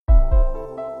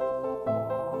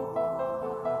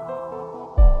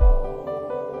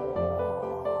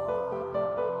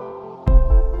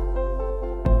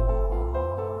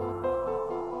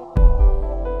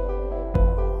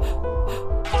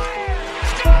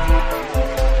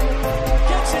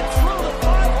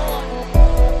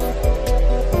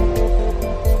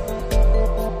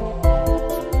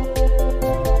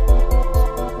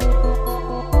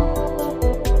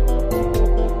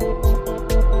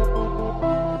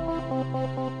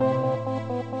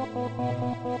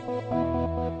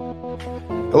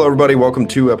Hello, everybody. Welcome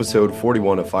to episode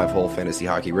 41 of 5-Hole Fantasy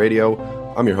Hockey Radio.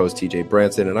 I'm your host, TJ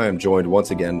Branson, and I am joined once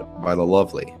again by the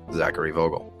lovely Zachary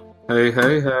Vogel.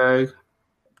 Hey.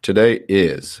 Today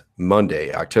is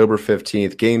Monday, October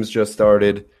 15th. Games just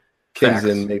started. Kings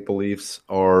and Maple Leafs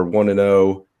are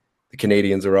 1-0. The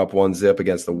Canadians are up 1-0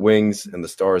 against the Wings, and the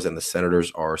Stars and the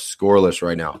Senators are scoreless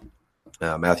right now.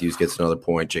 Matthews gets another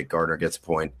point. Jake Gardiner gets a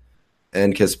point.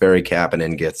 And Kasperi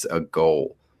Kapanen gets a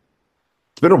goal.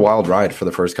 It's been a wild ride for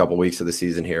the first couple weeks of the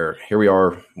season here. Here we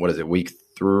are, week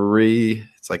 3?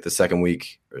 It's like the second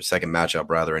matchup,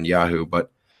 rather, in Yahoo.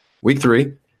 But week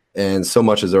 3, and so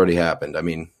much has already happened. I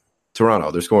mean,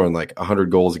 Toronto, they're scoring like 100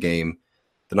 goals a game.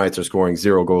 The Knights are scoring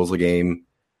 0 goals a game.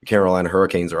 The Carolina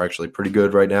Hurricanes are actually pretty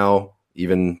good right now,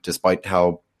 even despite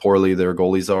how poorly their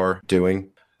goalies are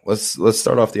doing. Let's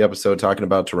start off the episode talking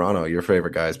about Toronto, your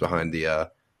favorite guys behind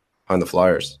the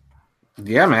Flyers.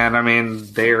 Yeah, man. I mean,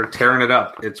 they're tearing it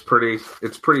up. It's pretty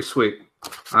sweet.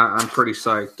 I'm pretty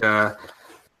psyched.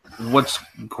 What's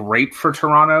great for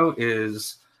Toronto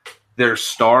is their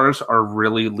stars are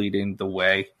really leading the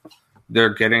way.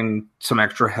 They're getting some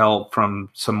extra help from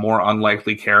some more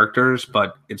unlikely characters,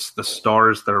 but it's the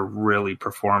stars that are really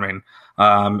performing.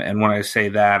 And when I say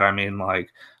that, I mean like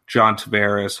John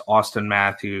Tavares, Austin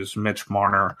Matthews, Mitch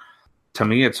Marner. To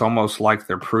me, it's almost like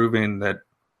they're proving that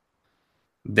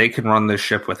they can run this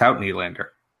ship without Nylander.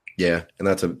 Yeah, and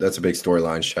that's a big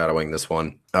storyline shadowing this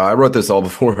one. I wrote this all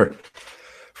before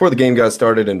the game got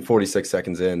started, and 46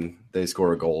 seconds in, they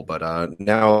score a goal. But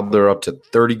now they're up to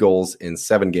 30 goals in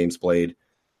 7 games played.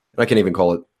 And I can't even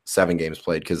call it 7 games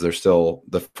played because they're still –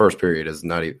 the first period is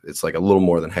not – it's like a little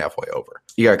more than halfway over.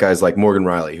 You got guys like Morgan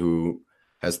Riley, who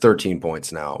has 13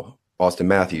 points now. Austin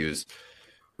Matthews,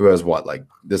 who has what? Like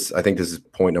this – I think this is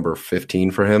point number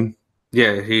 15 for him.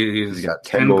 Yeah, he's got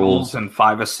 10 goals and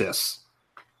 5 assists.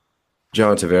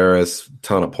 John Tavares,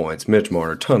 ton of points. Mitch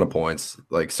Marner, ton of points.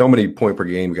 Like so many point per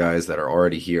game guys that are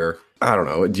already here. I don't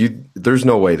know. There's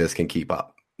no way this can keep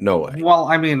up. No way. Well,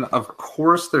 I mean, of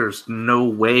course there's no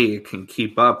way it can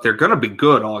keep up. They're going to be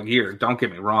good all year. Don't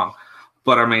get me wrong.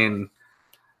 But, I mean,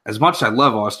 as much as I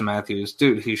love Austin Matthews,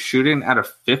 dude, he's shooting at a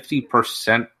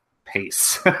 50%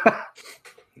 pace.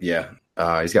 Yeah.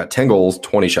 He's got 10 goals,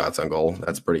 20 shots on goal.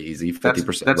 That's pretty easy.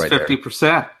 50% that's right 50%.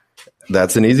 there.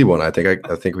 That's an easy one. I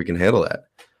think we can handle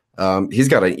that. He's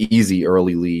got an easy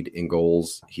early lead in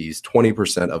goals. He's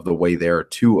 20% of the way there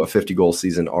to a 50-goal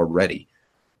season already.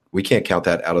 We can't count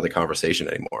that out of the conversation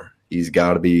anymore. He's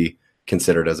got to be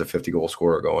considered as a 50-goal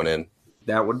scorer going in.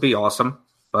 That would be awesome,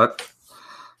 but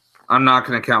I'm not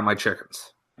going to count my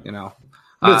chickens, you know.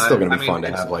 But it's still going to be fun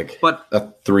to have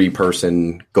a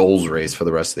 3-person goals race for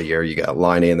the rest of the year. You got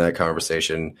Line in that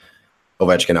conversation,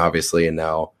 Ovechkin obviously, and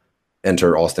now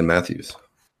enter Austin Matthews.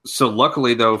 So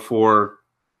luckily, though, for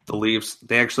the Leafs,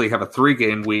 they actually have a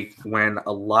 3-game week when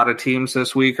a lot of teams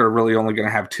this week are really only going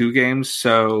to have 2 games.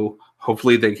 So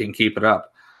hopefully they can keep it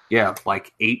up. Yeah,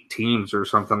 like 8 teams or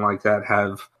something like that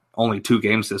have only 2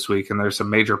 games this week, and there's some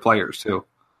major players too.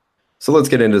 So let's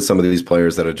get into some of these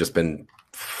players that have just been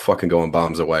fucking going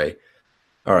bombs away.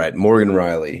 All right, Morgan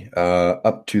Riley,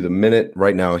 up to the minute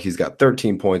right now. He's got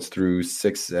 13 points through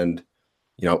 6 and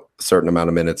a certain amount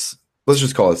of minutes. Let's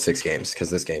just call it 6 games because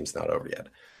this game's not over yet.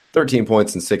 13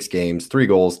 points in 6 games, 3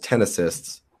 goals, 10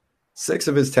 assists. 6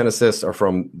 of his 10 assists are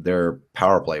from their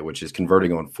power play, which is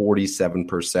converting on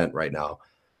 47% right now,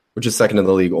 which is second in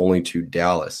the league only to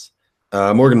Dallas.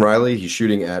 Morgan Riley, he's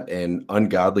shooting at an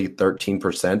ungodly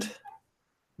 13%,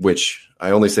 which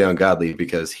I only say ungodly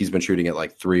because he's been shooting at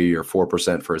like 3 or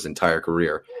 4% for his entire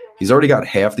career. He's already got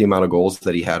half the amount of goals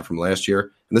that he had from last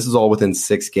year, and this is all within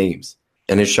 6 games.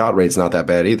 And his shot rate's not that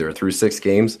bad either. Through 6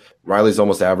 games, Riley's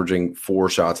almost averaging 4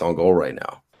 shots on goal right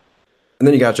now. And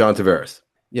then you got John Tavares.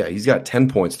 Yeah, he's got 10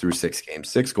 points through 6 games,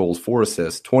 6 goals, 4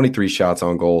 assists, 23 shots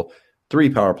on goal, 3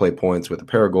 power play points with a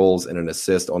pair of goals and an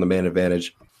assist on the man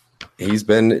advantage. He's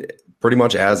been pretty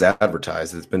much as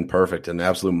advertised. It's been perfect, an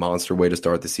absolute monster way to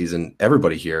start the season.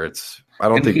 Everybody here,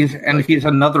 he's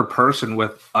another person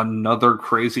with another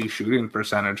crazy shooting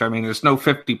percentage. I mean, it's no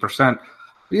 50%.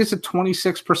 He's at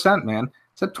 26%, man.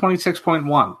 It's at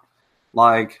 26.1.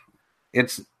 Like,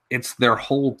 it's their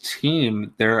whole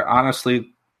team. Their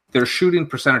shooting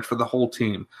percentage for the whole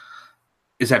team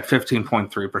is at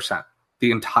 15.3%.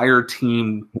 The entire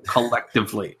team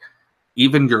collectively,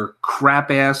 even your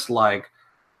crap ass like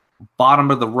bottom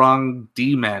of the rung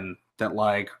D-men that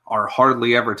like are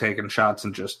hardly ever taking shots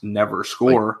and just never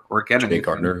score or get anything. Jake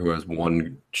Gardiner, who has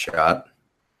 1 shot.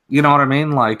 You know what I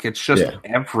mean? Like, it's just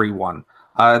everyone.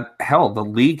 Hell, the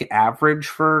league average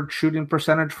for shooting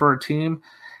percentage for a team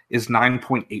is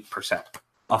 9.8%.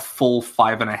 a full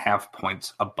 5.5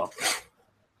 points above them.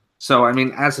 So, I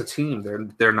mean, as a team,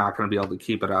 they're not going to be able to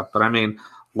keep it up. But, I mean,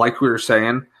 like we were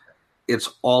saying, it's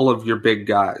all of your big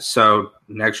guys. So,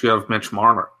 next you have Mitch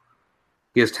Marner.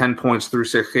 He has 10 points through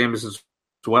 6 games as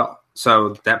well.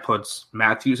 So, that puts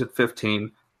Matthews at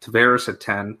 15, Tavares at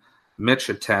 10, Mitch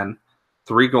at 10,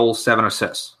 3 goals, 7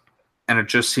 assists. And it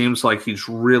just seems like he's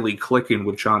really clicking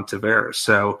with John Tavares.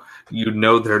 So,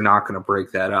 they're not going to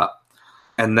break that up.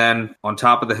 And then on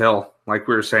top of the hill, like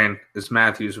we were saying, is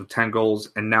Matthews with 10 goals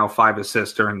and now 5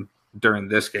 assists during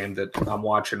this game that I'm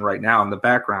watching right now in the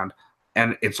background.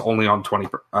 And it's only on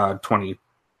 20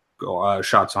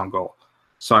 shots on goal.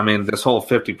 So, I mean, this whole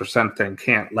 50% thing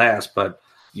can't last, but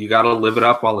you got to live it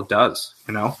up while it does,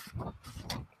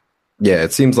 Yeah,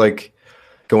 it seems like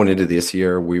going into this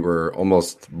year, we were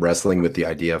almost wrestling with the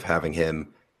idea of having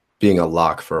him being a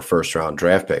lock for a first-round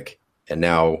draft pick. And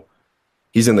now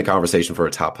he's in the conversation for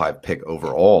a top 5 pick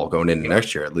overall going into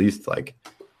next year, at least. Like,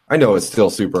 I know it's still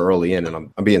super early in,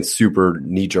 and I'm being super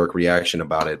knee-jerk reaction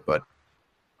about it, but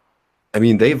I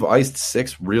mean, they've iced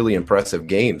 6 really impressive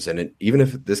games, and even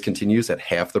if this continues at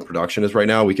half the production is right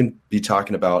now, we can be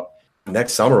talking about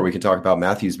next summer. We can talk about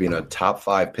Matthews being a top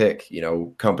 5 pick.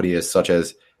 Companies such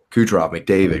as Kucherov,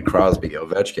 McDavid, Crosby,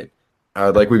 Ovechkin.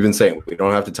 Like we've been saying, we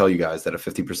don't have to tell you guys that a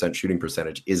 50% shooting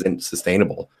percentage isn't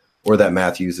sustainable, or that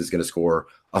Matthews is going to score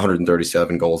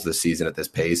 137 goals this season at this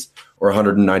pace, or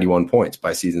 191 points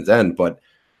by season's end. But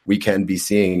we can be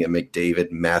seeing a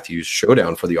McDavid-Matthews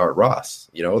showdown for the Art Ross.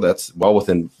 That's well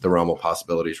within the realm of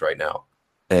possibilities right now.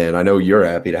 And I know you're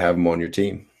happy to have him on your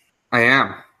team. I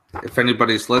am. If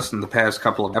anybody's listened the past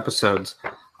couple of episodes,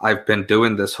 I've been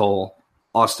doing this whole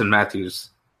Austin Matthews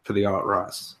for the Art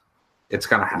Ross. It's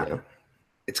going to happen. Yeah.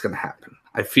 It's going to happen.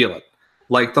 I feel it.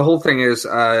 Like, the whole thing is,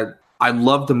 I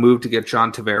love the move to get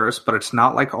John Tavares, but it's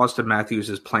not like Austin Matthews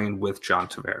is playing with John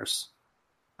Tavares.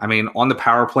 I mean, on the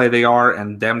power play they are,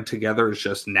 and them together is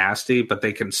just nasty, but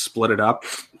they can split it up.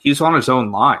 He's on his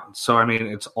own line. So, I mean,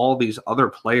 it's all these other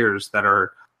players that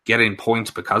are getting points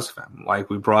because of him.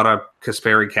 Like, we brought up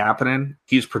Kasperi Kapanen.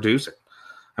 He's producing.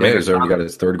 He's already got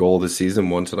his 3rd goal of the season,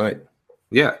 1 tonight.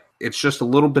 Yeah, it's just a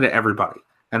little bit of everybody.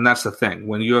 And that's the thing.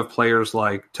 When you have players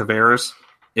like Tavares,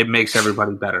 it makes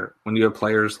everybody better. When you have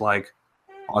players like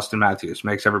Austin Matthews, it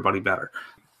makes everybody better.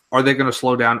 Are they going to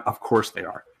slow down? Of course they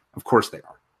are. Of course they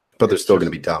are. But they're still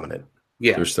going to be dominant.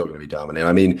 Yeah. They're still going to be dominant.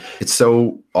 I mean, it's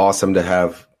so awesome to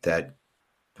have that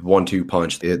 1-2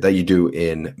 punch that you do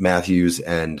in Matthews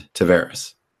and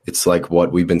Tavares. It's like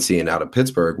what we've been seeing out of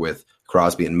Pittsburgh with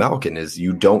Crosby and Malkin is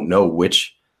you don't know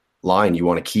which line you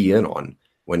want to key in on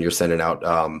when you're sending out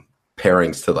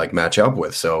pairings to like match up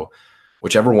with. So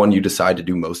whichever one you decide to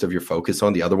do most of your focus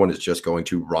on, the other one is just going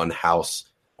to run house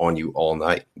on you all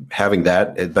night. Having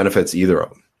that, it benefits either of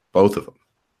them, both of them.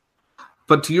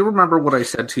 But do you remember what I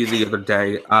said to you the other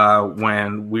day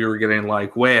when we were getting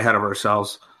like way ahead of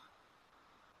ourselves?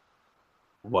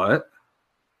 What?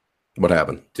 What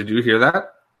happened? Did you hear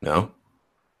that? No.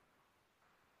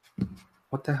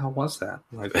 What the hell was that?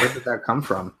 Like, where did that come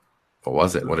from? What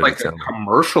was it? What did like it sound a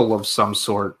commercial of some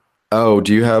sort. Oh,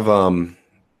 do you have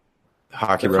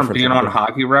hockey reference? From being on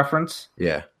Hockey Reference?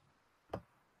 Yeah.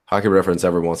 Hockey Reference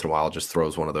every once in a while just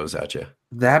throws one of those at you.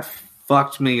 That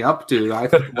fucked me up, dude. I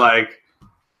think like,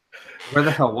 where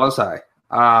the hell was I?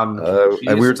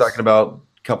 And we were talking about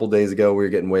a couple days ago, we were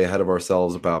getting way ahead of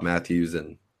ourselves about Matthews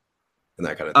and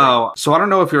that kind of thing. Oh, so I don't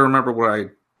know if you remember what I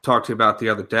talked to you about the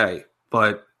other day,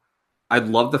 but I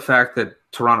love the fact that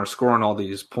Toronto's scoring all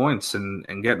these points and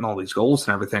getting all these goals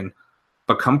and everything.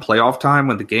 But come playoff time,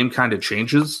 when the game kind of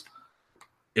changes,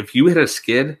 if you hit a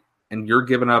skid and you're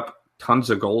giving up tons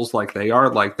of goals like they are,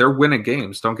 like they're winning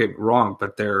games, don't get me wrong,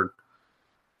 but they're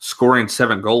scoring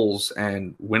 7 goals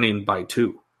and winning by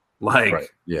 2. Like, right.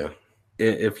 Yeah.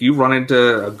 If you run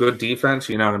into a good defense,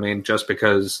 you know what I mean, just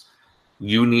because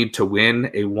you need to win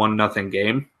a 1-0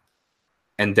 game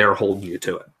and they're holding you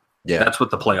to it. Yeah. That's what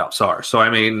the playoffs are. So, I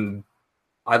mean,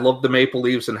 I love the Maple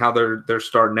Leafs and how they're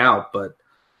starting out, but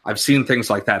I've seen things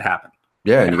like that happen.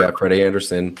 Yeah, and you got Freddie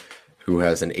Anderson, who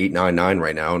has an 8.99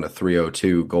 right now and a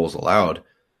 3.02 goals allowed,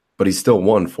 but he's still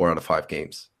won 4 out of 5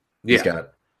 games. Yeah. He's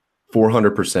got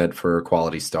 400% for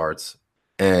quality starts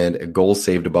and a goal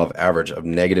saved above average of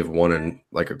 -1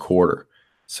 1/4.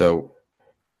 So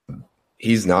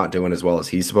he's not doing as well as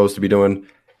he's supposed to be doing,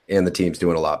 and the team's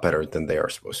doing a lot better than they are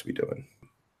supposed to be doing.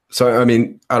 So, I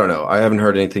mean, I don't know. I haven't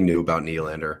heard anything new about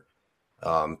Nylander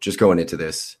just going into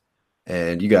this.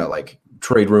 And you got, like,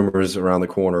 trade rumors around the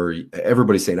corner.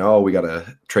 Everybody's saying, oh, we got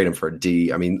to trade him for a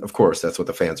D. I mean, of course, that's what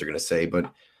the fans are going to say.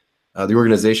 But the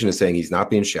organization is saying he's not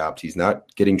being shopped. He's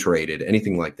not getting traded,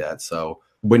 anything like that. So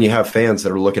when you have fans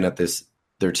that are looking at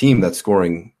their team that's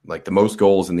scoring like the most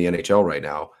goals in the NHL right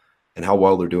now and how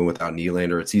well they're doing without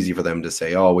Nylander, it's easy for them to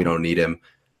say, oh, we don't need him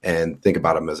and think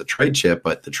about him as a trade chip.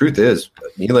 But the truth is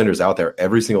Nylander's out there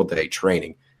every single day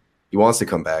training. He wants to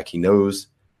come back. He knows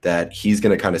that he's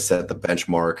going to kind of set the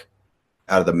benchmark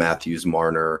out of the Matthews,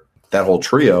 Marner, that whole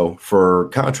trio for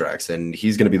contracts. And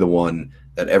he's going to be the one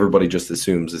that everybody just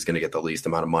assumes is going to get the least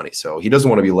amount of money. So he doesn't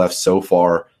want to be left so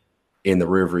far in the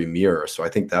rearview mirror. So I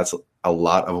think that's a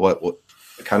lot of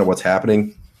what's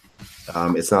happening.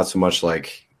 It's not so much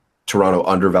like Toronto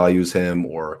undervalues him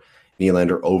or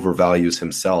Nylander overvalues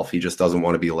himself. He just doesn't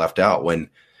want to be left out when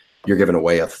you're giving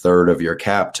away a third of your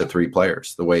cap to three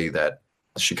players, the way that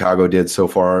Chicago did so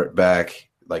far back.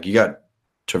 Like, you got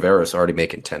Tavares already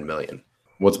making $10 million.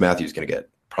 What's Matthews going to get?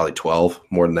 Probably 12,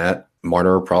 more than that.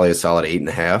 Marner probably a solid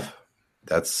 8.5.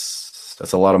 That's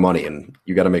a lot of money, and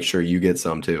you got to make sure you get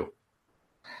some too.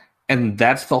 And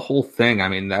that's the whole thing. I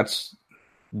mean, that's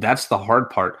the hard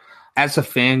part. As a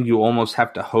fan, you almost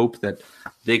have to hope that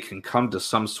they can come to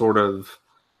some sort of.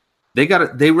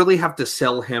 They really have to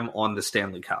sell him on the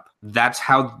Stanley Cup. That's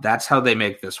how they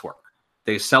make this work.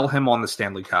 They sell him on the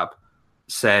Stanley Cup,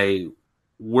 say,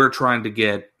 we're trying to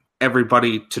get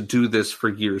everybody to do this for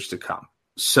years to come.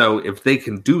 So if they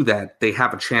can do that, they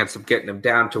have a chance of getting him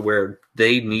down to where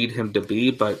they need him to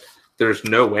be, but there's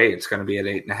no way it's going to be at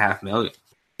 $8.5 million.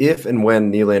 If and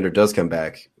when Nylander does come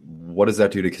back, what does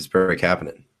that do to Kasperi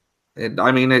Kapanen?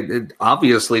 It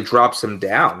obviously drops him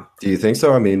down. Do you think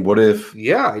so? I mean, what if?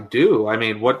 Yeah, I do. I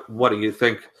mean, what do you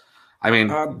think? I mean,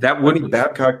 that would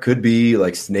Babcock could be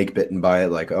like snake bitten by it.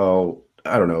 Like, oh,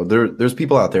 I don't know. There's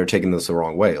people out there taking this the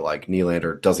wrong way. Like,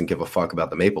 Nylander doesn't give a fuck about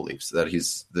the Maple Leafs, that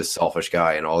he's this selfish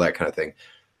guy and all that kind of thing.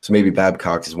 So maybe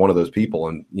Babcock is one of those people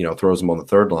and, throws him on the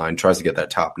third line, tries to get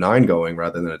that top 9 going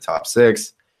rather than a top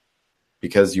 6,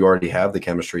 because you already have the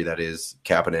chemistry that is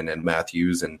Kapanen and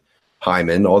Matthews and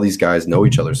Hyman. All these guys know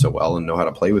each other so well and know how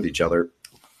to play with each other.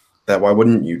 That why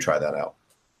wouldn't you try that out?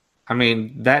 I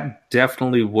mean, that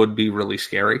definitely would be really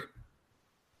scary.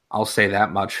 I'll say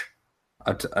that much.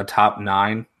 A top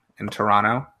 9 in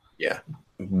Toronto. Yeah.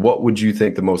 What would you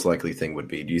think the most likely thing would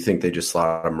be? Do you think they just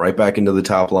slot him right back into the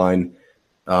top line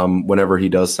whenever he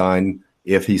does sign,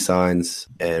 if he signs?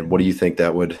 And what do you think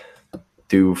that would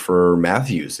do for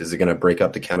Matthews? Is it going to break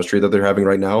up the chemistry that they're having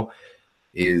right now?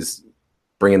 Is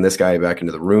bringing this guy back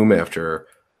into the room after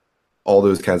all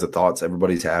those kinds of thoughts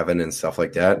everybody's having and stuff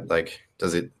like that, like,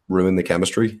 does it ruin the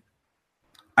chemistry?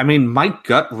 I mean, my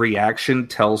gut reaction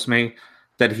tells me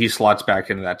that he slots back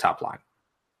into that top line.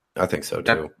 I think so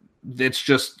too. It's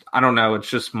just, I don't know. It's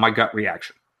just my gut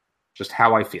reaction, just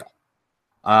how I feel.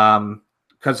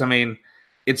 Because I mean,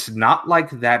 it's not like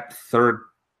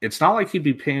it's not like he'd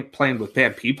be playing with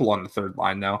bad people on the third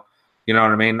line, though. You know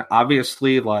what I mean?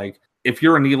 Obviously, like, if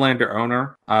you're a Nylander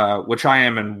owner, which I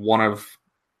am in one of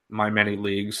my many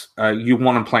leagues, you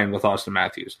want him playing with Austin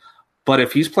Matthews. But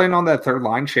if he's playing on that third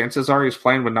line, chances are he's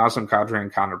playing with Nazem Kadri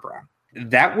and Connor Brown.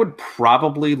 That would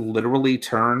probably literally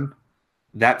turn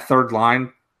that third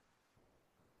line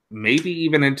maybe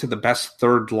even into the best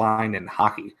third line in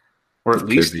hockey, or at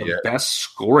least the best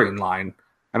scoring line.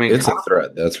 I mean, it's a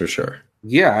threat, that's for sure.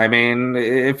 Yeah, I mean,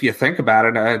 if you think about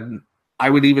it, I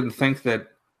would even think that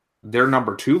their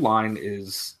number 2 line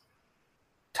is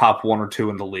top 1 or 2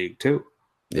 in the league too.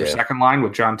 Their second line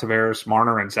with John Tavares,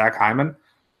 Marner, and Zach Hyman.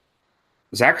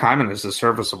 Zach Hyman is a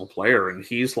serviceable player, and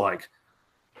he's like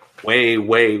way,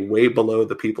 way, way below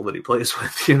the people that he plays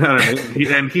with. You know what I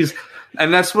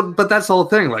mean? But that's the whole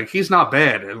thing. Like, he's not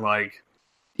bad, and like,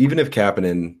 even if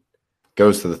Kapanen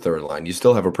goes to the third line, you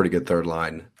still have a pretty good third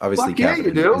line. Obviously,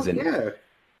 Kapanen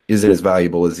isn't as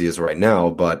valuable as he is right now,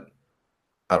 but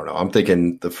I don't know. I'm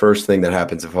thinking the first thing that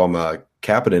happens if I'm a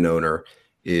Kapanen owner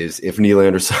is if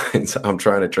Nylander signs, I'm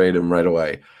trying to trade him right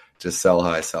away. Just sell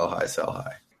high, sell high, sell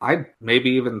high. I'd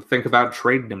maybe even think about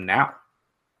trading him now.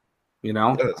 You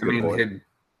know, he's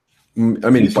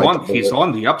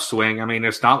on the upswing. I mean,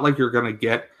 it's not like you're going to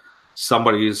get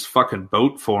somebody's fucking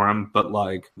boat for him, but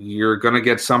like, you're going to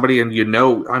get somebody, and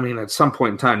I mean, at some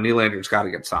point in time, Nylander's got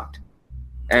to get signed.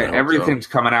 Everything's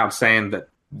coming out saying that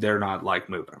they're not like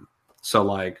moving him. So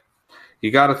like, you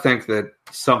got to think that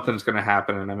something's going to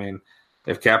happen. And I mean,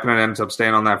 if Kapanen ends up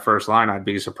staying on that first line, I'd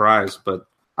be surprised, but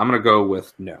I'm going to go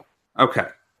with no. Okay.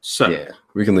 So yeah,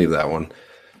 we can leave that one.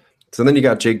 So then you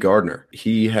got Jake Gardiner.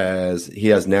 He has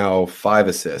now 5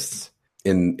 assists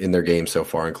in their game so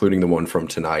far, including the one from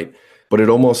tonight. But it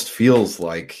almost feels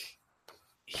like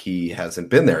he hasn't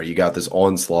been there. You got this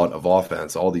onslaught of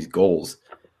offense, all these goals,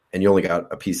 and you only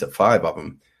got a piece of 5 of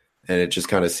them. And it just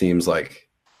kind of seems like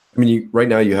I mean, right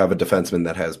now you have a defenseman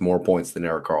that has more points than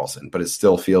Erik Karlsson, but it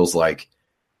still feels like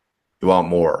you want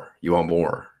more. You want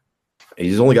more.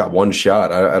 He's only got one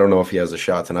shot. I don't know if he has a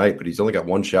shot tonight, but he's only got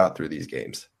one shot through these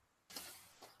games.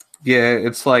 Yeah,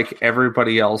 it's like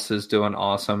everybody else is doing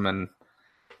awesome, and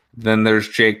then there's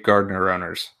Jake Gardner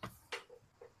owners.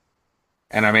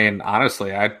 And I mean,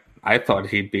 honestly, I thought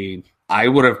I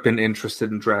would have been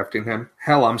interested in drafting him.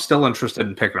 Hell, I'm still interested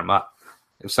in picking him up.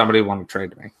 If somebody wanted to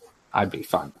trade me, I'd be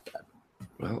fine with that.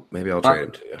 Well, maybe I'll trade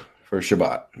him to you. For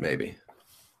Shabbat, maybe.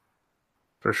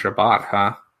 For Shabbat,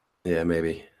 huh? Yeah,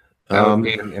 maybe. That would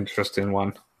be an interesting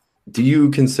one. Do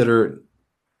you consider,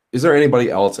 is there anybody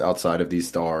else outside of these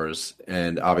stars?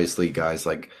 And obviously guys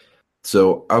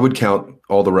so I would count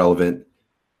all the relevant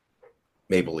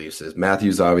Maple Leafs as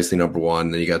Matthews, obviously number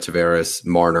one. Then you got Tavares,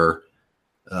 Marner,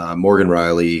 Morgan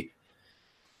Riley,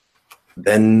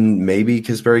 then maybe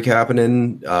Kasperi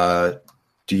Kapanen.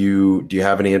 Do you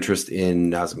have any interest in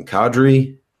Nazem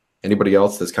Kadri? Anybody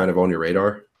else that's kind of on your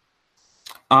radar?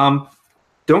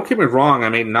 Don't get me wrong. I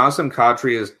mean, Nazem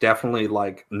Kadri is definitely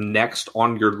like next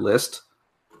on your list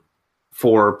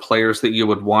for players that you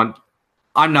would want.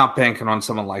 I'm not banking on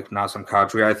someone like Nazem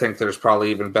Kadri. I think there's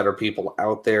probably even better people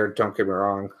out there. Don't get me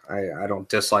wrong. I don't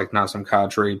dislike Nazem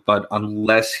Kadri, but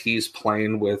unless he's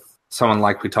playing with someone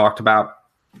like we talked about,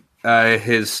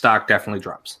 his stock definitely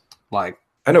drops. Like,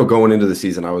 I know going into the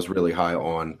season, I was really high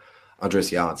on Andres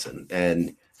Janssen,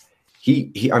 and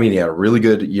he had a really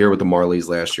good year with the Marlies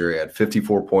last year. He had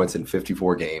 54 points in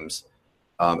 54 games.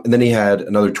 And then he had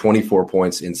another 24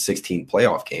 points in 16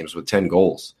 playoff games with 10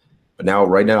 goals. But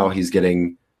right now he's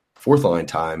getting fourth line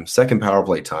time, second power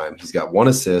play time. He's got 1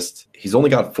 assist. He's only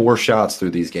got 4 shots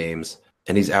through these games,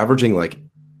 and he's averaging like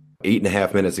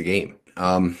 8.5 minutes a game.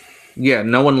 Yeah,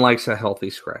 no one likes a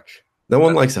healthy scratch. No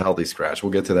one likes a healthy scratch.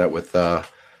 We'll get to that with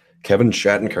Kevin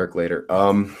Shattenkirk later.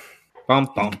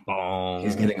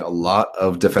 He's getting a lot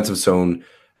of defensive zone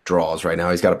draws right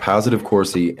now. He's got a positive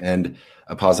Corsi and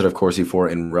a positive Corsi for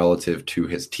in relative to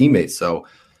his teammates. So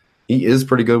he is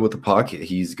pretty good with the puck.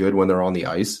 He's good when they're on the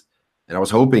ice. And I was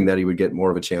hoping that he would get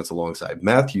more of a chance alongside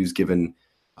Matthews, given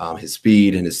his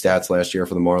speed and his stats last year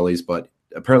for the Marlies. But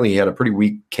apparently he had a pretty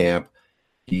weak camp.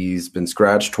 He's been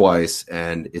scratched twice,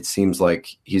 and it seems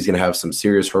like he's going to have some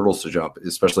serious hurdles to jump,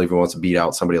 especially if he wants to beat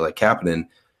out somebody like Kapanen,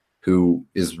 who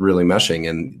is really meshing,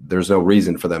 and there's no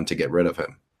reason for them to get rid of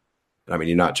him. I mean,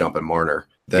 you're not jumping Marner.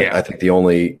 I think the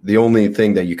only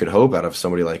thing that you could hope out of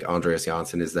somebody like Andreas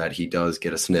Janssen is that he does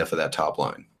get a sniff of that top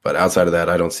line. But outside of that,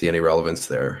 I don't see any relevance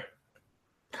there.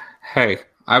 Hey,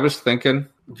 I was thinking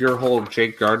your whole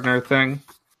Jake Gardner thing,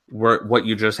 what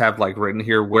you just have like written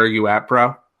here, where you at,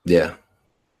 bro? Yeah.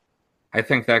 I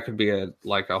think that could be a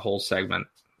whole segment.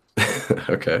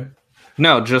 Okay.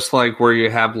 No, just like where you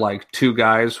have like 2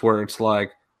 guys where it's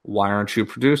like, why aren't you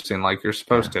producing like you're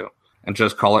supposed to? And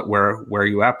just call it where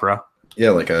you at, bro?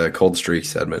 Yeah, like a cold streak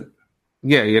segment.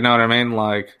 Yeah, you know what I mean?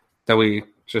 Like that we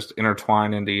just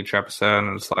intertwine into each episode,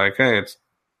 and it's like, hey, it's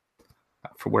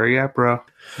for where you at, bro?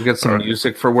 You get some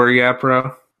music for where you at,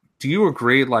 bro? Do you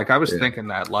agree? Like I was thinking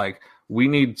that like we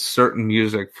need certain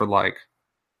music for like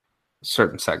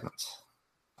certain segments.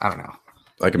 I don't know.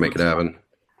 I can make it happen.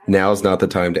 Now's not the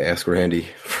time to ask Randy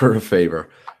for a favor.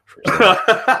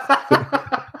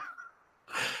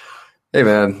 Hey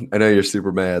man, I know you're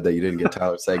super mad that you didn't get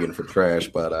Tyler Seguin for trash,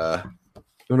 but you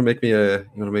want to make me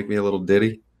a little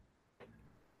ditty?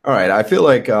 All right, I feel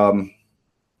like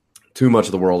too much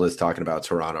of the world is talking about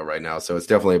Toronto right now, so it's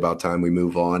definitely about time we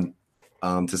move on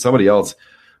to somebody else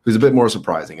who's a bit more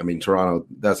surprising. I mean, Toronto,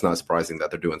 that's not surprising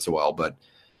that they're doing so well, but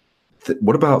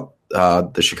what about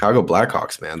the Chicago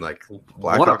Blackhawks, man? Like,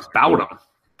 Blackhawks, what about them?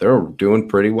 They're doing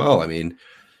pretty well. I mean,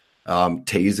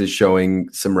 Taze is showing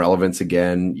some relevance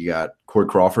again. You got Corey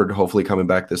Crawford hopefully coming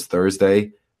back this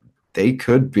Thursday. They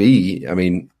could be, I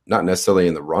mean, not necessarily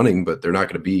in the running, but they're not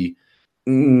going to be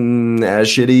as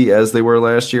shitty as they were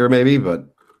last year, maybe. But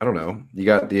I don't know. You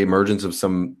got the emergence of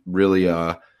some really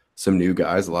some new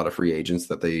guys, a lot of free agents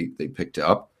that they picked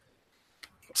up.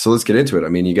 So let's get into it. I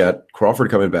mean, you got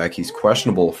Crawford coming back. He's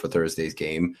questionable for Thursday's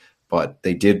game, but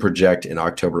they did project an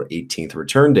October 18th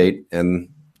return date, and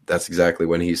that's exactly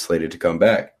when he's slated to come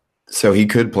back. So he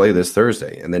could play this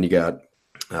Thursday. And then you got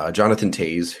Jonathan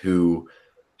Taze, who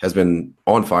has been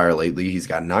on fire lately. He's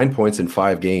got 9 points in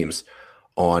 5 games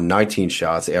on 19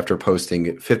 shots after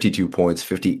posting 52 points,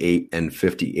 58, and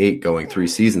 58 going 3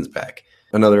 seasons back.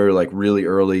 Another like really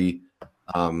early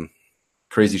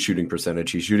crazy shooting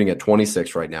percentage. He's shooting at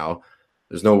 26 right now.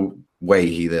 There's no way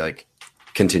he like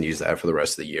continues that for the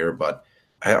rest of the year, but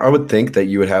I would think that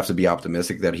you would have to be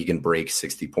optimistic that he can break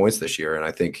 60 points this year. And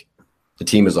I think the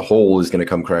team as a whole is going to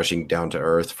come crashing down to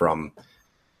earth from,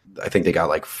 I think they got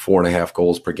like 4.5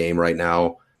 goals per game right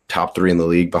now, top 3 in the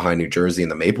league behind New Jersey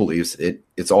and the Maple Leafs.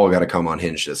 It's all got to come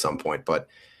unhinged at some point. But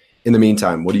in the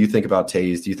meantime, what do you think about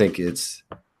Taves? Do you think it's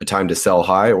a time to sell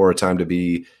high or a time to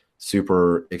be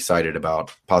super excited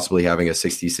about possibly having a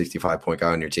 60, 65 point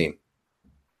guy on your team?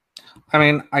 I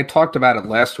mean, I talked about it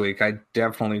last week.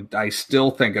 I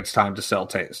still think it's time to sell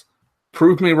Taves.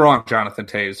 Prove me wrong, Jonathan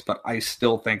Taves, but I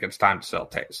still think it's time to sell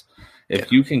Taves.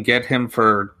 If you can get him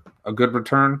for a good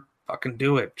return, fucking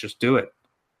do it. Just do it.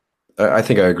 I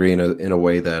think I agree in a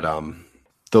way that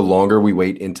the longer we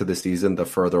wait into the season, the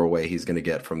further away he's going to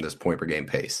get from this point per game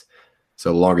pace.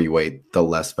 So the longer you wait, the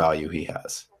less value he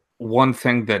has. One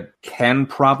thing that can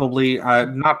probably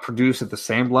not produce at the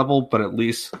same level, but at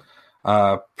least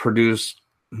produce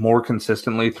more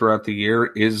consistently throughout the year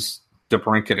is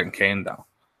DeBrincat and Kane, though.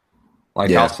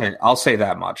 I'll say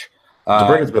that much.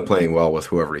 DeBrincat's been playing well with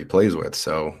whoever he plays with,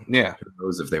 so yeah, who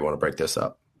knows if they want to break this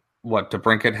up. What,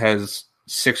 DeBrincat has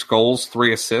 6 goals,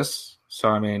 3 assists. So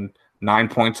I mean, 9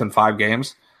 points in 5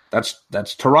 games.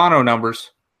 That's Toronto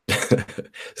numbers.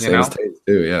 Same as Taves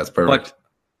too. Yeah, it's perfect.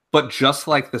 But just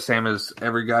like the same as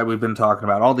every guy we've been talking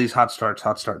about, all these hot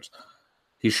starts,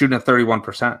 he's shooting at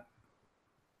 31%.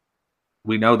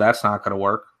 We know that's not going to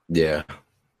work. Yeah.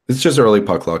 It's just early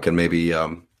puck luck and maybe, I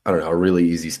don't know, a really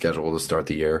easy schedule to start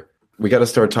the year. We got to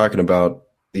start talking about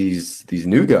these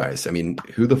new guys. I mean,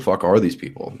 who the fuck are these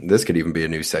people? This could even be a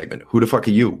new segment. Who the fuck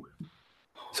are you?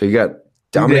 So you got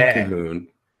Dominic Cahoon,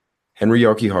 Henry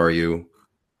Jokiharju,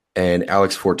 and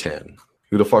Alex Fortin.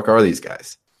 Who the fuck are these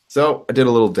guys? So I did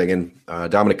a little digging.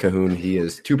 Dominic Cahoon, he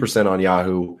is 2% on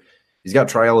Yahoo. He's got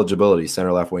tri-eligibility,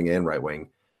 center, left wing, and right wing.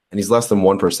 And he's less than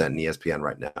 1% in ESPN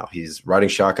right now. He's riding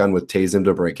shotgun with Taves and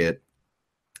DeBrincat.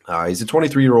 He's a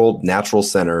 23-year-old natural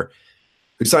center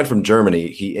who signed from Germany.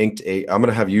 He inked I'm going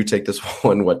to have you take this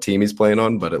one, what team he's playing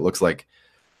on, but it looks like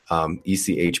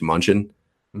ECH Munchen.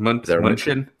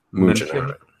 Munchen?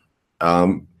 Like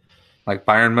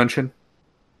Bayern Munchen?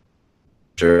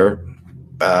 Sure.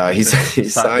 He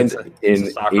signed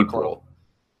in April.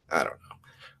 I don't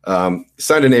know.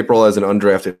 Signed in April as an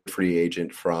undrafted free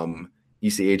agent from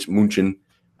ECH Munchen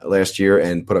last year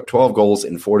and put up 12 goals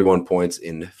and 41 points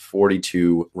in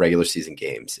 42 regular season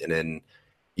games. And then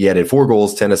he added 4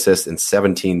 goals, 10 assists in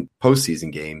 17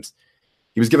 postseason games.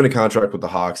 He was given a contract with the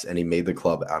Hawks and he made the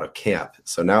club out of camp.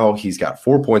 So now he's got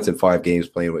 4 points in 5 games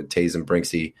playing with Taves and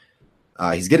Brinksy.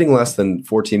 He's getting less than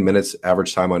 14 minutes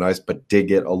average time on ice, but did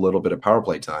get a little bit of power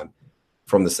play time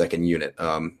from the second unit,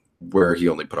 where he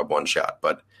only put up 1 shot.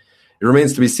 But it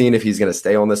remains to be seen if he's going to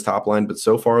stay on this top line. But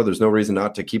so far, there's no reason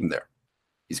not to keep him there.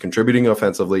 He's contributing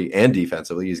offensively and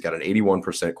defensively. He's got an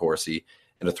 81% Corsi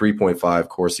and a 3.5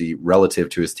 Corsi relative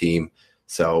to his team.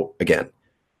 So again,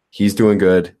 he's doing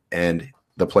good, and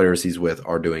the players he's with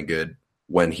are doing good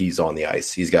when he's on the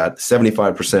ice. He's got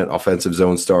 75% offensive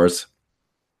zone starts.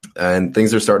 And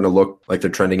things are starting to look like they're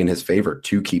trending in his favor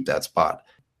to keep that spot.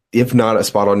 If not a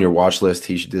spot on your watch list,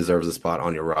 he deserves a spot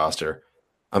on your roster.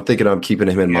 I'm thinking I'm keeping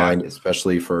him in mind,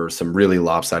 especially for some really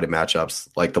lopsided matchups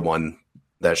like the one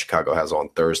that Chicago has on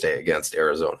Thursday against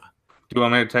Arizona. Do you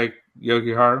want me to take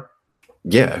Jokiharju?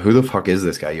 Yeah, who the fuck is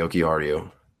this guy,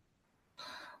 Jokiharju?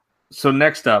 So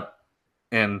next up,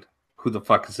 and who the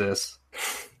fuck is this,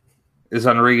 is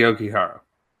Henry Jokiharju.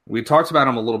 We talked about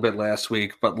him a little bit last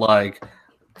week, but like,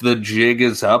 the jig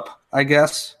is up, I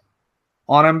guess,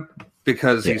 on him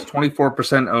because he's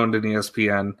 24% owned in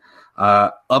ESPN,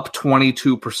 up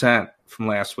 22% from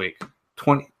last week.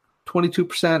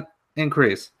 22%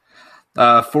 increase.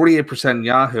 48% in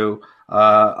Yahoo,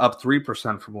 up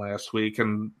 3% from last week.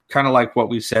 And kind of like what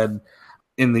we said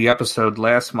in the episode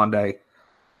last Monday,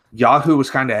 Yahoo was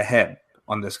kind of ahead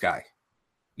on this guy.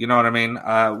 You know what I mean?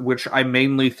 Which I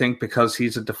mainly think because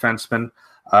he's a defenseman.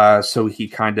 So he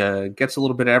kind of gets a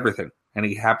little bit of everything, and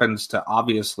he happens to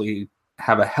obviously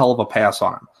have a hell of a pass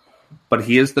on him. But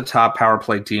he is the top power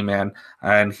play D-man,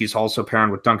 and he's also pairing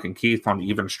with Duncan Keith on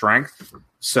even strength.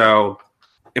 So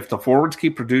if the forwards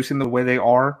keep producing the way they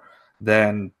are,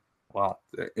 then, well,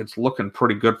 it's looking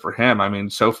pretty good for him. I mean,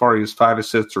 so far he's 5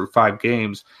 assists through 5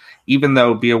 games, even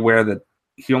though be aware that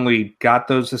he only got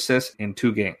those assists in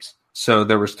 2 games. So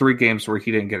there was 3 games where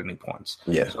he didn't get any points.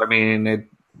 Yeah. So, I mean,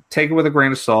 take it with a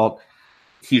grain of salt.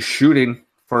 He's shooting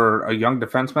for a young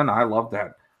defenseman. I love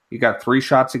that. He got 3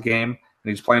 shots a game, and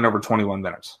he's playing over 21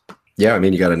 minutes. Yeah, I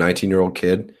mean, you got a 19-year-old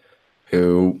kid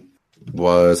who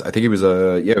was, I think he was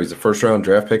a first-round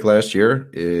draft pick last year,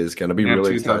 is going to be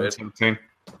really excited.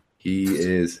 He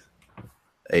is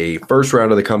a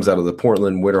first-rounder that comes out of the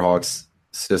Portland Winterhawks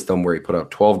system where he put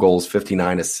up 12 goals,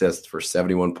 59 assists for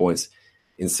 71 points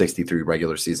in 63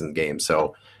 regular season games.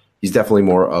 So he's definitely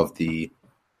more of the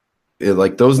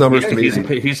like those numbers to me.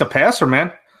 He's a passer,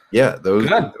 man. Yeah, those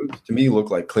to me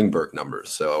look like Klingberg numbers.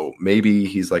 So maybe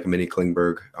he's like a mini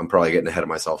Klingberg. I'm probably getting ahead of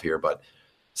myself here, but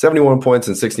 71 points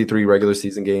in 63 regular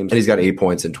season games, and he's got 8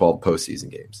 points in 12 postseason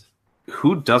games.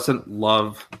 Who doesn't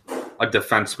love a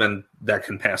defenseman that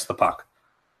can pass the puck?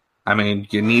 I mean,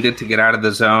 you need it to get out of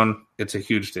the zone. It's a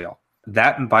huge deal.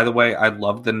 That, and by the way, I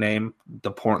love the name,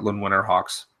 the Portland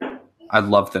Winterhawks. I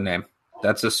love the name.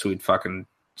 That's a sweet fucking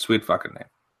name.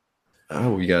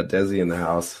 Oh, we got Desi in the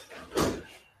house.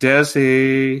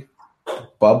 Desi.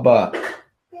 Bubba.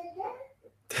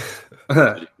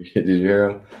 Did you hear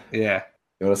him? Yeah.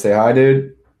 You want to say hi,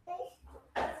 dude?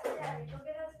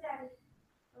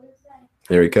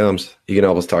 Here he comes. He can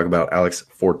help us talk about Alex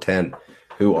 410.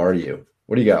 Who are you?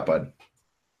 What do you got, bud?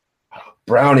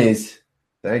 Brownies.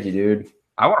 Thank you, dude.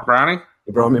 I want a brownie.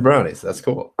 You brought me brownies. That's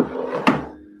cool.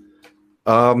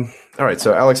 All right,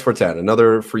 so Alex 410,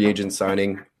 another free agent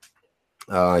signing.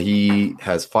 He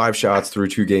has 5 shots through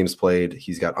 2 games played.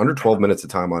 He's got under 12 minutes of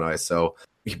time on ice.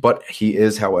 But he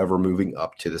is, however, moving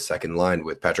up to the second line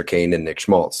with Patrick Kane and Nick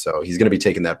Schmaltz. So he's going to be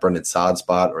taking that Brendan Saad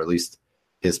spot, or at least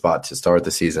his spot to start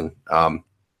the season. And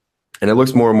it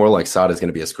looks more and more like Saad is going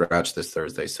to be a scratch this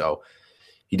Thursday. So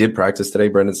he did practice today,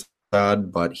 Brendan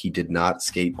Saad, but he did not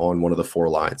skate on one of the 4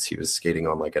 lines. He was skating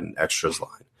on like an extras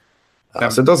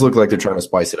line. So it does look like they're trying to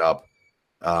spice it up,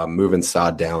 moving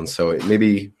Saad down. So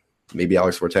maybe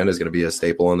Alex 410 is going to be a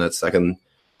staple on that second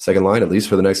line, at least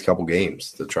for the next couple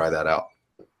games, to try that out.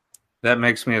 That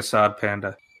makes me a Saad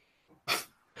panda.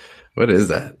 What is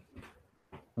that?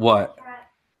 What?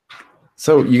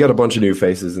 So you got a bunch of new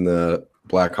faces in the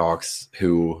Blackhawks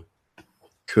who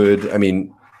could, I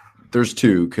mean, there's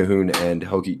 2, Cahoon and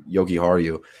Yoki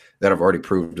Haru, that have already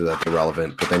proved that they're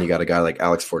relevant. But then you got a guy like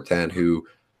Alex 410 who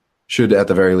should at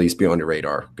the very least be on your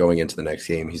radar going into the next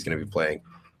game. He's going to be playing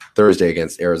Thursday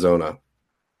against Arizona.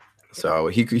 So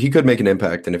he could make an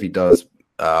impact. And if he does,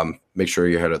 make sure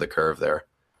you're ahead of the curve there.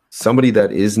 Somebody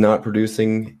that is not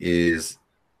producing is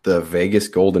the Vegas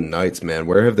Golden Knights, man.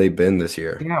 Where have they been this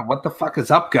year? Yeah, what the fuck is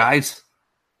up, guys?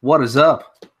 What is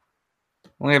up?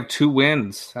 Only have 2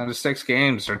 wins out of 6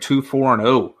 games. They're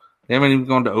 2-4-0. They haven't even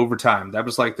gone to overtime. That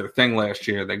was like their thing last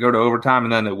year. They go to overtime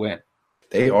and then they win.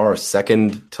 They are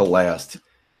second to last,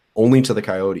 only to the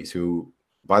Coyotes, who,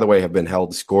 by the way, have been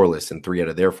held scoreless in 3 out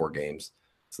of their 4 games.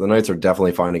 So the Knights are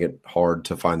definitely finding it hard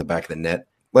to find the back of the net.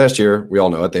 Last year, we all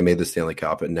know it, they made the Stanley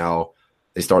Cup, and now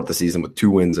they start the season with 2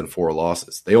 wins and 4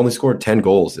 losses. They only scored 10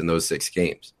 goals in those 6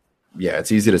 games. Yeah,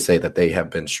 it's easy to say that they have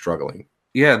been struggling.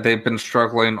 Yeah, they've been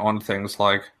struggling on things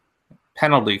like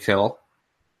penalty kill.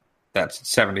 That's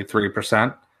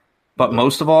 73%. But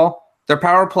most of all, their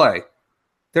power play.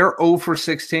 They're 0 for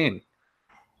 16.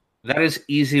 That is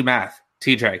easy math.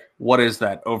 TJ, what is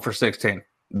that? 0 for 16.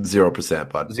 0%,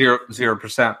 bud.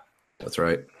 0%. That's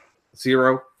right.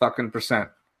 0 fucking percent.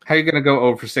 How are you going to go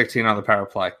 0 for 16 on the power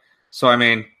play? So, I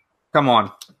mean, come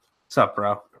on. What's up,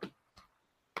 bro?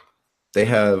 They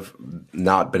have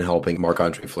not been helping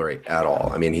Marc-Andre Fleury at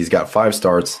all. I mean, he's got 5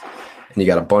 starts, and you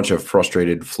got a bunch of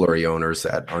frustrated Fleury owners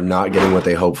that are not getting what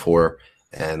they hope for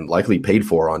and likely paid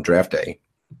for on draft day.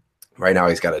 Right now,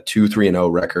 he's got a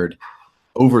 2-3-0 record,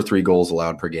 over 3 goals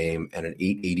allowed per game, and an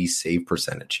 .880 save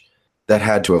percentage. That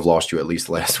had to have lost you at least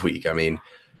last week. I mean,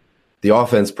 the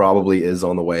offense probably is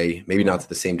on the way, maybe not to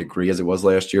the same degree as it was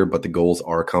last year, but the goals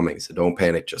are coming, so don't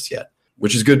panic just yet,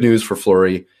 which is good news for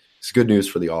Fleury. It's good news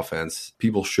for the offense.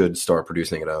 People should start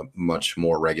producing at a much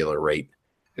more regular rate.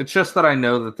 It's just that I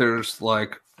know that there's,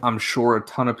 like, I'm sure a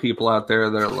ton of people out there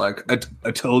that are like,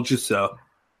 I told you so.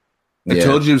 I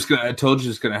told you it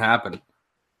was gonna happen.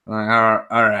 Like,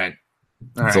 all right.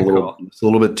 It's a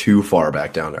little bit too far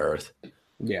back down to earth.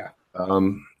 Yeah.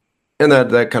 And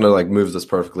that kind of like moves us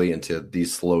perfectly into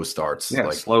these slow starts. Yeah,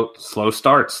 like slow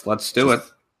starts. Let's do it.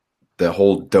 The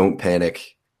whole don't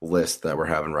panic list that we're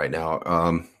having right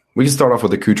now. We can start off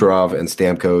with the Kucherov and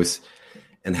Stamkos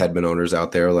and Hedman owners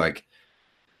out there. Like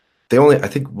they only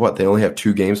have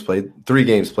 2 games played, 3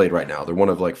 games played right now. They're one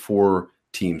of like 4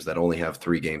 teams that only have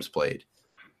 3 games played.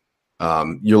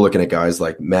 You're looking at guys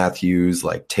like Matthews,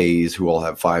 like Tays, who all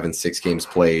have 5 and 6 games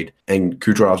played, and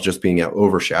Kucherov's just being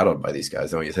overshadowed by these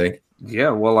guys, don't you think?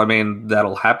 Yeah, well, I mean,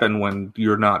 that'll happen when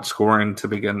you're not scoring to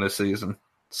begin the season.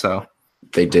 So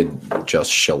they did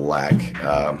just shellac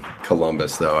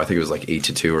Columbus, though. I think it was like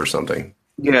 8-2 or something.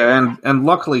 Yeah, and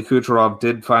luckily Kucherov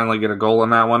did finally get a goal in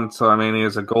that one. So I mean, he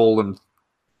has a goal and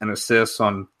an assist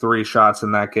on 3 shots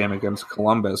in that game against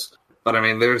Columbus. But, I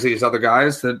mean, there's these other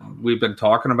guys that we've been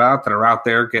talking about that are out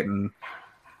there getting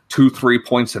 2-3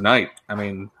 points a night. I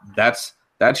mean, that's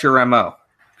That's your MO,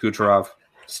 Kucherov.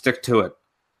 Stick to it.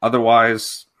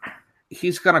 Otherwise,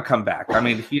 he's going to come back. I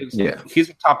mean, he's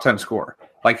a top 10 scorer.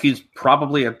 Like, he's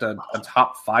probably a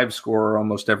top 5 scorer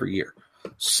almost every year.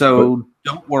 So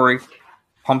don't worry.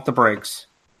 Pump the brakes.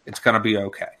 It's going to be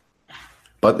okay.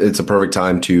 But it's a perfect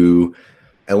time to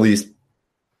at least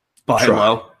buy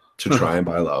low. To try and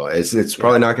buy low. It's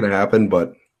probably not going to happen,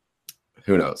 but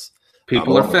who knows?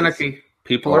 People are finicky.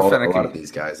 People are finicky. A lot of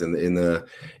these guys in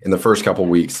the first couple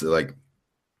weeks, like,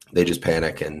 they just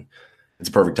panic, and it's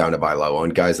a perfect time to buy low on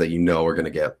guys that you know are going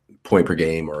to get point per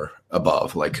game or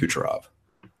above, like Kucherov.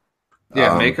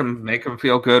 Yeah, make them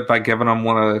feel good by giving them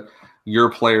one of your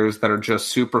players that are just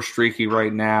super streaky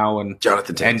right now, and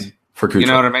Jonathan Taves for Kucherov. You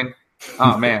know what I mean?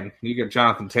 Oh man, you get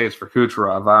Jonathan Taves for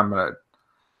Kucherov,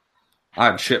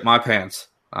 I'd shit my pants.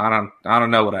 I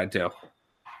don't know what I'd do.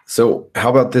 So how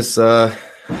about this?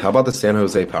 How about the San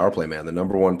Jose power play, man? The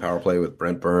number 1 power play with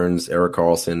Brent Burns, Erik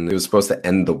Karlsson. It was supposed to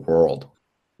end the world.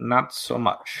 Not so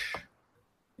much.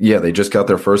 Yeah, they just got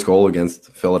their first goal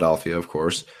against Philadelphia, of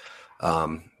course.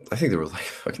 I think there was like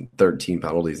fucking 13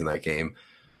 penalties in that game.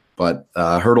 But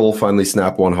Hurdle finally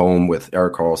snapped one home with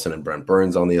Erik Karlsson and Brent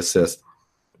Burns on the assist.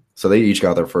 So they each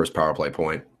got their first power play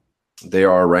point. They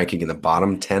are ranking in the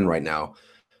bottom 10 right now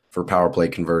for power play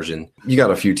conversion. You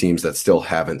got a few teams that still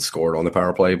haven't scored on the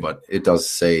power play, but it does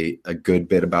say a good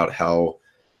bit about how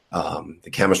the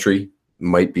chemistry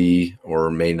might be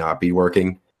or may not be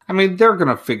working. I mean, they're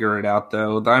going to figure it out,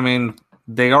 though. I mean,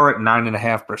 they are at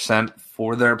 9.5%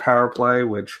 for their power play,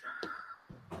 which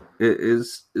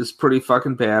is pretty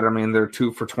fucking bad. I mean, they're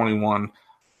 2 for 21.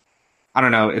 I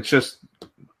don't know. It's just,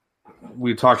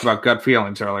 we talked about gut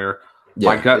feelings earlier.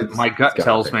 Yeah, my gut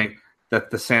tells me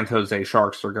that the San Jose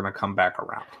Sharks are going to come back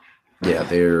around. Yeah,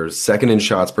 they're second in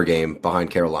shots per game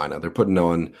behind Carolina. They're putting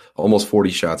on almost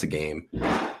 40 shots a game.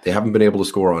 They haven't been able to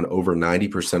score on over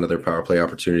 90% of their power play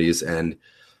opportunities. And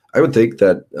I would think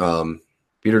that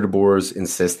Peter DeBoer's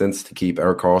insistence to keep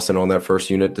Erik Karlsson on that first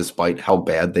unit, despite how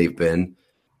bad they've been,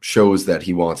 shows that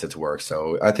he wants it to work.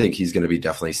 So I think he's going to be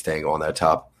definitely staying on that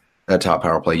top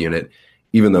power play unit,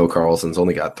 even though Karlsson's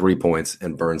only got 3 points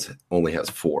and Burns only has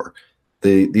 4.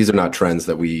 These are not trends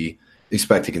that we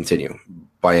expect to continue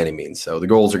by any means. So the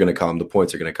goals are going to come. The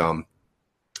points are going to come.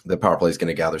 The power play is going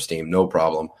to gather steam. No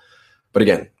problem. But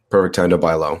again, perfect time to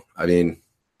buy low. I mean,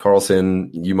 Karlsson,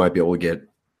 you might be able to get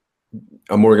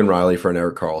a Morgan Riley for an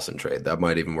Erik Karlsson trade. That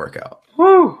might even work out.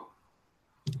 Woo!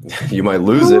 You might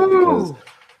lose it because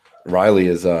Riley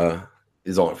is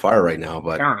on fire right now.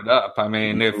 But turn it up. I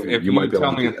mean, if you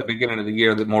tell me at the beginning of the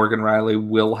year that Morgan Riley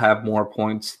will have more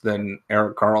points than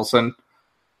Erik Karlsson,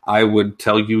 I would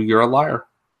tell you you're a liar.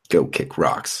 Go kick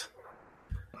rocks.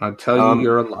 I'd tell you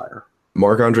you're a liar.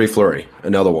 Marc-Andre Fleury,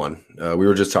 another one. We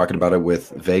were just talking about it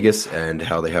with Vegas and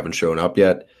how they haven't shown up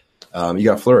yet. You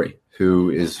got Fleury,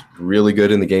 who is really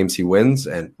good in the games he wins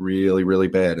and really, really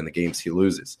bad in the games he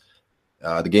loses.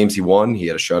 The games he won, he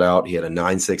had a shutout. He had a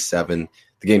 9.67.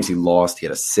 The games he lost, he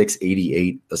had a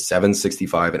 6.88, a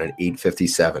 7.65, and an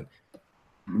 8.57.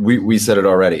 We said it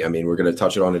already. I mean, we're going to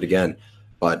touch on it again.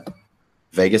 But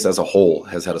Vegas as a whole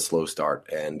has had a slow start.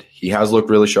 And he has looked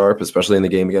really sharp, especially in the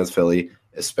game against Philly,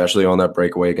 especially on that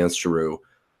breakaway against Giroux.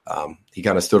 He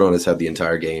kind of stood on his head the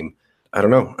entire game. I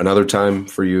don't know. Another time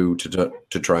for you to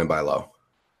try and buy low.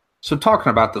 So talking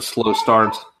about the slow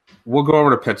starts, we'll go over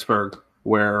to Pittsburgh,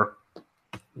 where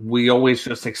we always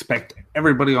just expect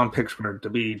everybody on Pittsburgh to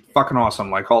be fucking awesome,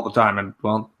 like all the time. And,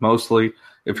 well, mostly,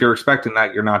 if you're expecting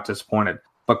that, you're not disappointed.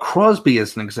 But Crosby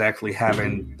isn't exactly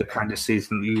having the kind of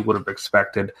season that you would have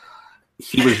expected.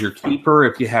 He was your keeper.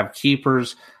 If you have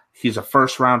keepers, he's a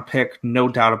first-round pick, no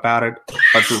doubt about it.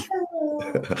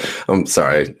 But I'm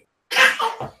sorry.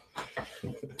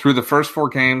 Through the first 4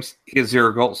 games, he has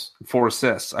 0 goals, 4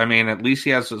 assists. I mean, at least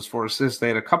he has those 4 assists. They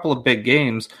had a couple of big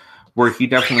games where he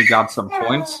definitely got some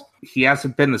points. He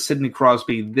hasn't been the Sidney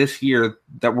Crosby this year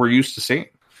that we're used to seeing.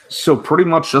 So pretty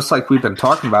much just like we've been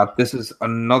talking about, this is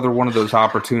another one of those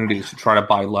opportunities to try to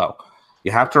buy low.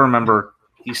 You have to remember,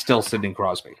 he's still Sidney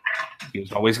Crosby.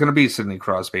 He's always going to be Sidney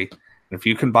Crosby. And if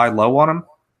you can buy low on him,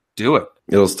 do it.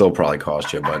 It'll still probably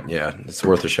cost you, but yeah, it's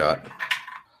worth a shot.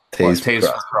 Taves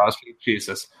for Crosby.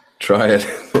 Jesus. Try it.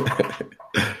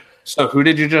 So who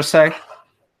did you just say?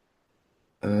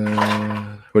 What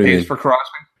do you Taves mean? For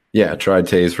Crosby? Yeah, try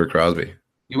Taves for Crosby.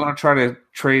 You want to try to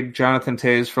trade Jonathan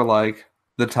Taves for like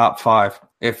the top 5?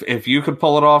 If you could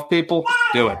pull it off, people,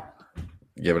 do it.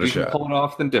 Give it a shot. Pull it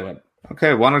off, then do it.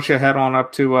 Okay, why don't you head on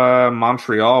up to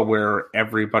Montreal, where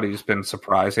everybody's been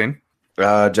surprising.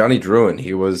 Johnny Drouin,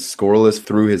 he was scoreless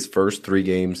through his first 3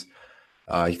 games.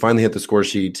 He finally hit the score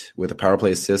sheet with a power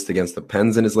play assist against the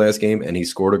Pens in his last game, and he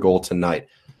scored a goal tonight.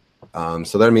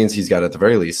 So that means he's got, at the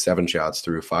very least, 7 shots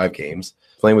through 5 games.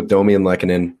 Playing with Domi and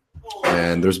Lehkonen,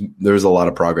 and there's a lot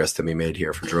of progress to be made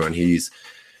here for Drouin.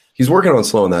 He's working on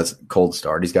slowing that cold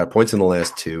start. He's got points in the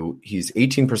last 2. He's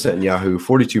 18% in Yahoo,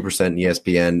 42% in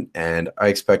ESPN, and I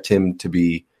expect him to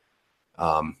be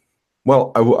I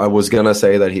was gonna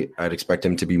say that I'd expect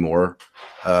him to be more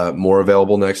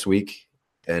available next week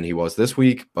than he was this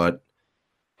week, but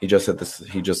he just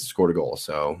scored a goal,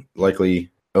 so likely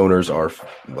owners are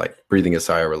like breathing a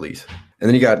sigh of relief. And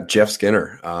then you got Jeff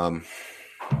Skinner.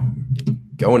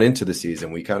 Going into the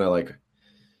season, we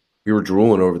were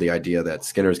drooling over the idea that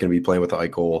Skinner is going to be playing with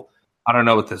Eichel. I don't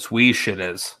know what this wee shit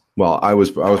is. Well, I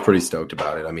was pretty stoked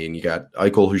about it. I mean, you got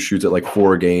Eichel who shoots at like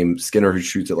 4 a game, Skinner who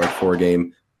shoots at like 4 a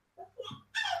game.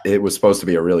 It was supposed to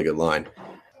be a really good line.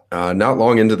 Not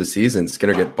long into the season,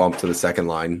 Skinner gets bumped to the second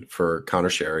line for Connor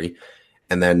Sherry,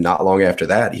 and then not long after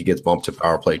that, he gets bumped to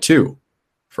power play 2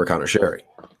 for Connor Sherry.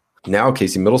 Now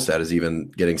Casey Middlestat is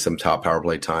even getting some top power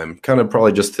play time, kind of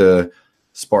probably just to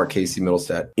spark Casey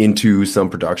Middlestat into some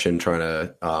production, trying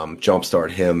to jumpstart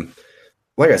him.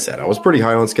 Like I said, I was pretty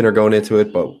high on Skinner going into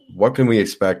it, but what can we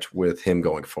expect with him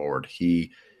going forward?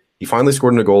 He finally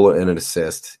scored a goal and an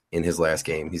assist in his last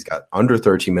game. He's got under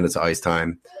 13 minutes of ice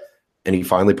time, and he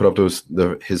finally put up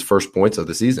his first points of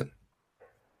the season.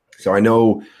 So I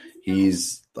know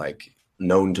he's like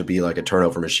known to be like a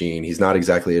turnover machine. He's not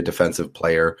exactly a defensive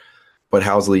player, but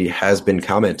Housley has been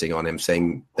commenting on him,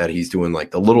 saying that he's doing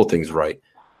like the little things right.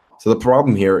 So the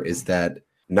problem here is that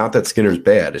not that Skinner's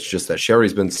bad, it's just that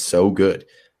Sherry's been so good,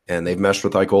 and they've meshed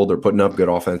with Eichel. They're putting up good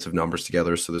offensive numbers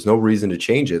together, so there's no reason to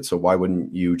change it. So why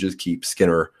wouldn't you just keep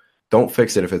Skinner? Don't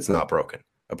fix it if it's not broken.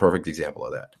 A perfect example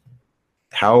of that.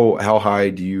 How high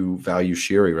do you value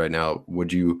Sherry right now?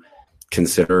 Would you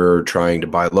consider trying to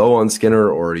buy low on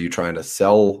Skinner, or are you trying to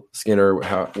sell Skinner?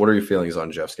 What are your feelings on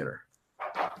Jeff Skinner?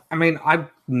 I mean, I've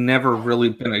never really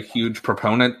been a huge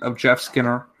proponent of Jeff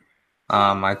Skinner.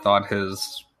 I thought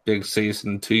his big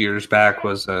season 2 years back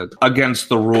was against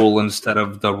the rule instead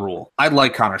of the rule. I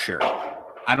like Connor Sherry.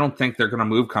 I don't think they're going to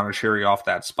move Connor Sherry off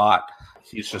that spot.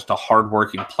 He's just a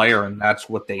hardworking player, and that's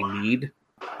what they need.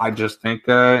 I just think,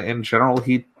 in general,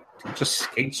 he just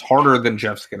skates harder than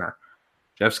Jeff Skinner.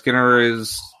 Jeff Skinner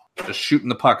is just shooting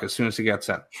the puck as soon as he gets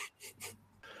in.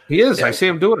 He is. Yeah. I see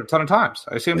him do it a ton of times.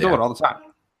 I see him do it all the time.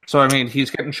 So, I mean, he's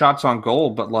getting shots on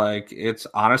goal, but, like, it's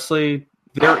honestly,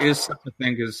 there is such a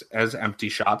thing as empty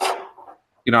shots.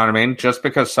 You know what I mean? Just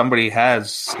because somebody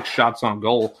has 6 shots on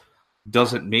goal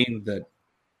doesn't mean that,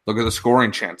 look at the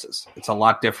scoring chances. It's a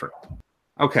lot different.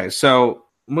 Okay, so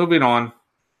moving on,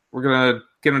 we're going to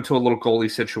get into a little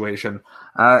goalie situation,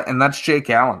 and that's Jake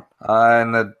Allen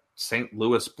and the St.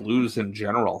 Louis Blues in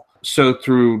general. So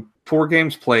through 4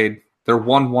 games played, they're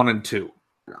 1-1-2.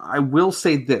 I will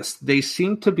say this. They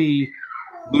seem to be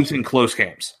losing close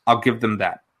games. I'll give them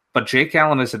that. But Jake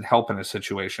Allen isn't helping his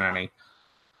situation any.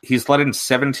 He's let in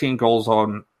 17 goals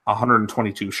on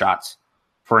 122 shots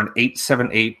for an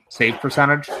 .878 save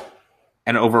percentage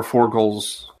and over 4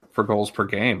 goals per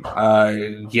game.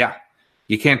 Yeah,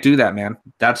 you can't do that, man.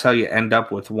 That's how you end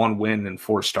up with 1 win and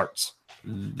 4 starts.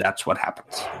 That's what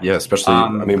happens. Yeah, especially, I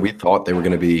mean, we thought they were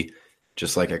going to be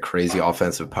just like a crazy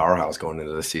offensive powerhouse going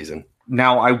into the season.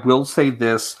 Now, I will say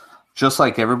this, just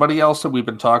like everybody else that we've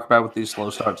been talking about with these slow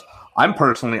starts, I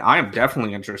am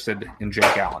definitely interested in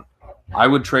Jake Allen. I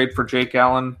would trade for Jake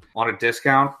Allen on a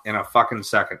discount in a fucking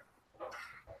second.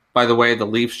 By the way, the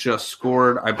Leafs just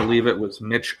scored. I believe it was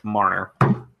Mitch Marner.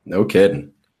 No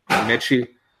kidding.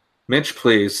 Mitch,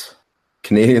 please.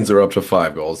 Canadians are up to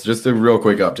 5 goals. Just a real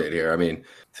quick update here. I mean,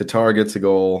 Tatar gets a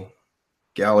goal.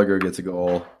 Gallagher gets a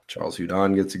goal. Charles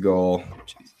Hudon gets a goal.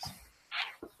 Jesus.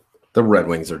 The Red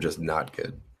Wings are just not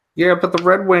good. Yeah, but the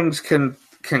Red Wings can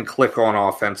click on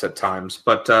offense at times.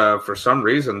 But for some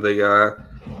reason, the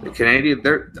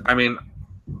Canadian,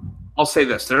 I'll say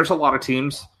this. There's a lot of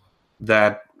teams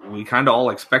that we kind of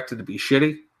all expected to be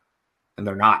shitty, and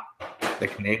they're not. The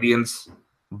Canadians,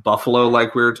 Buffalo,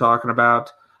 like we were talking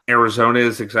about. Arizona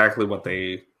is exactly what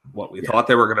we thought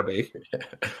they were going to be.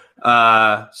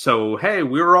 So, hey,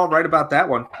 we were all right about that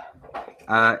one.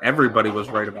 Everybody was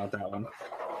right about that one.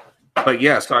 But,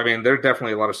 yeah, so, I mean, there are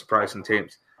definitely a lot of surprising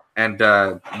teams. And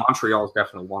Montreal is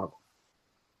definitely one of them.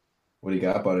 What do you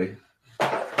got, buddy?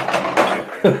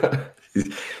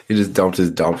 He just dumped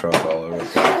his dump truck all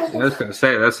over. I was going to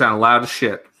say, that sounded loud as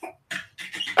shit.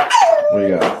 What do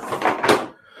you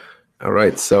got? All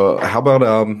right, so how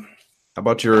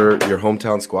about your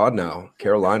hometown squad now,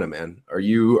 Carolina, man? Are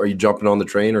you jumping on the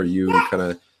train, or are you kind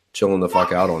of chilling the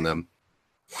fuck out on them?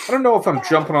 I don't know if I'm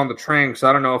jumping on the train because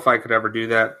I don't know if I could ever do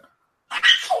that.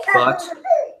 But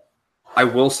I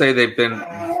will say they've been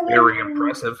very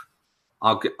impressive.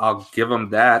 I'll give them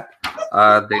that.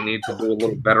 They need to do a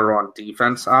little better on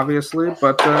defense, obviously.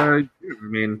 But, I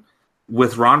mean,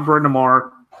 with Ron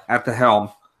Brind'Amour at the helm,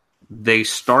 they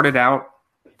started out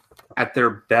at their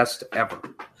best ever.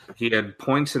 He had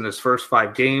points in his first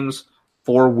 5 games,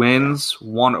 4 wins,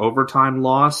 1 overtime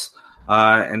loss,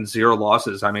 and 0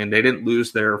 losses. I mean, they didn't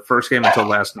lose their first game until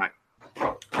last night.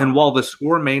 And while the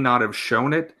score may not have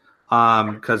shown it,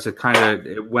 because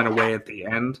it went away at the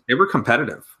end, they were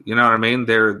competitive. You know what I mean?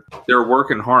 They're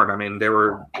working hard. I mean, it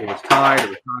was tied, it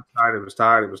was not tied, it was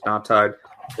tied, it was not tied.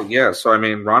 But yeah, so I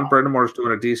mean, Ron Brind'Amour is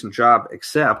doing a decent job,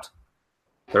 except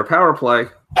their power play,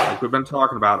 like we've been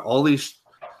talking about, all these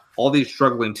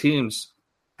struggling teams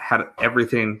had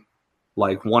everything,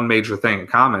 like one major thing in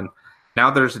common.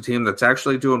 Now there's a team that's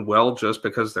actually doing well just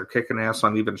because they're kicking ass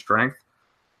on even strength,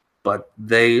 but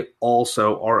they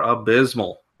also are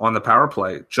abysmal on the power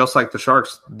play. Just like the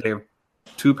Sharks, they have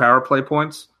 2 power play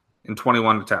points in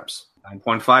 21 attempts,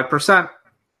 9.5%.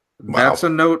 Wow. That's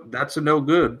a no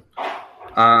good.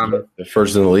 The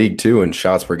first in the league too in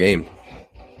shots per game.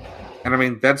 And I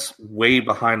mean, that's way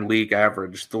behind league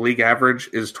average. The league average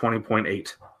is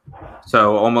 20.8.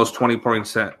 So almost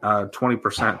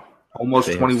 20%, almost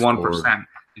 21%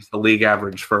 is the league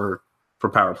average for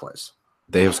power plays.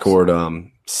 They have scored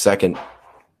second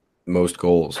most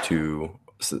goals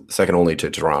second only to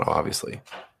Toronto, obviously.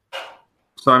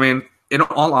 So, I mean, in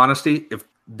all honesty, if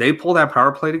they pull that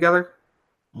power play together,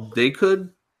 they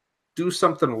could do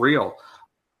something real.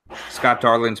 Scott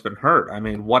Darling's been hurt. I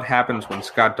mean, what happens when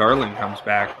Scott Darling comes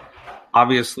back?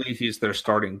 Obviously, he's their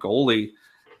starting goalie,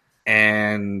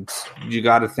 and you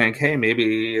got to think, hey,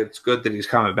 maybe it's good that he's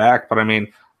coming back. But, I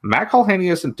mean, Matt Culhane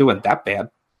isn't doing that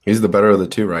bad. He's the better of the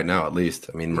two right now, at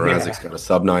least. I mean, Mrazek's got a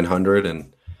sub 900, and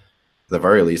at the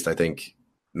very least, I think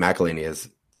McElhinney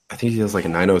he has like a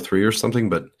 903 or something,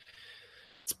 but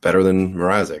it's better than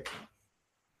Mrazek.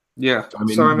 Yeah. I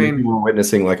mean, we're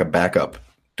witnessing like a backup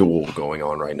duel going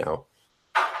on right now.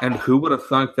 And who would have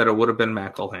thought that it would have been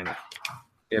McElhinney?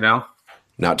 You know?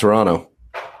 Not Toronto.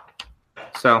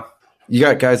 So you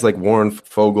got guys like Warren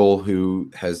Fogle,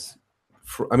 who has,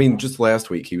 just last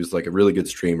week he was like a really good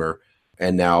streamer,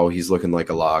 and now he's looking like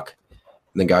a lock.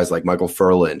 And then guys like Michael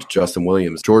Furland, Justin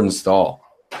Williams, Jordan Stahl,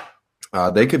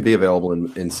 they could be available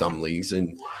in some leagues,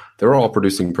 and they're all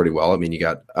producing pretty well. I mean, you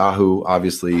got Ahu,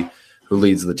 obviously, who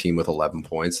leads the team with 11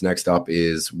 points. Next up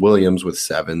is Williams with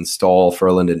 7. Stahl,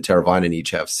 Furland, and Teravainen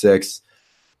each have 6.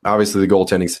 Obviously, the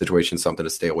goaltending situation is something to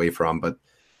stay away from, but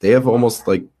they have almost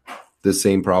like the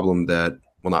same problem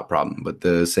but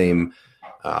the same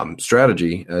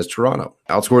strategy as Toronto.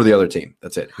 Outscore the other team.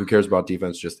 That's it. Who cares about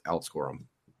defense? Just outscore them.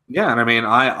 Yeah, and I mean,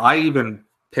 I even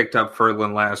picked up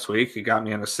Furland last week. He got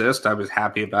me an assist. I was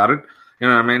happy about it. You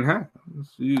know what I mean? Hey,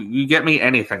 you get me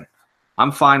anything.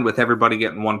 I'm fine with everybody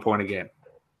getting 1 point a game.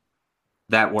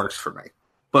 That works for me.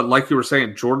 But like you were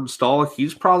saying, Jordan Stahl,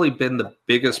 he's probably been the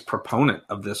biggest proponent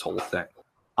of this whole thing.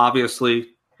 Obviously,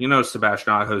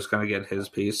 Sebastian Aho is going to get his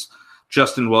piece.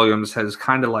 Justin Williams has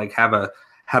kind of like had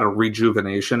a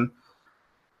rejuvenation.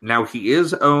 Now he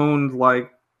is owned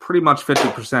like pretty much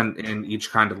 50% in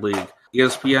each kind of league.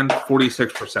 ESPN,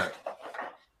 46%.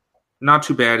 Not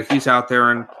too bad. He's out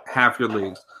there in half your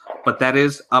leagues. But that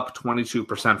is up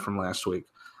 22% from last week.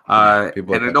 And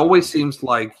it always seems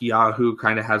like Yahoo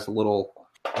kind of has a little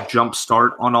jump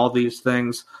start on all these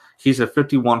things. He's at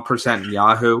 51% in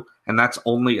Yahoo, and that's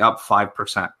only up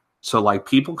 5%. So, like,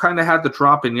 people kind of had the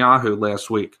drop in Yahoo last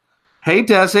week. Hey,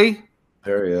 Desi.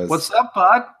 There he is. What's up,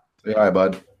 bud? Say hi,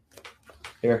 bud.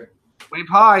 Here. Wave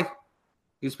hi.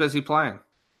 He's busy playing.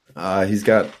 He's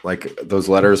got, like, those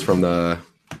letters from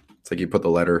it's like you put the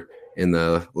letter in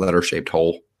the letter-shaped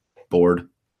hole board.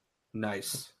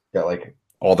 Nice. Got, like,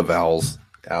 all the vowels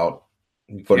out.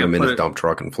 Putting them in his dump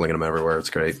truck and flinging them everywhere. It's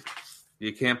great.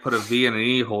 You can't put a V in an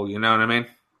E hole, you know what I mean?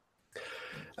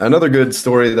 Another good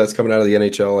story that's coming out of the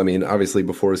NHL, I mean, obviously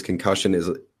before his concussion, is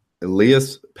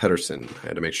Elias Pettersson. I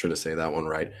had to make sure to say that one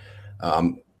right.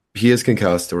 He is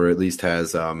concussed, or at least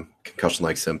has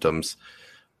concussion-like symptoms.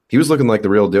 He was looking like the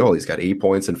real deal. He's got 8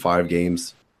 points in 5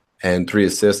 games and 3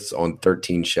 assists on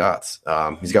 13 shots.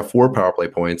 He's got 4 power play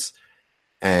points,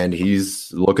 and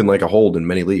he's looking like a hold in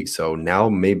many leagues. So now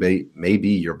may be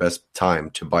your best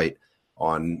time to bite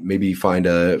on, maybe find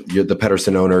the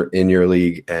Pettersson owner in your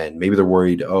league, and maybe they're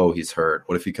worried, oh, he's hurt.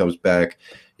 What if he comes back,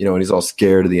 and he's all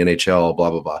scared of the NHL, blah,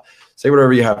 blah, blah. Say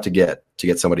whatever you have to get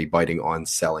somebody biting on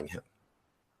selling him.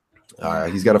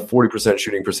 He's got a 40%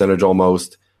 shooting percentage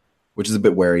almost, which is a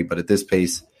bit wary, but at this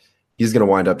pace, he's going to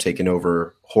wind up taking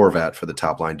over Horvat for the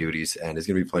top line duties, and he's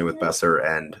going to be playing with Besser,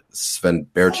 and Sven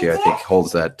Berchi, I think,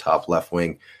 holds that top left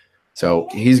wing. So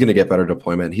he's going to get better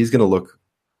deployment. He's going to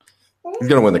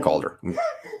win the Calder.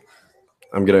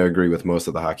 I'm going to agree with most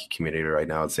of the hockey community right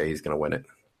now and say he's going to win it.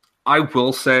 I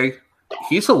will say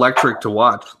he's electric to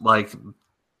watch. Like,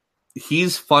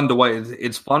 he's fun to watch.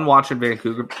 It's fun watching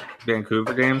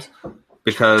Vancouver games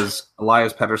because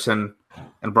Elias Pettersson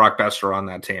and Brock Besser are on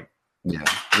that team. Yeah,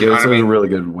 it's a really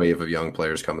good wave of young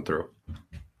players coming through.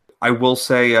 I will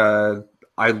say I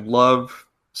love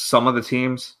some of the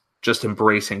teams just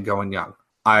embracing going young.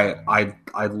 I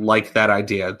like that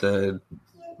idea. The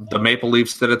Maple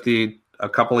Leafs did it a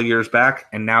couple of years back,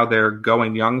 and now their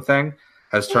going young thing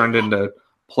has turned into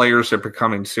players are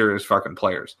becoming serious fucking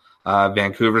players.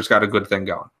 Vancouver's got a good thing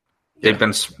going. They've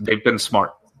been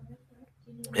smart,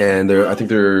 and I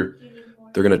think they're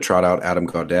going to trot out Adam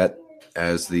Gaudette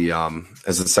as the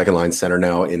second line center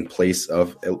now in place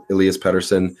of Elias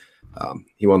Pettersson.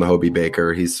 He won the Hobie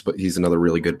Baker. He's another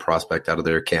really good prospect out of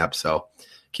their camp. So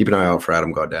keep an eye out for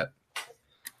Adam Gaudette.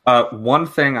 One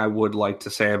thing I would like to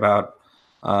say about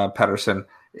Pettersson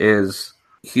is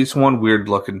he's one weird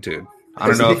looking dude. I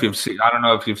don't know if you've seen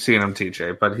him,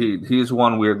 TJ, but he's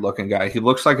one weird looking guy. He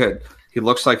looks like a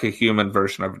human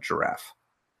version of a giraffe.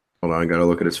 Hold on, I gotta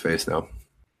look at his face now.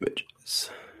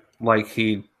 Like,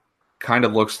 he kind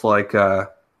of looks like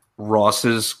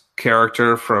Ross's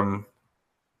character from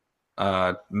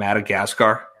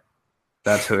Madagascar.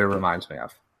 That's who it reminds me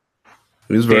of.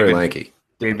 He was very lanky.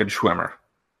 David Schwimmer.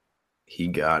 He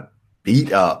got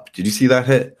beat up. Did you see that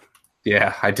hit?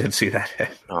 Yeah, I did see that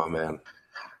hit. Oh, man.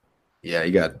 Yeah,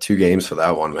 you got 2 games for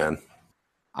that one, man.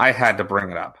 I had to bring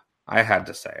it up. I had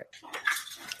to say it.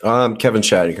 Kevin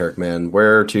Shattenkirk, man.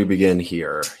 Where to begin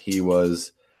here?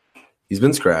 He's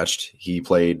been scratched. He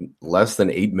played less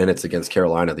than 8 minutes against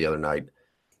Carolina the other night.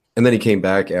 And then he came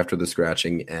back after the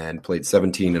scratching and played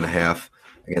 17 and a half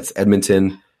against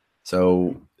Edmonton.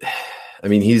 So, I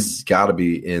mean, he's got to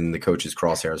be in the coach's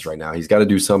crosshairs right now. He's got to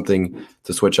do something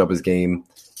to switch up his game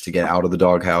to get out of the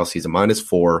doghouse. He's a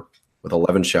 -4 with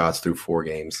 11 shots through 4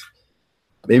 games.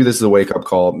 Maybe this is a wake-up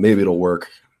call. Maybe it'll work.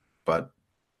 But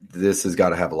this has got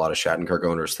to have a lot of Shattenkirk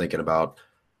owners thinking about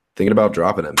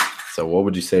dropping him. So what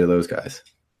would you say to those guys?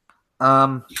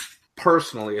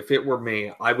 Personally, if it were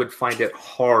me, I would find it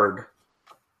hard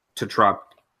to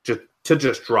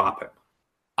just drop him.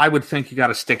 I would think you got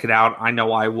to stick it out. I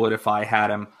know I would if I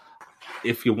had him.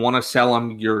 If you want to sell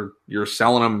him, you're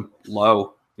selling him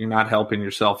low. You're not helping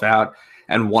yourself out.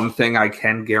 And one thing I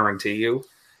can guarantee you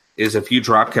is if you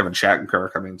drop Kevin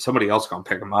Shattenkirk, I mean, somebody else is going to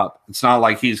pick him up. It's not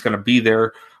like he's going to be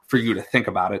there for you to think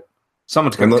about it.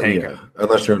 Someone's going to take him.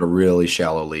 Unless you're in a really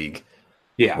shallow league,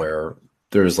 where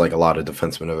there's like a lot of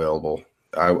defensemen available.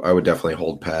 I would definitely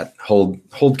hold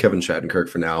Kevin Shattenkirk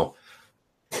for now.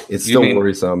 It's still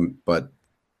worrisome, but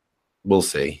we'll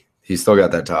see. He's still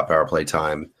got that top power play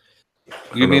time.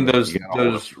 You mean those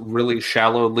really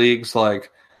shallow leagues,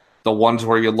 like the ones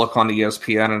where you look on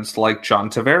ESPN and it's like John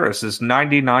Tavares is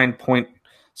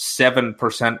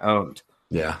 99.7% owned.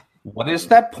 Yeah. What is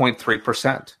that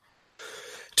 0.3%?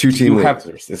 2-team leagues.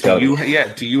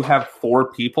 Do you have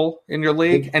 4 people in your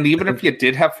league? And even if you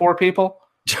did have 4 people,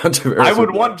 John Tavares, I would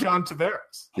want John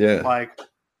Tavares. Yeah. Like,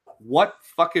 what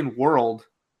fucking world,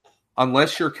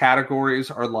 unless your categories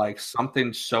are like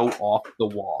something so off the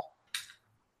wall.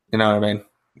 You know what I mean?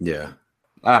 Yeah.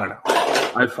 I don't know.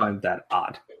 I find that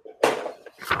odd.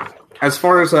 As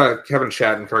far as Kevin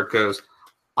Shattenkirk goes,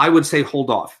 I would say hold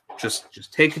off.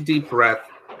 Just take a deep breath.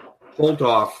 Hold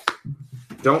off.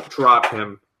 Don't drop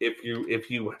him.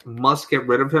 If you must get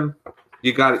rid of him,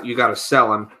 you got to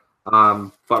sell him.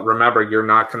 But remember, you're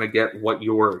not going to get what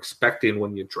you were expecting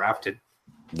when you drafted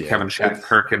Kevin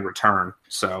Shattenkirk in return.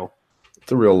 So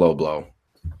it's a real low blow.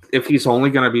 If he's only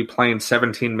going to be playing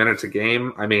 17 minutes a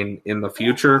game, I mean, in the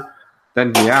future,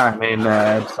 then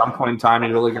at some point in time,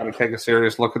 you really got to take a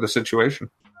serious look at the situation.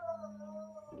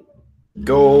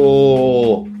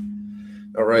 Goal.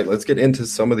 All right, let's get into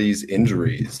some of these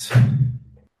injuries.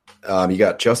 You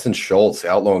got Justin Schultz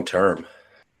out long term.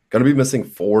 Going to be missing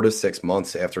 4 to 6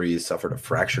 months after he suffered a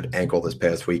fractured ankle this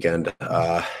past weekend.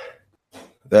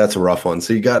 That's a rough one.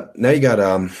 So you got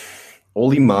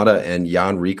Olli Mata and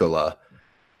Jan Rikola.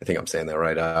 I think I'm saying that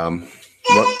right.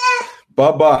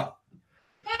 Bubba.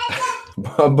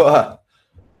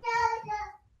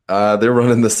 They're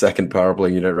running the second power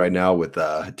play unit right now with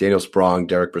Daniel Sprong,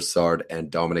 Derek Brassard, and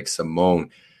Dominic Simone.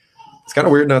 It's kind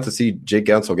of weird not to see Jake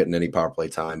Gensel getting any power play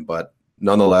time, but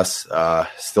nonetheless,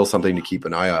 still something to keep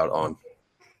an eye out on.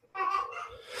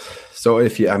 So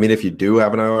if you do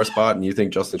have an IR spot and you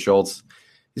think Justin Schultz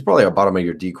he's probably a bottom of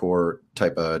your decor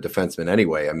type of defenseman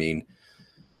anyway. I mean,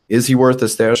 is he worth a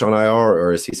stash on IR,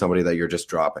 or is he somebody that you're just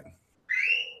dropping?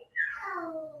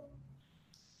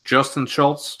 Justin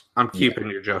Schultz, I'm keeping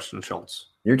your Justin Schultz.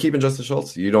 You're keeping Justin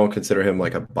Schultz? You don't consider him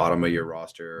like a bottom of your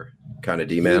roster kind of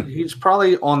D-man? He's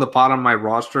probably on the bottom of my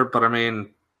roster, but I mean,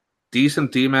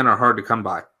 decent D-men are hard to come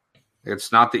by.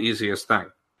 It's not the easiest thing.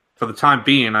 For the time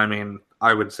being, I mean,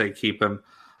 I would say keep him.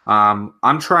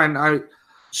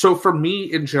 So for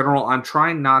me in general, I'm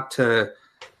trying not to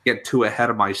get too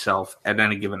ahead of myself at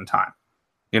any given time.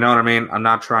 You know what I mean? I'm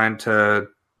not trying to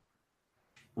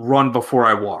run before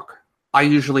I walk. I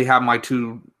usually have my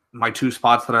two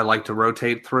spots that I like to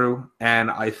rotate through, and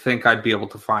I think I'd be able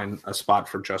to find a spot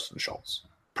for Justin Schultz,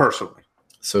 personally.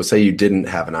 So say you didn't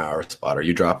have an IR spot. Are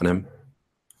you dropping him?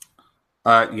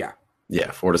 Yeah.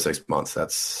 Yeah, 4 to 6 months.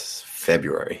 That's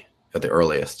February at the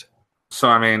earliest. So,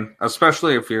 I mean,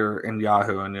 especially if you're in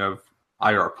Yahoo and you have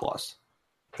IR Plus.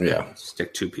 Yeah.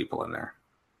 Stick 2 people in there.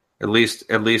 At least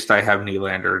I have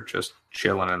Nylander just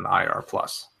chilling in IR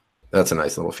Plus. That's a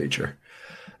nice little feature.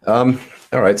 All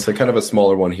right, so kind of a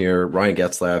smaller one here. Ryan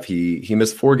Getzlaf, he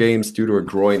missed 4 games due to a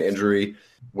groin injury,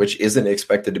 which isn't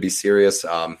expected to be serious.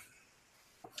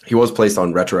 He was placed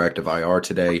on retroactive IR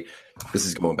today. This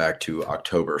is going back to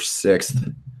October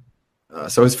 6th.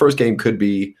 So his first game could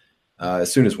be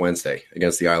as soon as Wednesday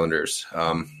against the Islanders.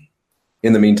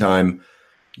 In the meantime,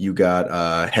 you got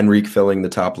Henrique filling the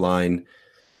top line,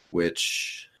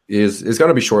 which is going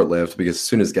to be short-lived because as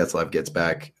soon as Getzlaf gets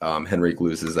back, Henrique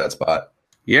loses that spot.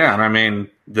 Yeah, and I mean,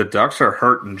 the Ducks are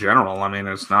hurt in general. I mean,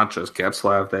 it's not just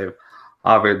Getzlaf.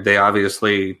 They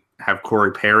obviously have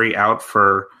Corey Perry out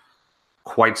for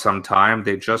quite some time.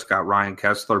 They just got Ryan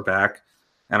Kessler back.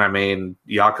 And I mean,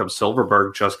 Jakob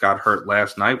Silfverberg just got hurt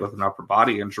last night with an upper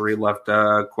body injury, left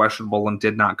questionable and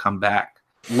did not come back.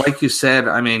 Like you said,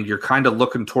 I mean, you're kind of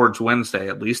looking towards Wednesday.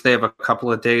 At least they have a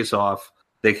couple of days off.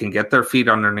 They can get their feet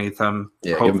underneath them.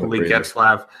 Yeah, hopefully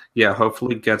Getzlaf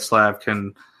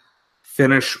can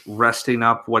finish resting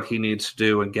up what he needs to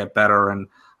do and get better. And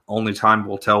only time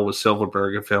will tell with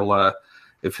Silfverberg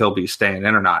if he'll be staying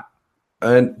in or not.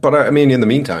 But I mean, in the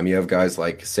meantime, you have guys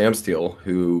like Sam Steele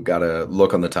who got a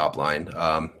look on the top line.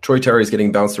 Troy Terry's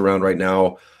getting bounced around right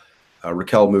now.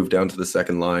 Raquel moved down to the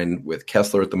second line with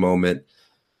Kessler at the moment.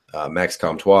 Max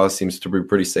Comtois seems to be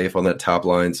pretty safe on that top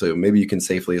line. So maybe you can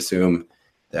safely assume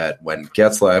that when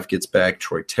Getzlaf gets back,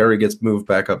 Troy Terry gets moved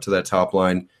back up to that top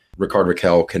line. Ricard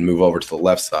Raquel can move over to the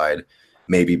left side,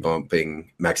 maybe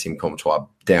bumping Maxime Comtois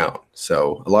down.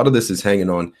 So a lot of this is hanging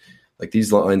on, like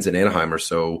these lines in Anaheim are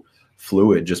so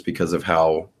fluid just because of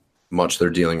how much they're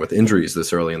dealing with injuries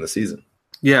this early in the season.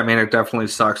 Yeah, I mean, it definitely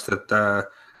sucks that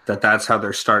that's how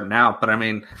they're starting out. But I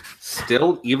mean,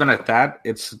 still, even at that,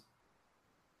 it's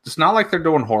not like they're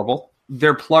doing horrible.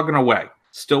 They're plugging away,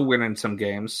 still winning some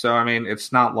games. So I mean,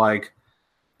 it's not like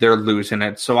they're losing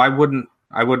it. So I wouldn't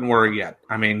worry yet.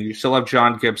 I mean, you still have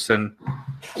John Gibson,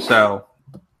 so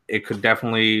it could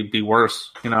definitely be worse.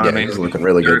 You know what I mean? He's looking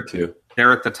really good too.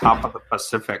 They're at the top of the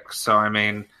Pacific, so I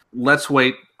mean, let's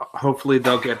wait. Hopefully,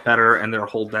 they'll get better and they'll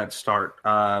hold that start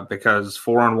because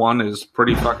 4-1 is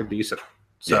pretty fucking decent.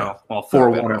 So, yeah, well,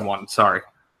 4-1-1. Sorry.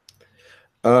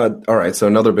 All right, so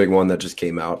another big one that just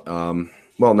came out.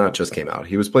 Well, not just came out.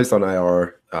 He was placed on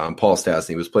IR. Paul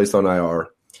Stastny was placed on IR.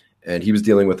 And he was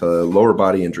dealing with a lower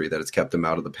body injury that has kept him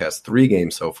out of the past 3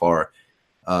 games so far.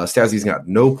 Stastny's got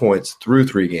no points through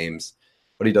 3 games,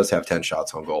 but he does have 10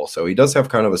 shots on goal. So he does have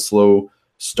kind of a slow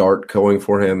start going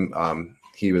for him.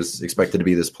 He was expected to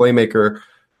be this playmaker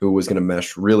who was going to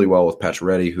mesh really well with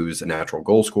Pacioretty, who's a natural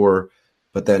goal scorer.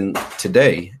 But then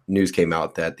today, news came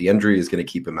out that the injury is going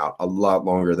to keep him out a lot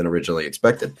longer than originally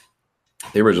expected.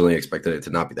 They originally expected it to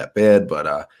not be that bad,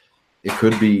 but it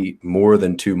could be more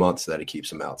than 2 months that it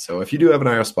keeps him out. So if you do have an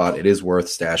IR spot, it is worth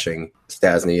stashing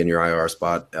Stastny in your IR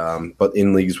spot. But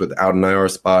in leagues without an IR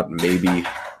spot, maybe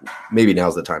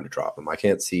now's the time to drop him. I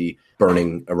can't see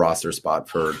burning a roster spot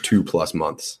for 2+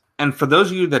 months. And for those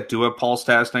of you that do have Paul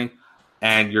Stastny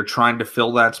and you're trying to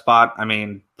fill that spot, I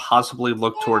mean, possibly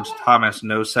look towards Thomas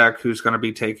Nosek, who's going to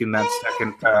be taking that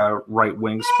second right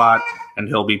wing spot, and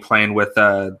he'll be playing with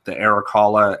the Erik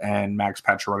Karlsson and Max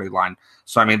Pacioretty line.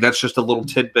 So, I mean, that's just a little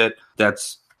tidbit.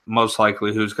 That's most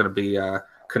likely who's going to be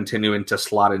continuing to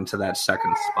slot into that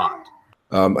second spot.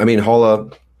 I mean,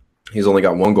 Haula, he's only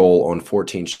got 1 goal on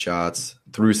 14 shots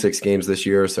through 6 games this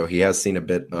year, so he has seen a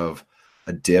bit of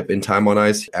a dip in time on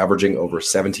ice, averaging over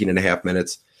 17.5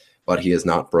 minutes, but he has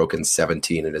not broken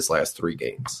 17 in his last 3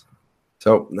 games.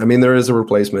 So, I mean, there is a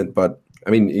replacement, but,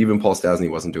 I mean, even Paul Stastny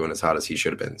wasn't doing as hot as he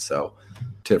should have been, so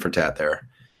tit for tat there.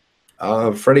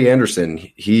 Freddie Anderson,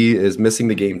 he is missing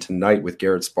the game tonight with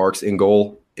Garrett Sparks in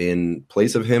goal. In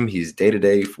place of him, he's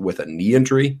day-to-day with a knee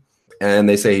injury, and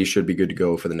they say he should be good to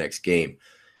go for the next game.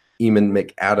 Eamon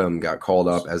McAdam got called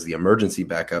up as the emergency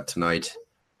backup tonight,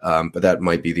 but that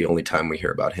might be the only time we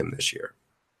hear about him this year.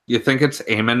 You think it's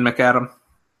Eamon McAdam?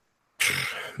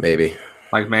 Maybe.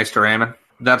 Like Maester Eamon?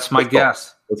 That's my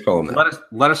guess. Let's call him that.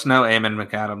 Let us know, Eamon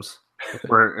McAdams,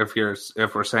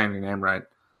 if we're saying your name right.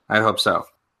 I hope so.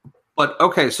 But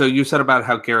okay, so you said about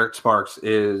how Garrett Sparks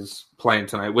is playing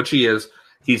tonight, which he is.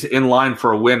 He's in line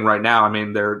for a win right now. I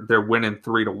mean, they're winning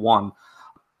 3-1.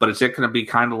 But is it going to be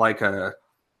kind of like a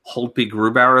Holtby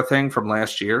Grubauer thing from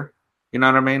last year? You know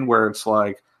what I mean? Where it's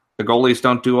like the goalies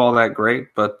don't do all that great,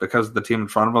 but because of the team in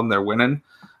front of them, they're winning.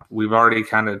 We've already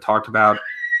kind of talked about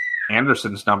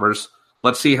Anderson's numbers.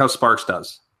 Let's see how Sparks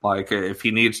does. Like, if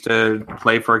he needs to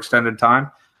play for extended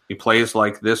time, he plays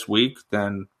like this week,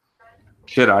 then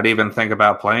shit, I'd even think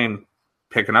about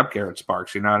picking up Garrett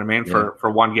Sparks. You know what I mean? Yeah.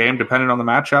 For one game, depending on the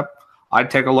matchup,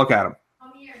 I'd take a look at him.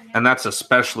 And that's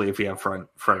especially if you have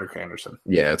Frederik Anderson.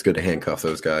 Yeah, it's good to handcuff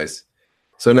those guys.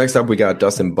 So next up, we got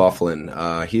Dustin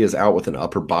Byfuglien. He is out with an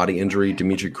upper body injury.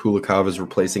 Dmitry Kulikov is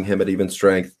replacing him at even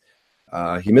strength.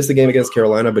 He missed the game against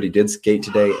Carolina, but he did skate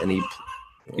today, and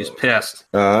he's pissed.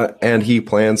 And he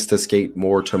plans to skate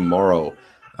more tomorrow.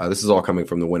 This is all coming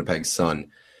from the Winnipeg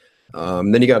Sun.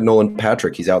 Then you got Nolan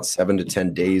Patrick. He's out 7 to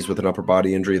 10 days with an upper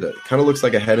body injury that kind of looks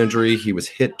like a head injury. He was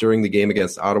hit during the game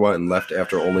against Ottawa and left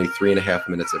after only 3.5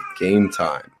 minutes of game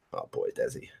time. Oh, boy,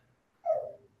 Desi.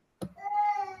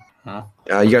 Huh?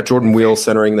 You got Jordan Wheel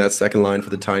centering that second line for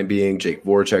the time being. Jake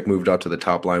Voracek moved up to the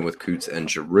top line with Coots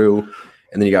and Giroux.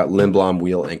 And then you got Lindblom,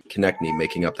 Wheel, and Konechny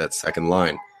making up that second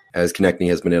line. As Konechny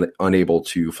has been unable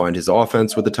to find his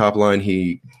offense with the top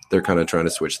line, they're kind of trying to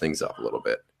switch things up a little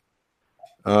bit.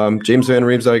 James Van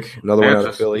Riemsdyk, another one out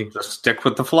of Philly. Just stick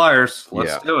with the Flyers.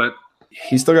 Let's do it.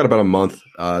 He's still got about a month.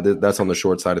 That's on the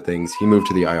short side of things. He moved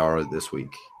to the IR this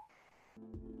week.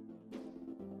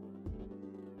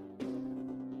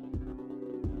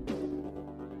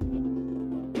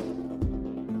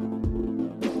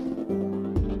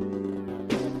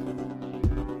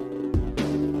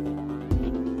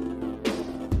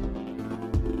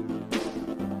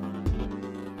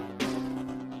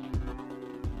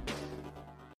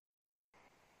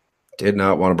 Did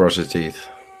not want to brush his teeth.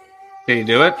 Did he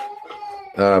do it?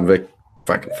 Vic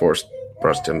fucking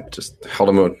brushed him, just held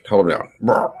him down.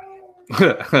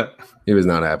 He was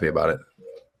not happy about it.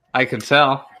 I can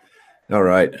tell. All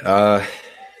right.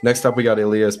 Next up, we got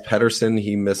Elias Pettersson.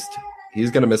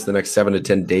 He's going to miss the next 7 to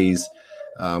 10 days.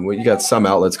 You got some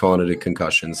outlets calling it a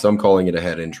concussion, some calling it a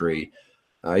head injury.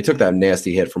 He took that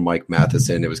nasty hit from Mike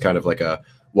Matheson. It was kind of like a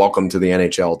welcome to the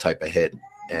NHL type of hit,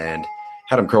 and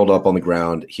had him curled up on the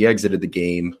ground. He exited the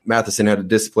game. Matheson had a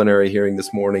disciplinary hearing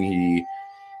this morning.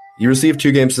 He received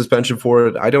 2-game suspension for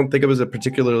it. I don't think it was a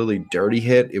particularly dirty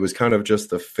hit. It was kind of just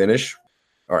the finish.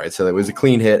 All right, so it was a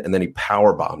clean hit, and then he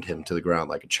power bombed him to the ground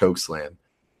like a choke slam.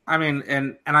 I mean,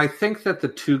 and I think that the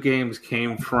 2 games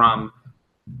came from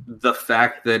the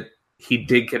fact that he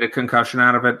did get a concussion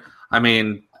out of it. I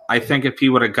mean, I think if he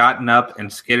would have gotten up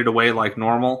and skated away like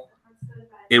normal,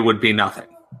 it would be nothing.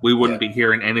 We wouldn't be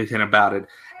hearing anything about it.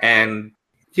 And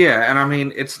I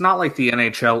mean, it's not like the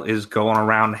NHL is going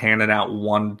around handing out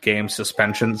 1-game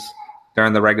suspensions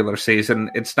during the regular season.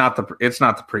 It's not the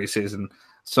preseason.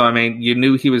 So I mean, you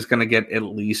knew he was going to get at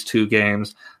least 2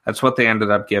 games. That's what they ended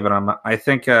up giving him. I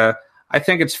think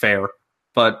it's fair.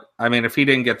 But I mean, if he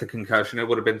didn't get the concussion, it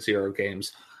would have been 0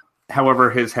 games.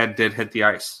 However, his head did hit the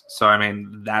ice. So I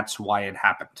mean, that's why it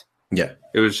happened. Yeah.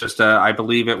 It was just I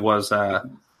believe it was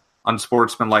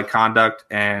unsportsmanlike conduct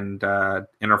and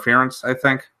interference, I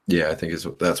think. Yeah, I think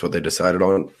that's what they decided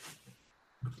on.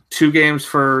 2 games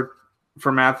for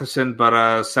Matheson,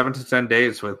 but 7 to 10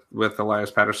 days with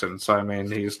Elias Pettersson. So I mean,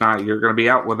 you're going to be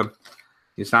out with him.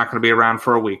 He's not going to be around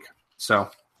for a week. So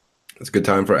it's a good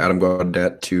time for Adam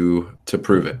Gaudette to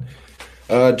prove it.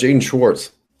 Jaden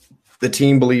Schwartz, the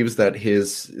team believes that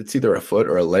it's either a foot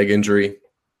or a leg injury.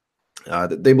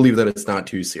 They believe that it's not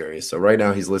too serious. So right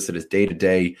now he's listed as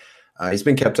day-to-day. He's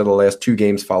been kept out of the last 2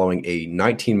 games following a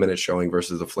 19-minute showing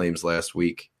versus the Flames last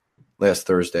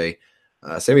Thursday.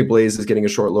 Sammy Blaze is getting a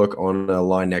short look on a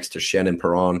line next to Shen and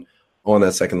Perron on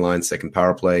that second line, second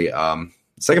power play.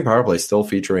 Second power play still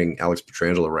featuring Alex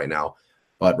Pietrangelo right now,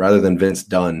 but rather than Vince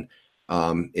Dunn,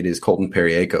 it is Colton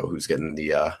Parayko who's getting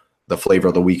the flavor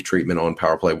of the week treatment on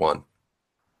power play 1.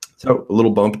 So a little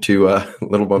bump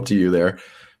to you there.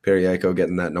 Parayko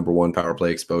getting that number 1 power play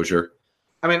exposure.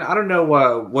 I mean, I don't know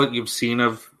what you've seen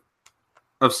of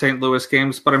St. Louis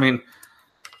games, but I mean,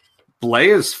 Blay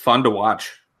is fun to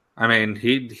watch. I mean,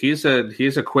 he's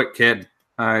a quick kid.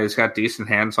 He's got decent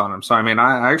hands on him. So, I mean,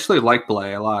 I actually like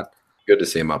Blay a lot. Good to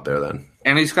see him up there then.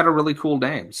 And he's got a really cool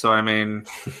name. So, I mean,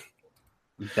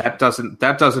 that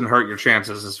doesn't hurt your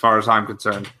chances as far as I'm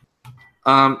concerned.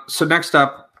 So next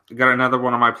up, we got another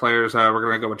one of my players. We're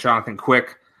going to go with Jonathan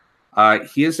Quick.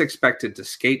 He is expected to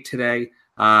skate today,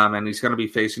 and he's going to be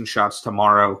facing shots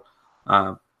tomorrow.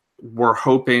 We're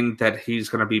hoping that he's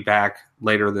going to be back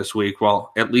later this week.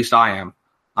 Well, at least I am.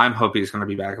 I'm hoping he's going to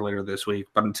be back later this week.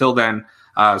 But until then,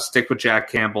 stick with Jack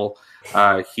Campbell.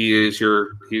 He is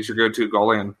your go-to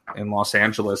goalie in Los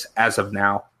Angeles as of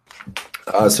now.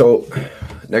 So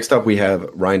next up, we have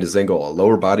Ryan Dzingel. A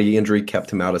lower body injury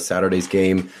kept him out of Saturday's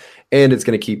game, and it's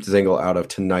going to keep Dzingel out of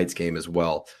tonight's game as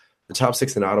well. The top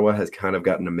six in Ottawa has kind of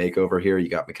gotten a makeover here. You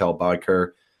got Mikhail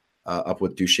Bodker up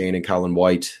with Duchesne and Colin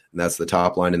White, and that's the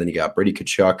top line. And then you got Brady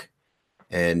Tkachuk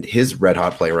and his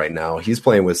red-hot play right now. He's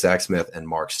playing with Zach Smith and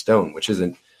Mark Stone, which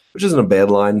isn't a bad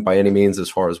line by any means as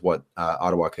far as what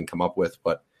Ottawa can come up with.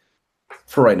 But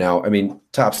for right now, I mean,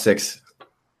 top six,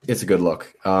 it's a good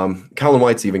look. Colin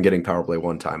White's even getting power play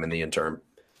one time in the interim.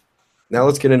 Now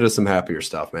let's get into some happier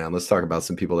stuff, man. Let's talk about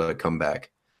some people that have come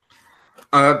back.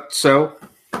 So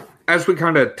as we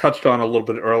kind of touched on a little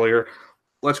bit earlier,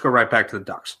 let's go right back to the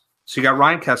Ducks. So you got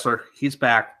Ryan Kessler. He's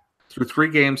back through 3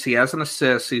 games. He has an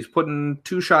assist. He's putting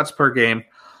 2 shots per game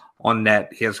on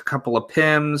net. He has a couple of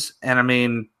PIMs, and I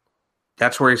mean,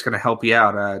 that's where he's going to help you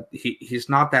out. He's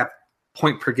not that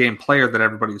point per game player that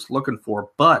everybody's looking for,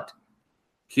 but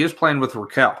he is playing with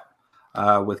Raquel,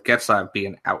 with Getzlav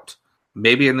being out.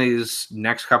 Maybe in these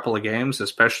next couple of games,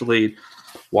 especially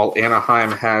while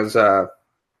Anaheim has a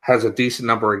decent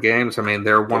number of games. I mean,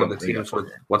 they're one of the teams with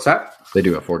what's that? They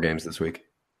do have 4 games this week.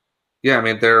 Yeah, I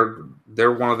mean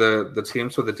they're one of the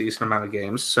teams with a decent amount of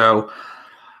games. So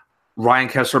Ryan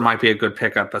Kessler might be a good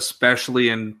pickup, especially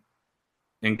in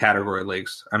category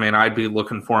leagues. I mean, I'd be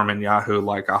looking for him in Yahoo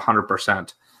like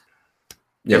 100%.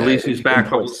 Yeah, at least he's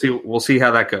back, but we'll see how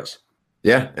that goes.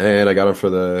 Yeah, and I got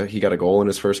him he got a goal in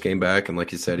his first game back, and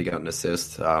like you said, he got an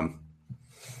assist. He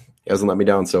hasn't let me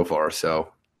down so far,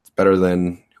 so it's better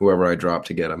than whoever I dropped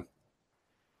to get him.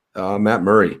 Matt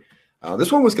Murray.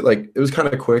 This one was it was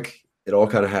kind of quick. It all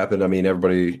kind of happened. I mean,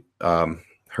 everybody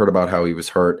heard about how he was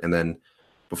hurt, and then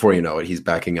before you know it, he's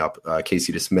backing up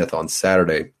Casey DeSmith on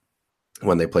Saturday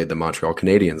when they played the Montreal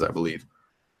Canadiens, I believe.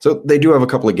 So they do have a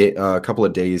couple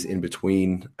of days in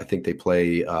between. I think they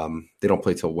play. They don't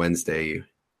play till Wednesday.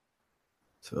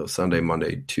 So Sunday,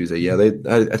 Monday, Tuesday. Yeah,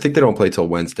 I think they don't play till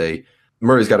Wednesday.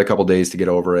 Murray's got a couple days to get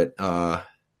over it.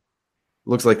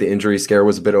 Looks like the injury scare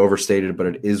was a bit overstated, but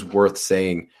it is worth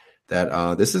saying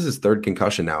that this is his 3rd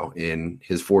concussion now in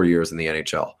his 4 years in the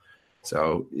NHL.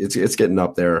 So it's getting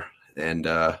up there, and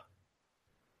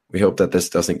we hope that this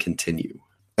doesn't continue.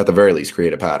 At the very least,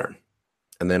 create a pattern.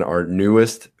 And then our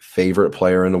newest favorite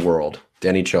player in the world,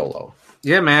 Denny Cholo.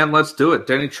 Yeah, man, let's do it.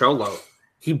 Denny Cholo.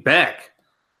 He back.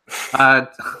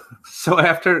 So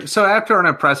after an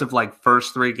impressive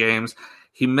first 3 games,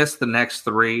 he missed the next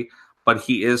 3, but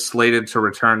he is slated to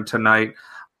return tonight.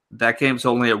 That game's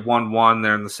only at 1-1.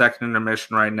 They're in the second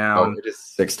intermission right now. Oh, it is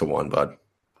 6-1, bud.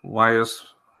 Why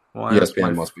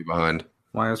ESPN must be behind.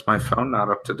 Why is my phone not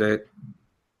up to date?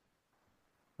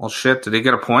 Well, shit. Did he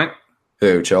get a point?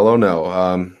 Who, Cello?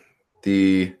 No.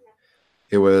 It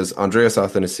was Andreas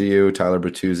Athanasiou, Tyler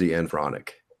Bertuzzi, and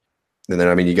Vronic. And then,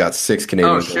 I mean, you got 6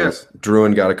 Canadian goals.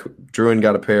 Druin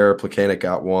got a pair, Plekanec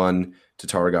got 1,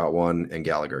 Tatar got 1, and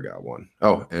Gallagher got 1.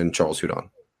 Oh, and Charles Hudon.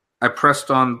 I pressed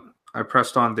on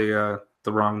the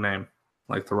wrong name,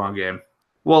 like the wrong game.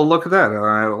 Well, look at that.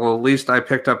 Well, at least I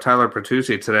picked up Tyler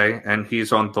Bertuzzi today, and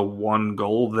he's on the 1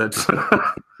 goal that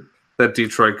that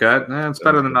Detroit got. It's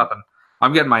better than nothing.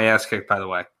 I'm getting my ass kicked, by the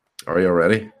way. Are you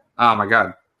already? Oh, my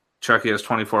God. Chucky has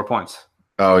 24 points.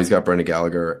 Oh, he's got Brendan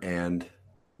Gallagher and...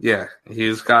 Yeah,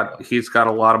 he's got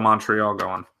a lot of Montreal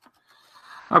going.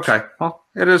 Okay, well,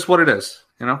 it is what it is,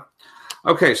 you know?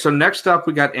 Okay, so next up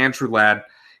we got Andrew Ladd.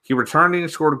 He returned and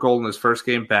scored a goal in his first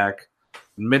game back.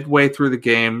 Midway through the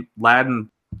game, Ladd and...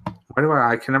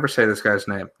 I can never say this guy's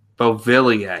name.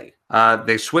 Beauvillier.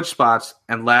 They switched spots,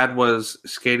 and Ladd was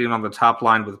skating on the top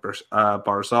line with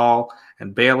Barzal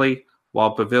and Bailey,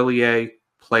 while Beauvillier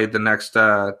played the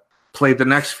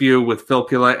next few with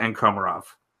Filppula and Komarov.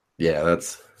 Yeah,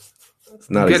 that's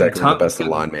not exactly the best of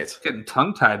line mates. Getting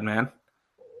tongue-tied, man.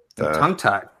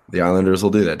 Tongue-tied. The Islanders will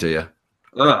do that to you.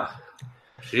 Ugh.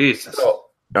 Jesus. So, all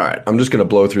right, I'm just going to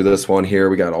blow through this one here.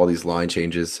 We got all these line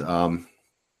changes.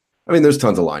 I mean, there's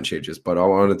tons of line changes, but I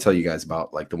want to tell you guys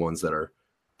about the ones that are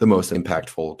the most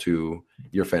impactful to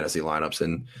your fantasy lineups,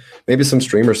 and maybe some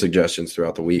streamer suggestions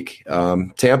throughout the week.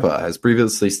 Tampa, as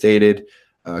previously stated,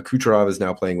 Kucherov is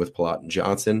now playing with Palat and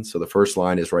Johnson. So the first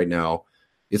line is right now,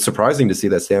 it's surprising to see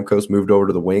that Stamkos moved over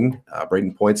to the wing.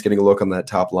 Braden Point's getting a look on that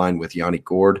top line with Yanni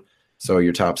Gourde. So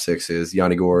your top six is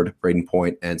Yanni Gourde, Braden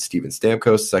Point, and Steven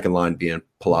Stamkos. Second line being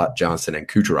Palat, Johnson, and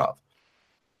Kucherov.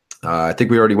 I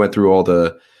think we already went through all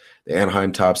the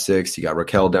Anaheim top six. You got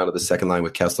Raquel down to the second line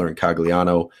with Kessler and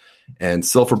Cagliano. And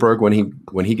Silfverberg,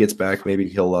 when he gets back, maybe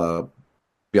he'll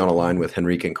be on a line with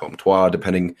Henrique and Comtois,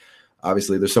 depending.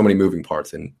 Obviously, there's so many moving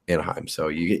parts in Anaheim. So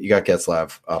you got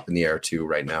Getzlav up in the air too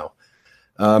right now.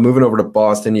 Moving over to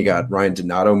Boston, you got Ryan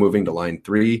Donato moving to line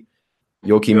 3.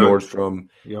 Joachim Nordstrom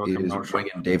is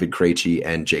winging David Krejci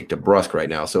and Jake DeBrusk right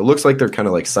now. So it looks like they're kind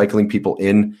of like cycling people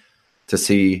in to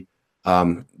see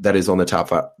that is on the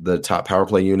top power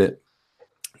play unit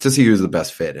to see who's the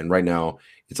best fit. And right now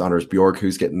it's Anders Bjork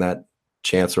who's getting that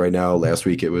chance right now. Last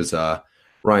week it was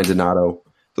Ryan Donato.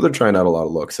 So they're trying out a lot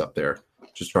of looks up there,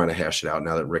 just trying to hash it out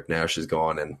now that Rick Nash is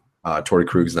gone and Torrey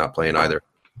Krug's not playing either.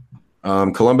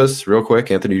 Columbus, real quick,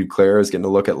 Anthony Duclair is getting a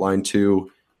look at line 2.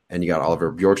 And you got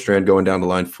Oliver Bjorkstrand going down to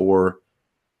line 4.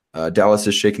 Dallas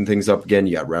is shaking things up again.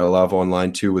 You got Radulov on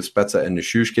line 2 with Spezza and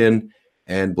Nishushkin.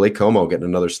 And Blake Como getting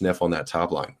another sniff on that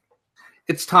top line.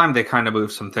 It's time they kind of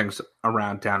move some things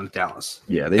around down in Dallas.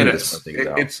 Yeah, they need to sort things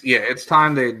out. It's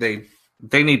time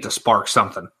they need to spark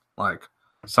something. Like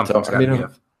something's got to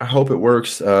give. I hope it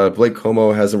works. Blake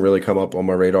Como hasn't really come up on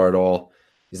my radar at all.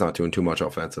 He's not doing too much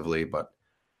offensively, but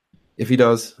if he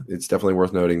does, it's definitely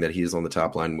worth noting that he's on the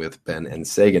top line with Ben and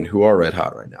Sagan, who are red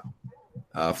hot right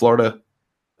now. Florida,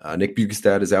 Nick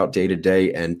Bjugstad is out day to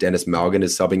day, and Dennis Malgin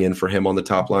is subbing in for him on the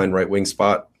top line right wing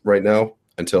spot right now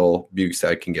until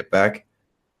Bjugstad can get back.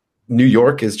 New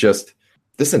York is this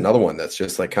is another one that's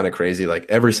just like kind of crazy. Like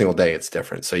every single day it's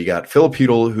different. So you got Philip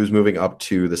Hudel, who's moving up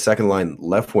to the second line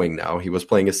left wing now. He was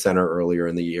playing as center earlier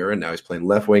in the year, and now he's playing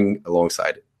left wing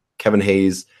alongside Kevin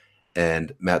Hayes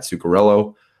and Matt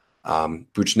Zuccarello.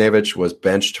 Buchnevich was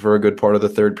benched for a good part of the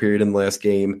third period in the last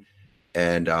game,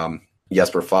 and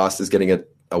Jesper Fast is getting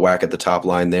a whack at the top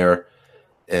line there.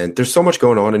 And there's so much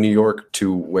going on in New York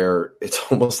to where it's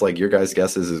almost like your guys'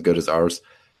 guess is as good as ours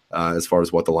as far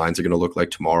as what the lines are going to look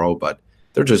like tomorrow. But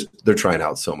they're trying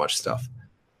out so much stuff.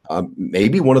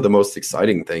 Maybe one of the most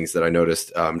exciting things that I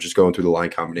noticed just going through the line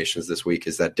combinations this week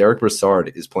is that Derek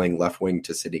Brassard is playing left wing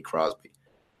to Sidney Crosby.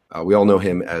 We all know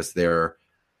him as their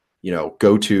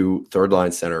go-to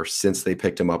third-line center since they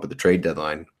picked him up at the trade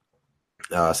deadline.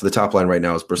 So the top line right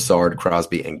now is Brassard,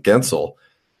 Crosby, and Gensel,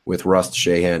 with Rust,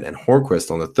 Shahan, and Hornquist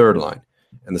on the third line.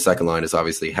 And the second line is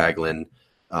obviously Hagelin,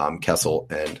 Kessel,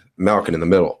 and Malkin in the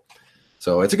middle.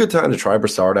 So it's a good time to try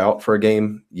Brassard out for a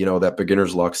game. That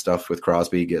beginner's luck stuff with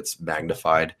Crosby gets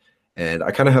magnified. And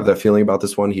I kind of have that feeling about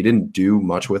this one. He didn't do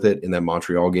much with it in that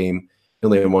Montreal game. He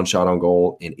only had one shot on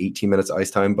goal in 18 minutes ice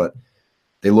time, but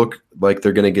they look like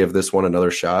they're going to give this one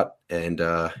another shot, and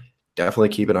definitely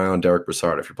keep an eye on Derek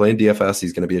Brassard. If you're playing DFS,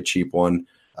 he's going to be a cheap one.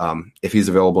 If he's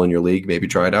available in your league, maybe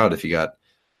try it out if you got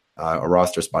a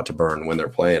roster spot to burn when they're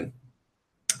playing.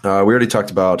 We already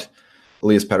talked about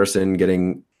Elias Pettersson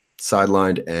getting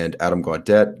sidelined and Adam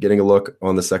Gaudette getting a look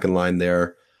on the second line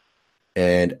there.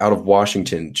 And out of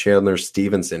Washington, Chandler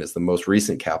Stevenson is the most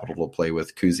recent Capital to play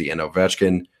with Kuzi and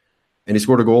Ovechkin, and he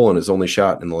scored a goal in his only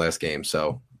shot in the last game.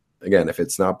 So again, if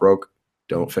it's not broke,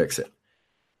 don't fix it.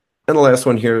 And the last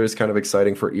one here is kind of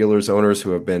exciting for Ehlers owners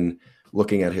who have been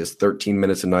looking at his 13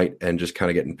 minutes a night and just kind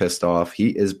of getting pissed off. He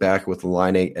is back with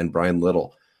Laine and Brian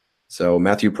Little. So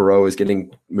Matthew Perreault is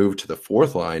getting moved to the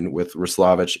fourth line with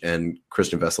Ruslavich and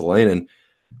Christian Vesalainen,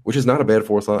 which is not a bad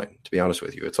fourth line, to be honest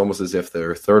with you. It's almost as if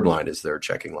their third line is their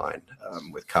checking line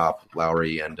with Kopp,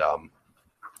 Lowry, and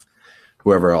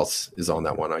whoever else is on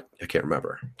that one. I can't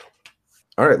remember.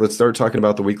 All right, let's start talking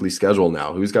about the weekly schedule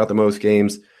now. Who's got the most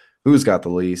games? Who's got the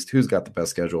least? Who's got the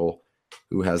best schedule?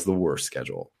 Who has the worst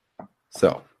schedule?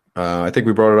 So I think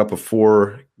we brought it up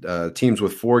before. Teams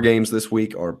with 4 games this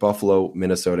week are Buffalo,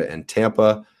 Minnesota, and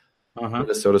Tampa.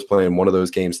 Minnesota's playing one of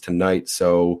those games tonight.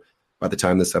 So by the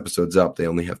time this episode's up, they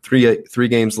only have three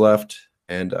games left.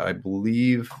 And I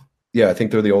believe, I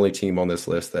think they're the only team on this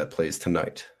list that plays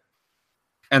tonight.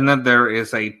 And then there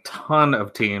is a ton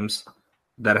of teams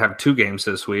that have 2 games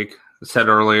this week. I said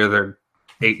earlier, there are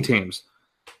 8 teams.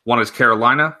 One is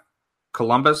Carolina,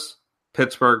 Columbus,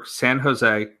 Pittsburgh, San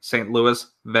Jose, St. Louis,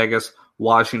 Vegas,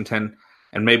 Washington,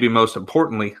 and maybe most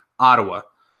importantly, Ottawa.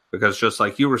 Because just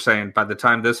like you were saying, by the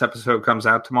time this episode comes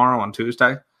out tomorrow on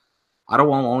Tuesday,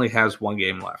 Ottawa only has 1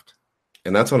 game left.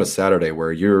 And that's on a Saturday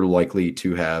where you're likely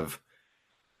to have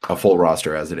a full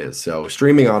roster as it is. So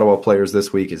streaming Ottawa players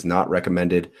this week is not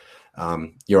recommended.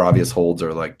 Your obvious holds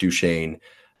are like Duchesne,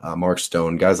 Mark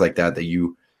Stone, guys like that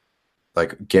you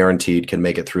like guaranteed can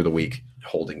make it through the week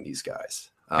holding these guys.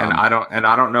 And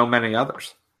I don't know many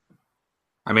others.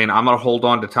 I mean, I'm gonna hold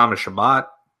on to Thomas Shabbat.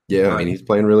 Yeah, I mean he's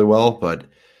playing really well, but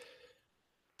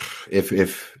if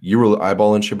you were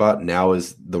eyeballing Shabbat, now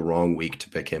is the wrong week to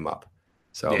pick him up.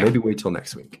 So maybe wait till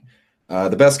next week.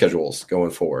 The best schedules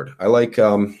going forward. I like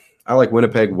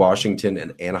Winnipeg, Washington,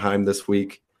 and Anaheim this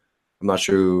week. I'm not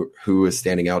sure who is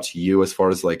standing out to you as far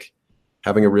as like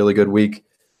having a really good week,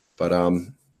 but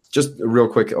just real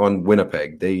quick on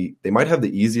Winnipeg, they might have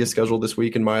the easiest schedule this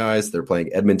week in my eyes. They're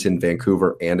playing Edmonton,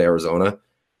 Vancouver, and Arizona.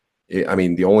 I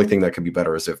mean, the only thing that could be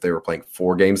better is if they were playing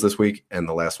 4 games this week, and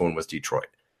the last one was Detroit.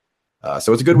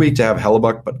 So it's a good week to have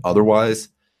Hellebuck, but otherwise,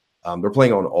 they're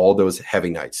playing on all those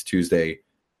heavy nights, Tuesday,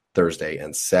 Thursday,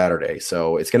 and Saturday.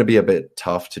 So it's going to be a bit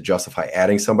tough to justify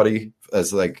adding somebody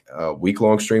as like a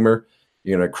week-long streamer.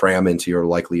 You're going to cram into your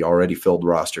likely already filled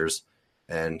rosters,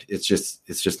 and it's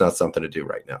just not something to do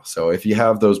right now. So if you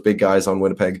have those big guys on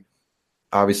Winnipeg,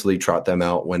 obviously trot them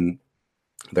out when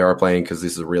they are playing because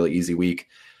this is a really easy week.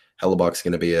 Hellebuck's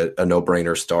going to be a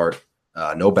no-brainer start.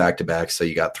 No back-to-back, so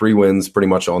you got 3 wins pretty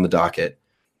much on the docket.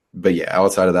 But yeah,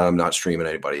 outside of that, I'm not streaming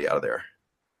anybody out of there.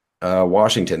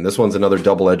 Washington, this one's another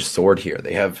double-edged sword here.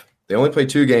 They only play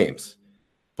 2 games,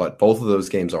 but both of those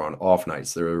games are on off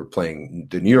nights. They're playing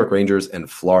the New York Rangers and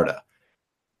Florida.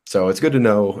 So it's good to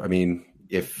know. I mean,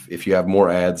 if you have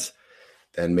more ads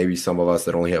than maybe some of us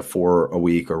that only have 4 a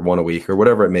week or 1 a week or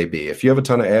whatever it may be, if you have a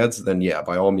ton of ads, then yeah,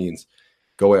 by all means,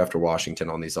 go after Washington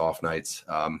on these off nights.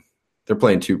 They're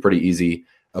playing 2 pretty easy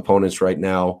opponents right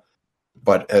now,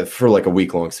 but for like a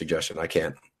week-long suggestion, I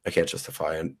can't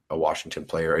justify a Washington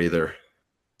player either.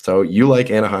 So you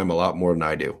like Anaheim a lot more than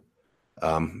I do.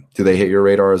 Do they hit your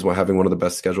radar as having one of the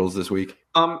best schedules this week?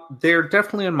 They're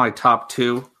definitely in my top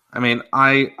 2. I mean,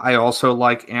 I also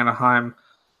like Anaheim.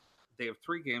 They have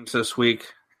 3 games this week,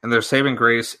 and their saving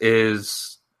grace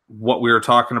is what we were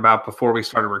talking about before we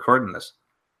started recording this.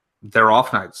 They're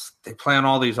off nights. They play on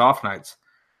all these off nights.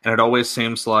 And it always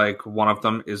seems like one of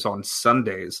them is on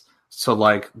Sundays. So,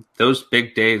 like, those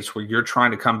big days where you're trying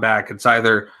to come back, it's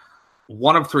either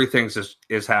one of 3 things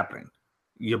is happening.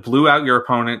 You blew out your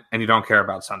opponent and you don't care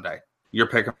about Sunday. You're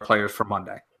picking players for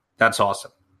Monday. That's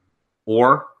awesome.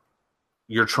 Or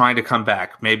you're trying to come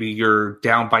back. Maybe you're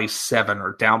down by 7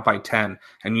 or down by 10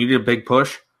 and you need a big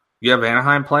push. You have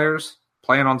Anaheim players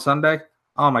playing on Sunday.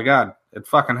 Oh, my God. It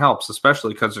fucking helps,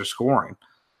 especially because they're scoring.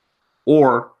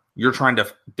 Or you're trying to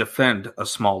defend a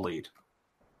small lead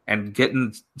and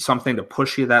getting something to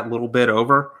push you that little bit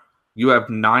over. You have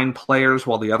 9 players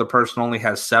while the other person only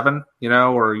has 7,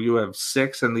 or you have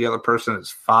 6 and the other person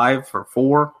is 5 or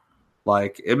 4.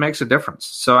 Like, it makes a difference.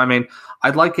 So, I mean,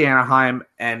 I'd like Anaheim,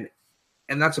 and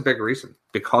that's a big reason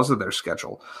because of their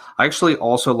schedule. I actually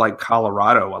also like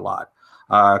Colorado a lot.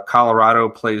 Colorado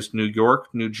plays New York,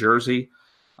 New Jersey,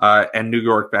 and New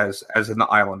York as in the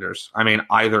Islanders. I mean,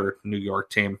 either New York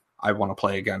team I want to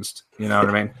play against. You know what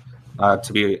I mean?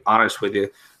 To be honest with you.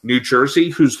 New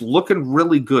Jersey, who's looking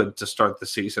really good to start the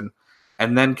season,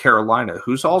 and then Carolina,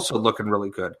 who's also looking really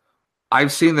good.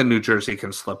 I've seen that New Jersey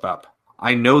can slip up.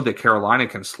 I know that Carolina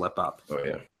can slip up. Oh,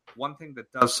 yeah. One thing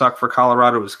that does suck for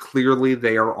Colorado is clearly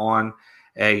they are on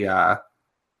a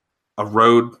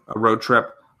road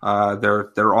trip.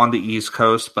 They're on the East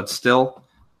Coast, but still,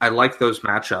 I like those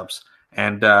matchups.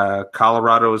 And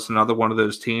Colorado is another one of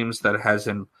those teams that has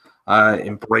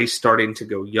embraced starting to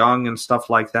go young and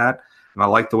stuff like that. And I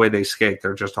like the way they skate.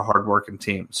 They're just a hard-working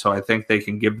team. So I think they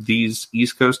can give these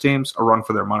East Coast teams a run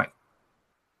for their money.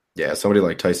 Yeah, somebody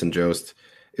like Tyson Jost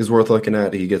is worth looking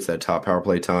at. He gets that top power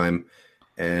play time,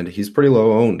 and he's pretty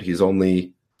low owned. He's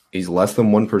less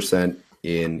than 1%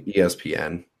 in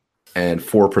ESPN and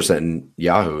 4% in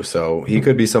Yahoo. So he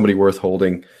could be somebody worth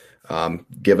holding,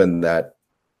 given that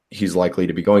he's likely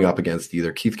to be going up against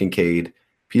either Keith Kincaid,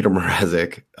 Peter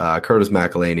Mrazek, Curtis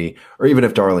McElhaney, or even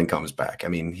if Darling comes back. I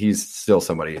mean, he's still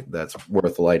somebody that's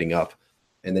worth lighting up.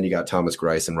 And then you got Thomas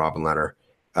Greiss and Robin Lehner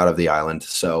out of the island.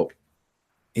 So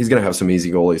he's going to have some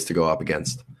easy goalies to go up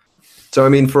against. So, I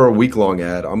mean, for a week-long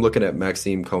ad, I'm looking at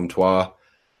Maxime Comtois.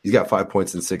 He's got 5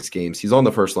 points in 6 games. He's on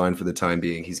the first line for the time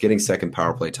being. He's getting second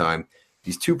power play time.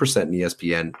 He's 2% in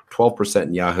ESPN, 12%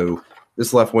 in Yahoo.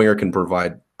 This left winger can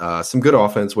provide some good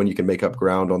offense when you can make up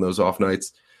ground on those off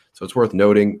nights. So it's worth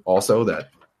noting also that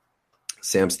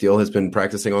Sam Steele has been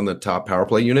practicing on the top power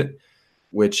play unit,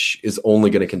 which is only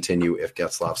going to continue if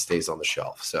Getzlaf stays on the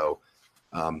shelf. So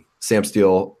Sam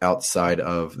Steele outside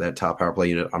of that top power play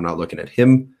unit, I'm not looking at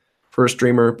him. for a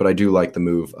streamer, but I do like the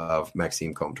move of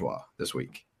Maxime Comtois this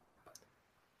week.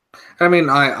 I mean,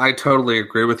 I totally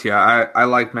agree with you. I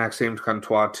like Maxime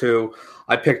Comtois too.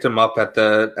 I picked him up at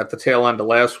the tail end of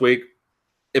last week.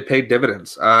 It paid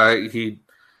dividends.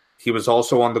 He was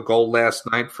also on the goal last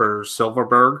night for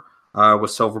Silverberg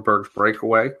with Silverberg's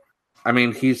breakaway. I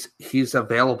mean, he's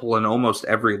available in almost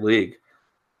every league.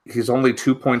 He's only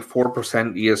 2.4%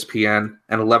 ESPN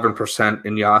and 11%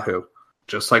 in Yahoo.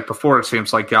 Just like before, it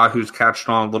seems like Yahoo's catched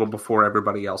on a little before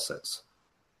everybody else is.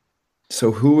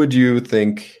 So who would you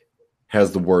think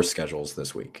has the worst schedules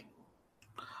this week?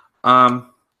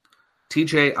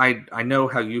 TJ, I know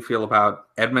how you feel about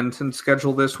Edmonton's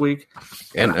schedule this week.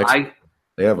 And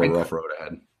they have a rough road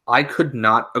ahead. I could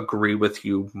not agree with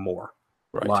you more.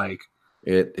 Right.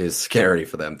 It is scary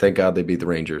for them. Thank God they beat the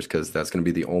Rangers because that's going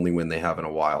to be the only win they have in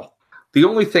a while. The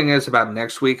only thing is about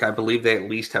next week, I believe they at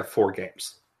least have 4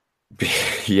 games.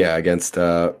 Yeah, against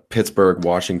Pittsburgh,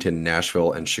 Washington,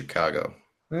 Nashville, and Chicago.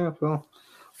 Yeah, well,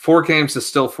 4 games is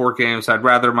still 4 games. I'd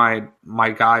rather my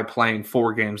guy playing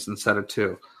 4 games instead of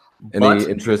 2. Any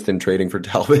interest in trading for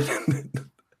Talbot?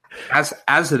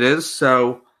 as it is,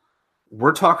 so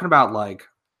we're talking about like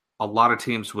a lot of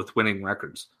teams with winning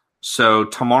records. So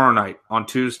tomorrow night on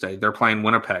Tuesday, they're playing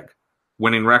Winnipeg,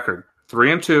 winning record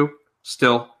 3-2,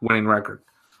 still winning record.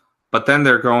 But then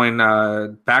they're going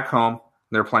back home.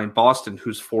 They're playing Boston,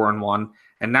 who's 4-1,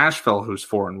 and Nashville, who's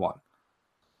 4-1.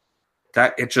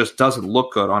 That it just doesn't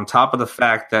look good. On top of the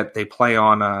fact that they play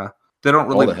on, they don't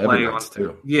really play on.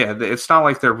 Too. Yeah, it's not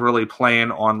like they're really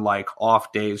playing on like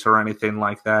off days or anything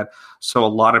like that. So a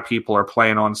lot of people are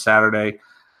playing on Saturday.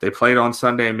 They played on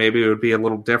Sunday. Maybe it would be a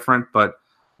little different, but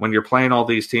when you're playing all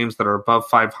these teams that are above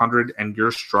 500 and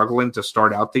you're struggling to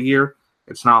start out the year,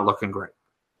 it's not looking great.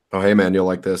 Oh, hey, man, you'll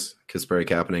like this. Kasperi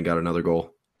Kapanen got another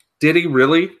goal. Did he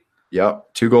really?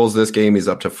 Yep. 2 goals this game. He's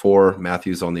up to 4.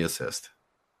 Matthews on the assist.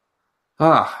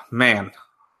 Ah, man.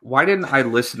 Why didn't I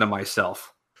listen to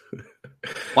myself?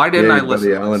 Why didn't I listen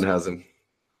to myself? Allen has him.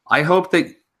 I hope that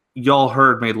y'all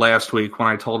heard me last week when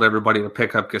I told everybody to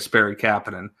pick up Kasperi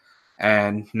Kapanen,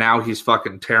 and now he's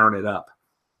fucking tearing it up.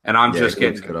 And I'm just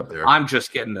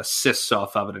getting assists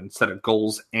off of it instead of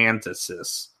goals and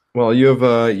assists. Well, you have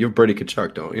Brady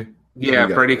Tkachuk, don't you? Yeah,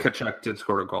 Brady Tkachuk did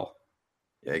score a goal.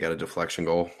 Yeah, he got a deflection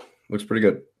goal. Looks pretty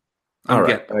good. I'm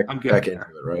back into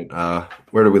it, right?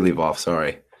 Where do we leave off?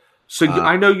 Sorry. So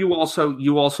I know you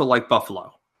also like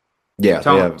Buffalo. Yeah.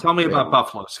 Tell me about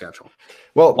Buffalo's schedule.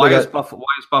 Well, why is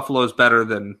Buffalo's better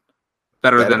than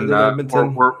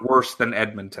Edmonton? Or worse than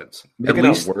Edmonton's? Maybe at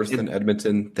least worse than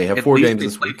Edmonton. They have 4 games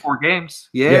this week. 4 games.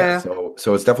 Yeah.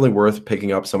 So it's definitely worth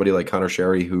picking up somebody like Connor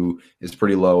Sherry, who is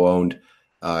pretty low owned.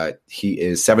 He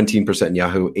is 17% in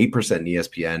Yahoo, 8% in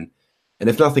ESPN. And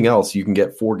if nothing else, you can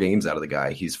get 4 games out of the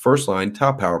guy. He's first line,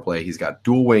 top power play. He's got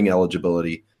dual wing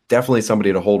eligibility. Definitely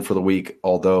somebody to hold for the week,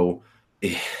 although,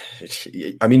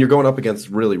 I mean, you're going up against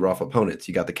really rough opponents.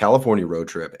 You got the California road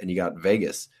trip, and you got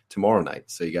Vegas tomorrow night.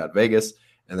 So you got Vegas,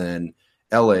 and then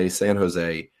LA, San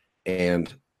Jose,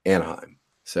 and Anaheim.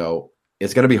 So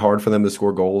it's going to be hard for them to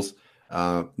score goals.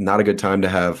 Not a good time to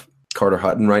have Carter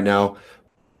Hutton right now.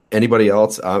 Anybody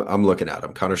else, I'm looking at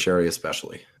him, Connor Sherry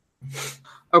especially.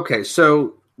 Okay,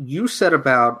 so you said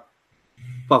about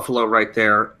Buffalo right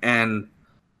there, and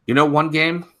one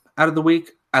game out of the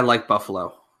week, I like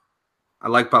Buffalo. I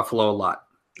like Buffalo a lot.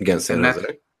 Against San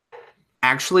Jose?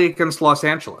 Actually, against Los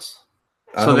Angeles.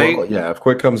 So if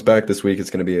Quick comes back this week, it's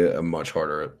going to be a much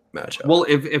harder matchup. Well,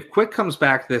 if Quick comes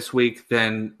back this week,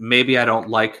 then maybe I don't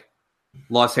like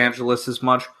Los Angeles as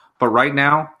much. But right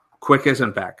now, Quick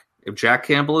isn't back. If Jack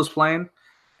Campbell is playing,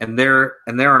 and they're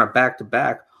on a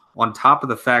back-to-back, on top of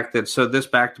the fact that this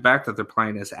back-to-back that they're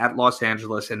playing is at Los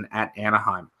Angeles and at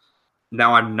Anaheim.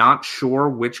 Now, I'm not sure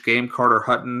which game Carter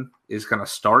Hutton is going to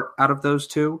start out of those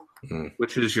 2,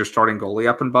 which is your starting goalie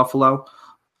up in Buffalo.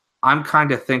 I'm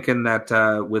kind of thinking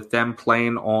that with them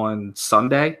playing on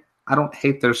Sunday, I don't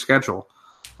hate their schedule.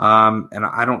 And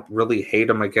I don't really hate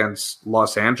them against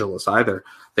Los Angeles either.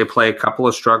 They play a couple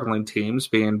of struggling teams,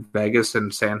 being Vegas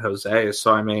and San Jose.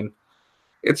 So, I mean,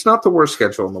 it's not the worst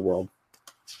schedule in the world.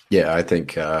 Yeah, I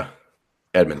think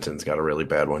Edmonton's got a really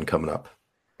bad one coming up.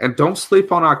 And don't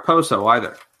sleep on Okposo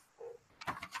either.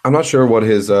 I'm not sure what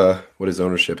his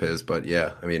ownership is, but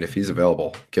yeah, I mean, if he's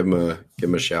available, give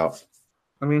him a shout.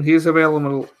 I mean, he's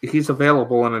available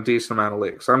in a decent amount of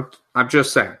leagues. I'm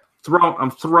just saying.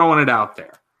 I'm throwing it out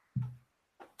there.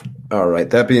 All right.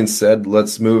 That being said,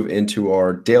 let's move into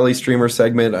our daily streamer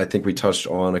segment. I think we touched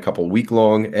on a couple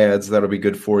week-long ads that'll be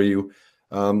good for you.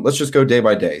 Let's just go day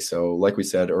by day. So like we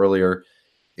said earlier,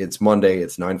 it's Monday.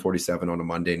 It's 9:47 on a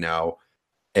Monday now.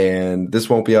 And this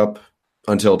won't be up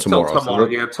until Till tomorrow.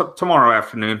 tomorrow, tomorrow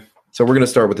afternoon. So we're going to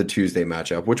start with the Tuesday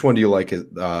matchup. Which one do you like?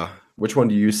 Which one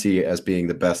do you see as being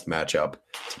the best matchup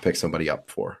to pick somebody up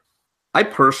for? I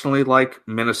personally like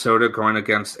Minnesota going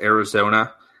against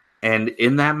Arizona. And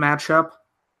in that matchup,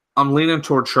 I'm leaning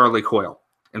toward Charlie Coyle.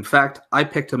 In fact, I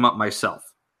picked him up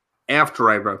myself after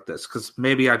I wrote this because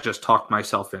maybe I just talked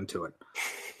myself into it.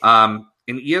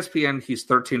 In ESPN, he's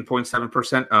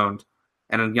 13.7% owned,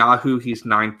 and in Yahoo, he's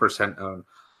 9% owned.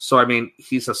 So, I mean,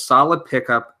 he's a solid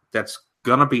pickup that's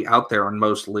going to be out there in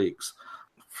most leagues.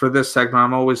 For this segment,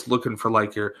 I'm always looking for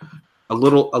like a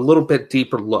little bit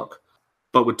deeper look.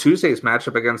 But with Tuesday's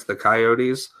matchup against the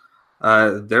Coyotes,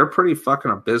 they're pretty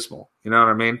fucking abysmal. You know what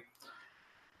I mean?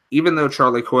 Even though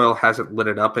Charlie Coyle hasn't lit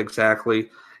it up exactly,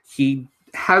 he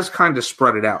has kind of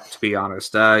spread it out, to be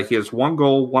honest. He has 1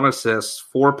 goal, 1 assist,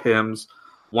 4 PIMs.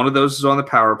 One of those is on the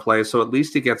power play, so at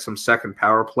least he gets some second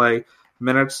power play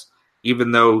minutes,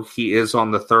 even though he is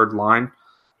on the third line.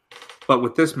 But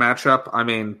with this matchup, I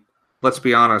mean, let's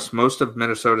be honest, most of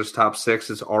Minnesota's top 6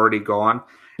 is already gone.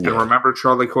 Yeah. And remember,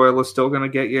 Charlie Coyle is still going to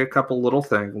get you a couple little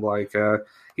things, like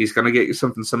he's going to get you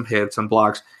some hits and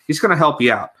blocks. He's going to help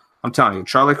you out. I'm telling you,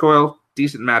 Charlie Coyle,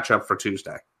 decent matchup for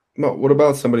Tuesday. Well, what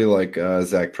about somebody like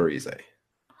Zach Parise?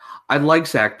 I like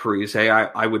Zach Parise.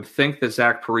 I would think that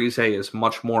Zach Parise is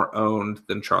much more owned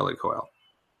than Charlie Coyle.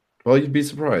 Well, you'd be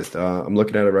surprised. I'm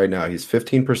looking at it right now. He's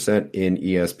 15% in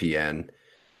ESPN,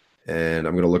 and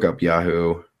I'm going to look up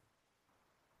Yahoo,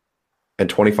 and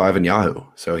 25 in Yahoo.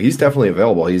 So he's definitely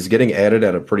available. He's getting added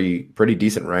at a pretty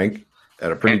decent rank,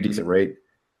 at a pretty decent rate.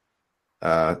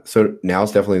 So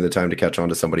now's definitely the time to catch on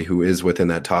to somebody who is within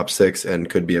that top 6 and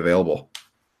could be available.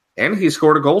 And he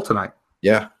scored a goal tonight.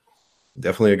 Yeah,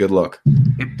 definitely a good look.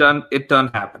 It done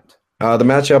happened. The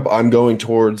matchup I'm going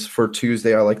towards for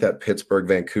Tuesday, I like that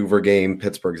Pittsburgh-Vancouver game.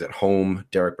 Pittsburgh's at home.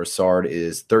 Derek Brassard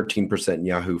is 13% in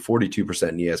Yahoo, 42%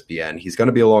 in ESPN. He's going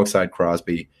to be alongside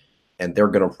Crosby, and they're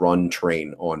going to run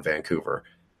train on Vancouver.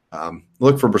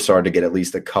 Look for Brassard to get at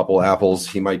least a couple apples.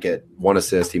 He might get 1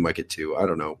 assist. He might get 2. I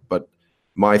don't know. But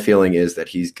my feeling is that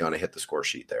he's going to hit the score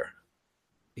sheet there.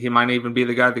 He might even be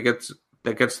the guy that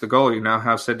gets the goal. You know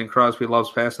how Sidney Crosby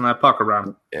loves passing that puck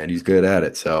around. And he's good at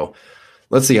it. So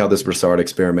let's see how this Brassard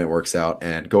experiment works out.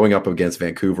 And going up against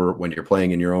Vancouver when you're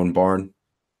playing in your own barn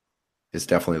is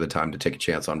definitely the time to take a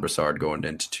chance on Brassard going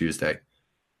into Tuesday.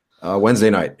 Wednesday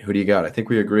night, who do you got? I think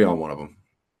we agree on one of them.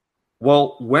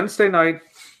 Well, Wednesday night,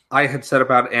 I had said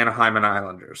about Anaheim and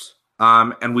Islanders.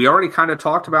 And we already kind of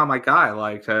talked about my guy,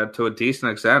 like to a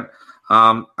decent extent.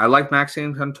 I like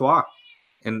Maxime Comtois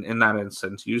in that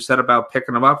instance. You said about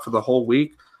picking him up for the whole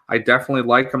week. I definitely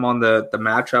like him on the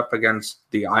matchup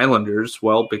against the Islanders,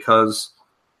 well, because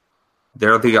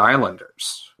they're the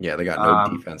Islanders. Yeah, they got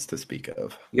no defense to speak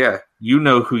of. Yeah, you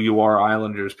know who you are,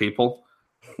 Islanders people.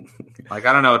 Like,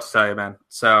 I don't know what to tell you, man.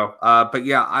 So, but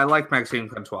yeah, I like Maxime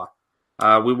Comtois.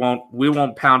 We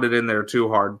won't pound it in there too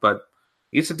hard, but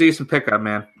he's a decent pickup,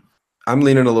 man. I'm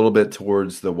leaning a little bit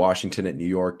towards the Washington at New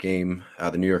York game.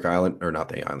 The New York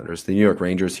the New York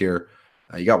Rangers here.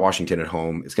 You got Washington at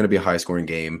home. It's going to be a high-scoring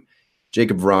game.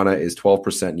 Jacob Vrana is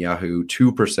 12% in Yahoo,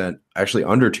 2%, actually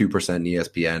under 2% in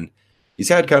ESPN. He's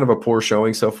had kind of a poor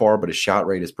showing so far, but his shot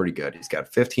rate is pretty good. He's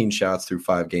got 15 shots through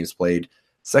 5 games played.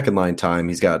 Second line time,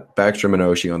 he's got Backstrom and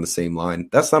Oshie on the same line.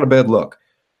 That's not a bad look.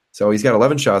 So he's got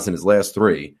 11 shots in his last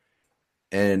 3.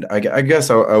 And I guess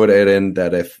I would add in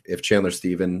that if Chandler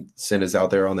Stevenson is out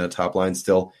there on that top line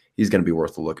still, he's going to be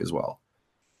worth a look as well.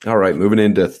 All right, moving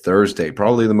into Thursday,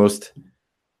 probably the most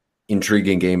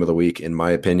intriguing game of the week, in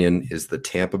my opinion, is the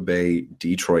Tampa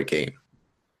Bay-Detroit game.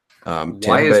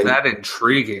 Why is that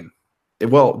intriguing?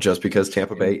 Well, just because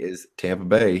Tampa Bay is Tampa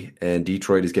Bay, and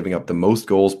Detroit is giving up the most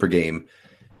goals per game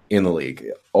in the league,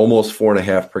 almost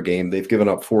 4.5 per game. They've given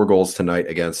up 4 goals tonight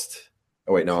against –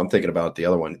 oh, wait, no, I'm thinking about the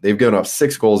other one. They've given up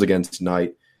 6 goals against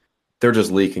tonight. They're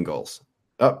just leaking goals.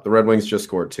 Oh, the Red Wings just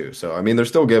scored 2. So, I mean, they're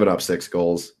still giving up 6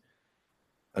 goals.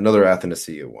 Another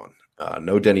Athanasiou one.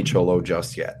 No Denny Cholo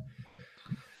just yet.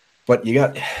 But you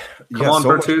got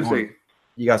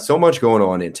so much going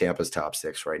on in Tampa's top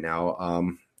 6 right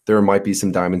now. There might be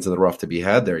some diamonds in the rough to be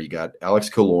had there. You got Alex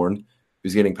Killorn,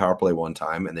 who's getting power play 1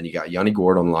 time, and then you got Yanni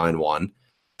Gourde on line 1.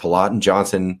 Palat and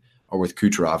Johnson are with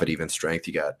Kucherov at even strength.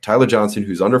 You got Tyler Johnson,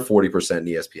 who's under 40% in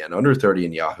ESPN, under 30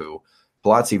 in Yahoo.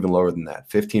 Palat's even lower than that,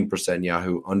 15% in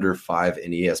Yahoo, under 5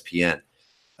 in ESPN.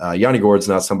 Yanni Gourde's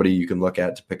not somebody you can look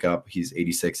at to pick up. He's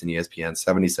 86 in ESPN,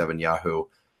 77 Yahoo.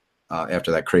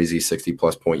 After that crazy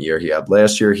 60-plus point year he had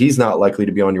last year. He's not likely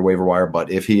to be on your waiver wire,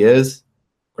 but if he is,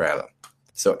 grab him.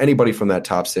 So anybody from that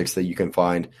top 6 that you can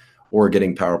find or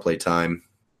getting power play time,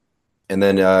 And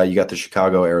then you got the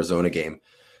Chicago-Arizona game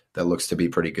that looks to be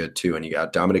pretty good too. And you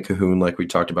got Dominic Cahoon, like we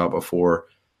talked about before.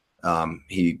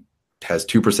 He has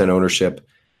 2% ownership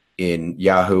in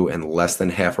Yahoo and less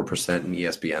than 0.5% in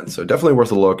ESPN. So definitely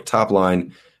worth a look. Top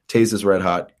line, Taze is red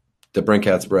hot. The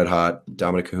Brinkat's red hot.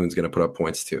 Dominic Cahoon's going to put up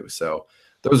points too. So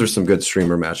those are some good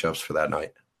streamer matchups for that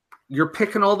night. You're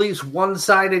picking all these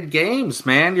one-sided games,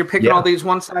 man. You're picking all these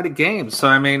one-sided games. So,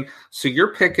 I mean, so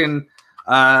you're picking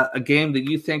a game that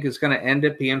you think is going to end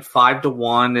up being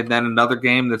 5-1, and then another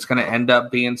game that's going to end up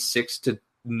being 6-0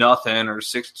 or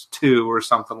 6-2 or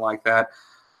something like that.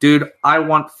 Dude, I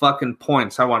want fucking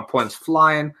points. I want points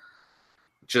flying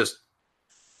just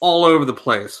all over the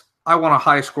place. I want a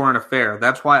high-scoring affair.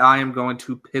 That's why I am going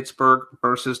to Pittsburgh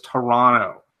versus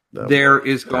Toronto. There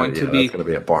is going to be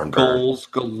a barn goals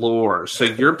galore. So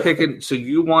you're picking. So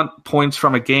you want points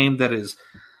from a game that is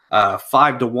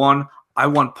 5-1. I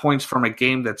want points from a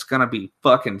game that's going to be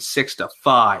fucking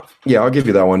 6-5. Yeah, I'll give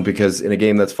you that one because in a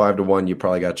game that's 5-1, you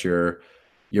probably got your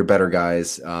better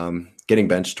guys getting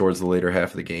benched towards the later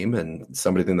half of the game, and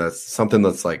something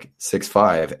that's like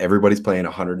 6-5. Everybody's playing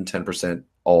 110%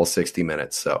 all 60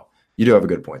 minutes. So you do have a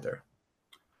good point there.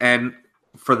 And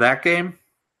for that game,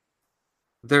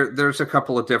 there's a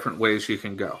couple of different ways you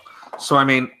can go. So, I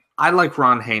mean, I like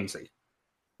Ron Hainsey.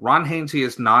 Ron Hainsey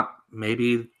is not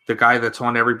maybe the guy that's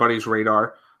on everybody's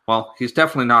radar. Well, he's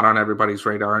definitely not on everybody's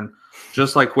radar. And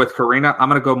just like with Karina, I'm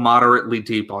going to go moderately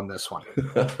deep on this one.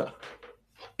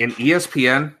 In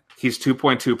ESPN, he's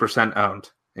 2.2% owned.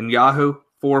 In Yahoo,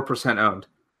 4% owned.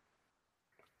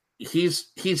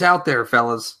 He's out there,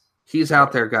 fellas. He's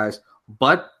out there, guys.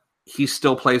 But he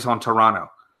still plays on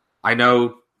Toronto. I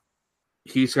know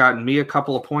he's gotten me a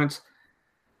couple of points.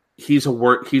 He's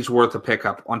worth a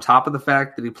pickup. On top of the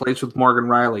fact that he plays with Morgan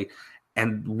Riley,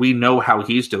 and we know how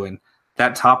he's doing.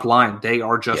 That top line, they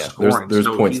are just scoring. There's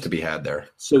points to be had there.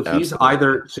 So he's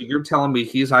either. So you're telling me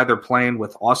he's either playing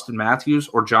with Austin Matthews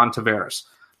or John Tavares?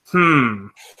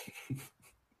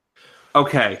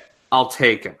 Okay, I'll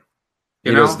take him.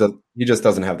 He just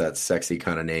doesn't have that sexy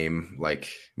kind of name like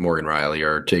Morgan Riley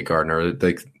or Jake Gardner.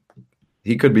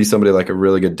 He could be somebody like a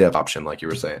really good depth option, like you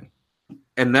were saying.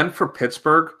 And then for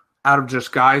Pittsburgh, out of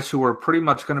just guys who are pretty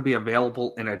much going to be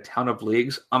available in a ton of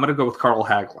leagues, I'm going to go with Carl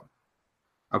Hagelin.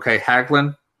 Okay,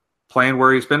 Hagelin playing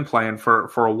where he's been playing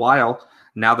for a while.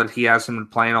 Now that he hasn't been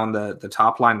playing on the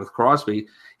top line with Crosby,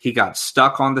 he got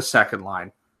stuck on the second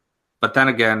line. But then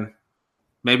again,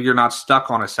 maybe you're not stuck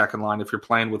on a second line if you're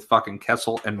playing with fucking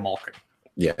Kessel and Malkin.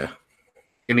 Yeah.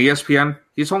 In ESPN,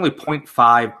 he's only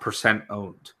 0.5%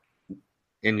 owned.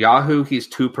 In Yahoo, he's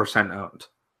 2% owned.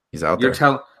 He's out there.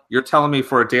 You're telling me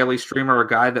for a daily streamer, a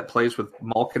guy that plays with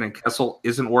Malkin and Kessel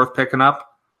isn't worth picking up?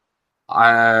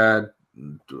 I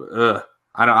don't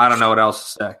know what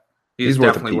else to say. He's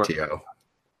definitely worth a PTO.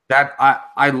 That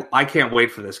I can't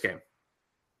wait for this game.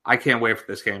 I can't wait for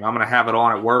this game. I'm going to have it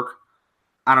on at work.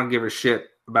 I don't give a shit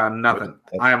about nothing.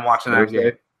 I am watching that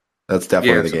game. That's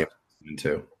definitely the game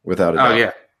too, without a doubt. Oh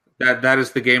yeah, that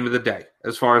is the game of the day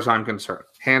as far as I'm concerned.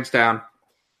 Hands down.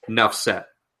 Enough set.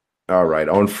 All right.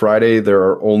 On Friday, there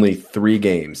are only 3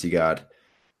 games. You got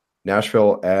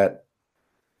Nashville at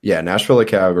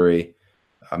Calgary,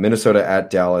 Minnesota at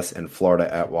Dallas, and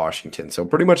Florida at Washington. So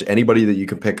pretty much anybody that you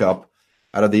can pick up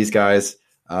out of these guys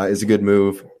is a good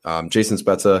move. Jason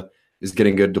Spezza is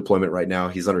getting good deployment right now.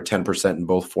 He's under 10% in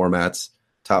both formats.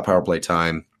 Top power play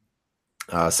time.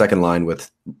 Second line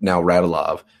with now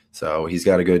Radulov. So he's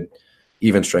got a good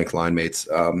even strength line mates.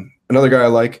 Another guy I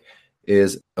like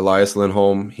is Elias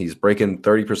Lindholm. He's breaking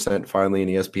 30% finally in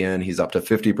ESPN. He's up to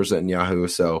 50% in Yahoo.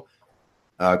 So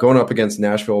going up against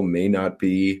Nashville may not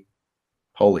be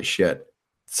holy shit.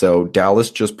 So Dallas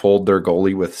just pulled their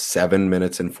goalie with 7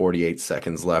 minutes and 48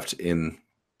 seconds left in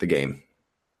the game.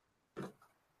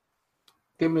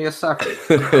 Give me a second.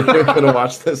 You're going to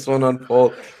watch this one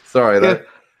unfold. Sorry.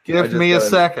 Give me a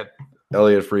second.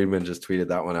 Elliot Friedman just tweeted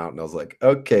that one out, and I was like,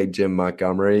 okay, Jim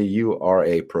Montgomery, you are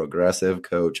a progressive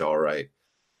coach. All right.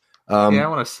 I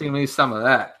want to see me some of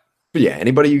that. But yeah,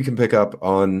 anybody you can pick up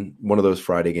on one of those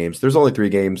Friday games. There's only 3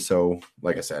 games, so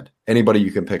like I said, anybody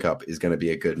you can pick up is going to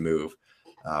be a good move.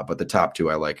 But the top 2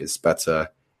 I like is Spezza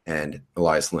and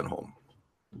Elias Lindholm.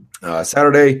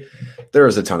 Saturday, there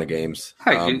is a ton of games.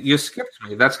 Hey, you skipped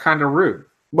me. That's kind of rude.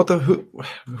 What else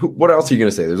are you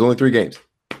going to say? There's only 3 games.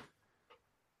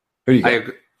 Who do you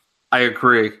got? I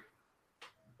agree.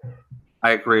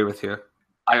 I agree with you.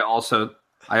 I also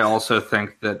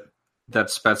think that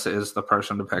Spezza is the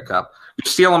person to pick up.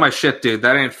 You're stealing my shit, dude.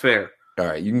 That ain't fair. All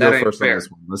right, you can go first on this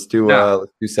one. Let's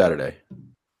do Saturday.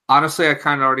 Honestly, I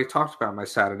kind of already talked about my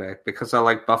Saturday because I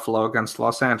like Buffalo against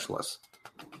Los Angeles.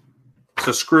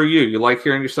 So screw you. You like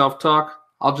hearing yourself talk?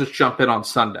 I'll just jump in on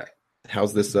Sunday.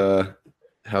 How's this?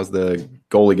 How's the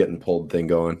goalie getting pulled thing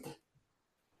going?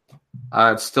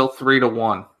 It's still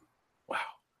 3-1. Wow.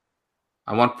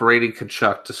 I want Brady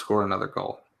Tkachuk to score another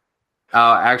goal.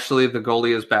 Actually, the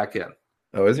goalie is back in.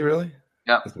 Oh, is he really?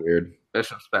 Yep. That's weird.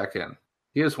 Bishop's back in.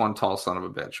 He is one tall son of a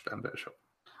bitch, Ben Bishop.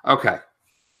 Okay.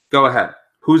 Go ahead.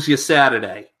 Who's your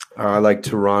Saturday? I like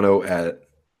Toronto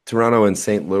and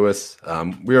St. Louis.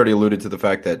 We already alluded to the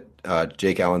fact that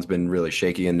Jake Allen's been really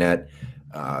shaky in net.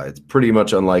 It's pretty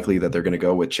much unlikely that they're going to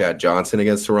go with Chad Johnson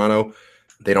against Toronto.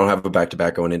 They don't have a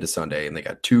back-to-back going into Sunday, and they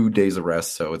got 2 days of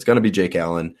rest, so it's going to be Jake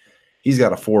Allen. He's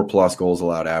got a 4+ goals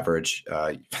allowed average.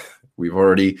 We've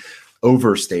already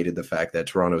overstated the fact that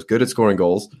Toronto's good at scoring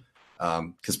goals.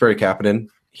 Kasperi Kapanen,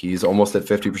 he's almost at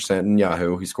 50% in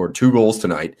Yahoo. He scored 2 goals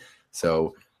tonight,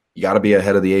 so you got to be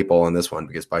ahead of the 8 ball on this one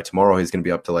because by tomorrow he's going to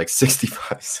be up to like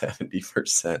 65,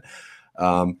 70%.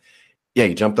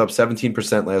 He jumped up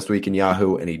 17% last week in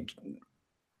Yahoo, and he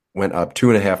went up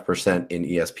 2.5% in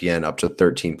ESPN, up to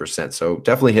 13%. So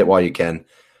definitely hit while you can.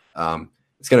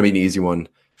 It's going to be an easy one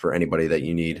for anybody that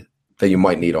you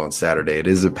might need on Saturday. It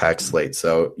is a packed slate,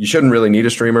 so you shouldn't really need a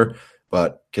streamer,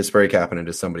 but Kasperi Kapanen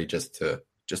is somebody just to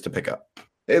pick up.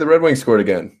 Hey, the Red Wings scored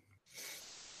again.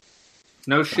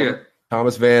 No shit.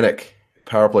 Thomas Vanek,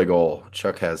 power play goal.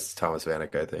 Chuck has Thomas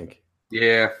Vanek, I think.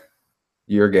 Yeah.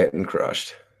 You're getting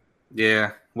crushed.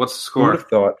 Yeah. What's the Who score? would have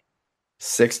thought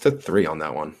 6-3 on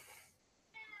that one?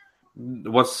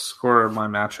 What's the score of my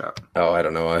matchup? Oh, I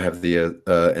don't know. I have the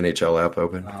NHL app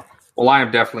open. Oh. Well, I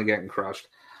am definitely getting crushed.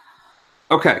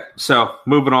 Okay, so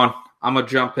moving on. I'm gonna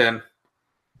jump in.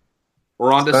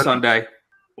 We're on to Sunday.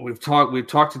 We've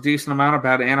talked a decent amount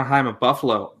about Anaheim and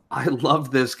Buffalo. I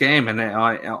love this game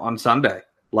on Sunday.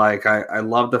 Like I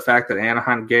love the fact that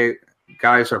Anaheim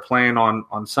guys are playing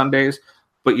on Sundays.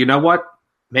 But you know what?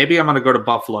 Maybe I'm going to go to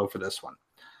Buffalo for this one.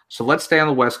 So let's stay on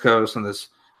the West Coast on this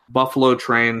Buffalo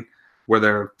train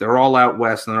where they're all out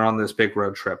west and they're on this big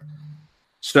road trip.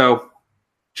 So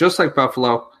just like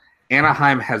Buffalo,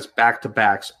 Anaheim has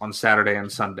back-to-backs on Saturday and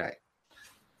Sunday,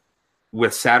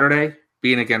 with Saturday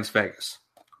being against Vegas.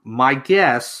 My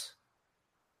guess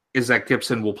is that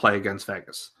Gibson will play against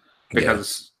Vegas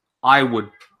because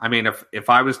if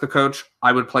I was the coach,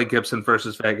 I would play Gibson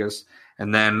versus Vegas,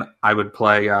 and then I would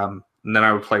play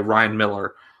Ryan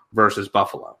Miller versus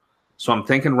Buffalo. So I'm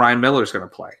thinking Ryan Miller's going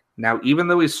to play. Now, even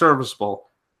though he's serviceable,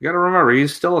 you got to remember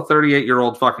he's still a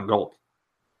 38-year-old fucking goalie.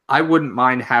 I wouldn't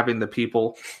mind having the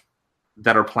people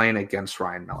that are playing against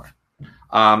Ryan Miller.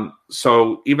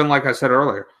 So even like I said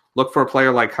earlier, look for a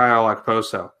player like Kyle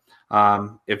Okposo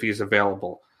if he's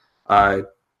available. In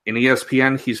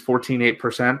ESPN, he's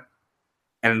 14.8%,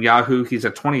 and in Yahoo, he's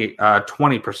at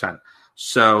 20%.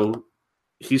 So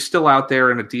he's still out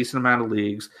there in a decent amount of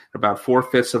leagues, about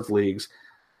 4/5 of leagues,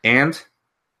 and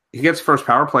he gets first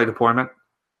power play deployment.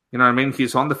 You know what I mean?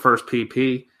 He's on the first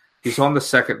PP. He's on the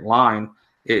second line.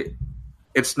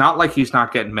 It's not like he's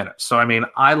not getting minutes. So, I mean,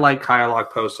 I like Kyle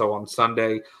Okposo on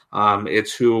Sunday.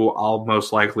 It's who I'll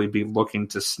most likely be looking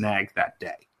to snag that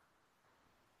day.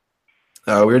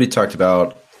 We already talked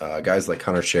about guys like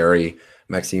Connor Sherry,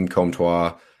 Maxime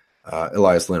Comtois,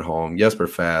 Elias Lindholm, Jesper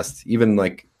Fast, even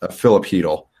like Philip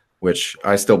Hedl, which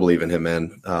I still believe in him,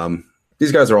 man.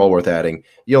 These guys are all worth adding.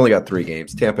 You only got 3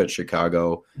 games. Tampa at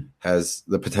Chicago has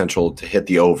the potential to hit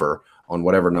the over on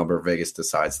whatever number Vegas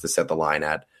decides to set the line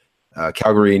at.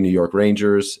 Calgary, New York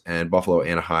Rangers, and Buffalo,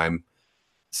 Anaheim.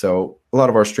 So a lot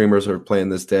of our streamers are playing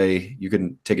this day. You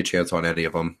can take a chance on any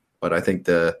of them, but I think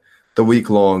the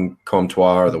week-long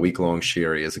Comtois or the week-long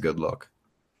Sherry is a good look.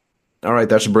 All right,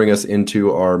 that should bring us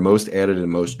into our most added and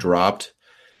most dropped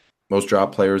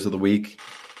players of the week.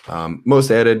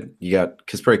 Most added, you got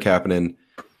Kasperi Kapanen,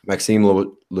 Maxime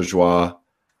Lajoie,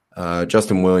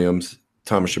 Justin Williams,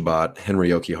 Thomas Chabot, Henry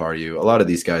Jokiharju. A lot of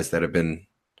these guys that have been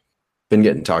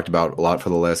getting talked about a lot for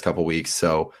the last couple weeks.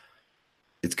 So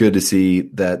it's good to see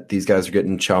that these guys are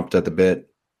getting chomped at the bit,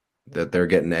 that they're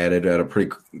getting added at a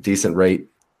pretty decent rate.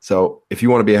 So if you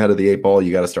want to be ahead of the 8 ball,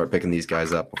 you got to start picking these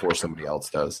guys up before somebody else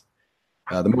does.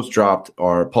 The most dropped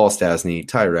are Paul Stastny,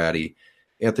 Ty Ratty,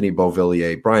 Anthony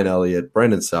Beauvillier, Brian Elliott,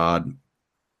 Brendan Saad.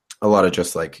 A lot of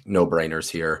just like no-brainers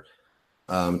here.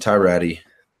 Ty Ratty,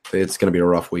 it's going to be a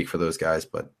rough week for those guys,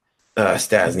 but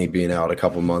Stastny being out a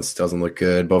couple months doesn't look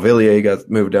good. Beauvillier got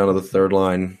moved down to the 3rd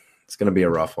line. It's going to be a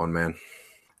rough one, man.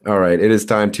 All right, it is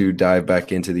time to dive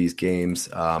back into these games.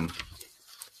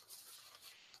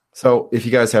 So if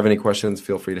you guys have any questions,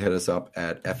 feel free to hit us up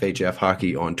at FHF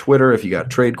Hockey on Twitter. If you got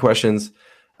trade questions,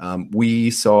 we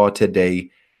saw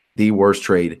today the worst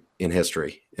trade in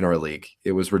history in our league.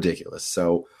 It was ridiculous.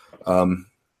 So We're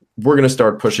going to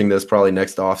start pushing this probably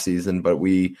next offseason, but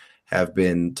we have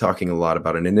been talking a lot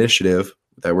about an initiative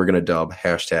that we're going to dub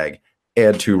hashtag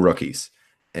add two rookies.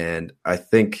 And I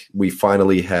think we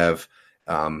finally have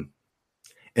an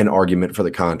argument for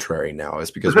the contrary now, is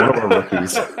because one of our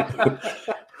rookies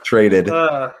traded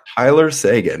Tyler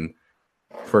Seguin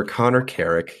for Connor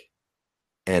Carrick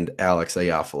and Alex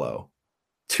Iafallo.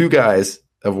 Two guys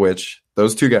of which,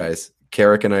 those two guys,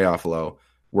 Carrick and Iafallo,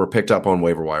 were picked up on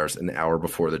waiver wires an hour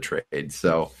before the trade.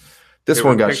 So this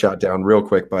one got shot down real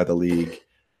quick by the league.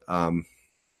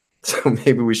 So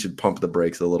maybe we should pump the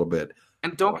brakes a little bit.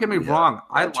 And don't get me wrong,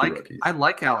 I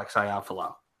like Alex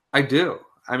Iafallo. I do.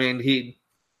 I mean,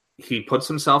 he puts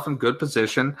himself in good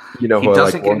position. He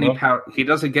doesn't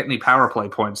get any power play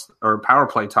points or power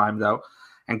play time though.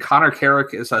 And Connor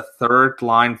Carrick is a third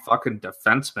line fucking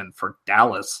defenseman for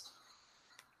Dallas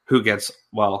who gets,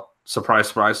 well, surprise,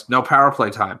 surprise, no power play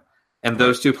time. And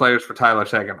those two players for Tyler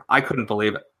Seguin. I couldn't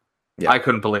believe it. Yeah. I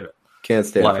couldn't believe it. Can't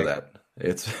stand for that.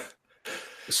 It's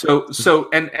So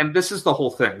and this is the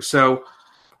whole thing. So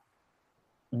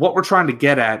what we're trying to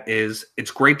get at is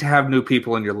it's great to have new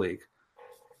people in your league,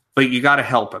 but you got to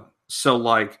help him. So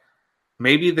like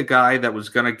maybe the guy that was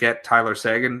going to get Tyler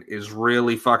Seguin is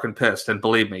really fucking pissed, and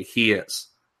believe me, he is,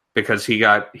 because he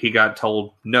got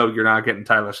told, no, you're not getting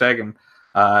Tyler Seguin,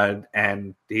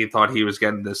 and he thought he was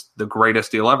getting the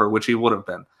greatest deal ever, which he would have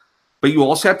been. But you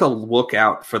also have to look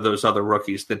out for those other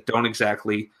rookies that don't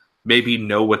exactly maybe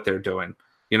know what they're doing.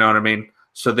 You know what I mean?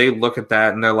 So they look at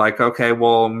that and they're like, okay,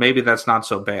 well, maybe that's not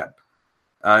so bad.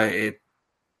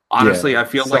 Honestly, I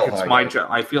feel like it's my job.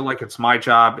 I feel like it's my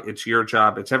job. It's your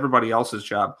job. It's everybody else's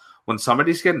job. When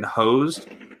somebody's getting hosed,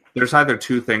 there's either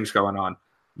two things going on.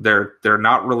 They're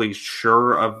not really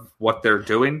sure of what they're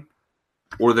doing,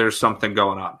 or there's something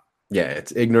going on. Yeah,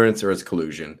 it's ignorance or it's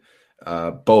collusion,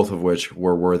 both of which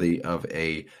were worthy of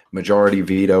a majority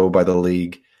veto by the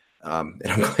league. And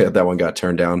I'm glad that one got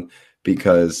turned down,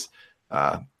 because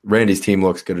Randy's team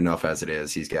looks good enough as it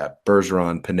is. He's got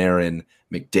Bergeron, Panarin,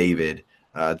 McDavid.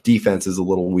 Defense is a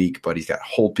little weak, but he's got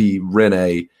Holtby,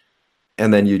 Rene,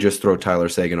 and then you just throw Tyler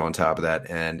Seguin on top of that,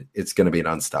 and it's going to be an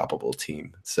unstoppable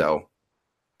team. So,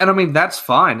 and I mean that's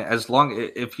fine as long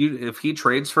if he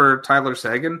trades for Tyler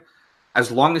Seguin,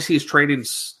 as long as he's trading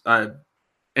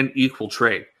an equal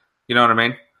trade. You know what I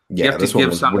mean? Yeah, you have this to one give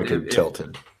was some wicked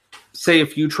tilted. Say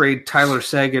if you trade Tyler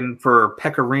Seguin for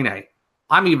Pekka Rinne,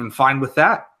 I'm even fine with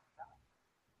that.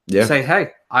 Yeah. Say,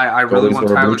 hey, I really want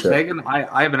Tyler Seguin.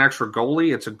 I have an extra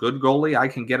goalie. It's a good goalie. I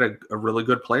can get a really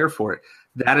good player for it.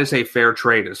 That is a fair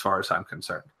trade as far as I'm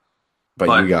concerned.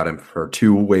 But you got him for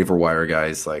two waiver wire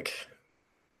guys. Like,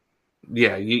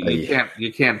 yeah,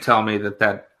 you can't tell me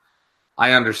that.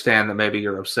 I understand that maybe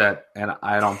you're upset, and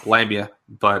I don't blame you.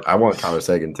 But I want Tyler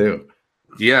Seguin too.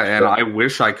 Yeah, and I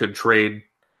wish I could trade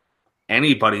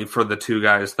anybody for the two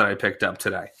guys that I picked up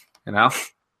today. You know,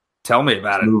 tell me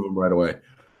about it. Move them right away.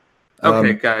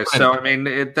 Okay, guys. So I mean,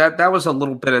 that was a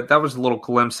little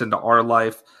glimpse into our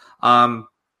life.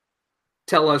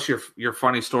 Tell us your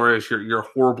funny stories, your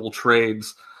horrible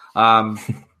trades,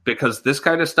 because this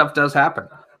kind of stuff does happen.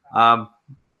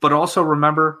 But also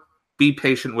remember, be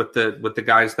patient with the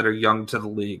guys that are young to the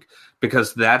league,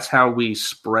 because that's how we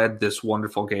spread this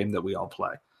wonderful game that we all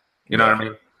play. You know what I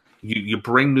mean? You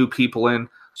bring new people in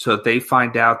so that they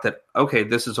find out that, okay,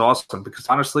 this is awesome. Because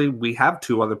honestly, we have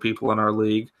two other people in our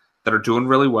league that are doing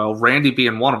really well, Randy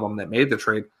being one of them that made the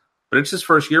trade, but it's his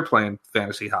first year playing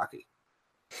fantasy hockey.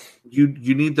 You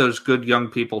need those good young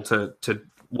people to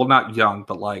well, not young,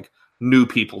 but like new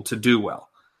people to do well.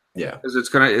 Yeah. Because it's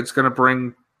gonna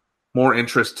bring more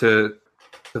interest to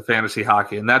fantasy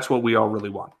hockey, and that's what we all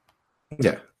really want.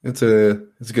 Yeah, it's a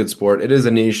good sport. It is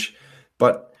a niche,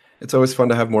 but it's always fun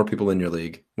to have more people in your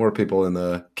league, more people in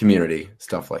the community,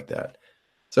 stuff like that.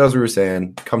 So as we were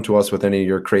saying, come to us with any of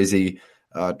your crazy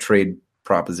trade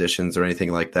propositions or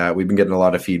anything like that. We've been getting a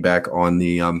lot of feedback on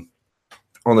the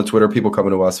Twitter, people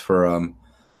coming to us for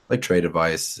like trade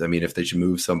advice. I mean, if they should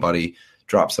move somebody,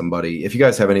 drop somebody. If you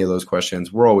guys have any of those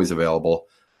questions, we're always available,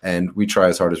 and we try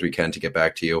as hard as we can to get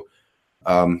back to you.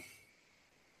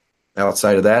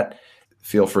 Outside of that,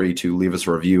 feel free to leave us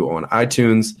a review on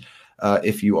iTunes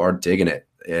if you are digging it.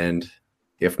 And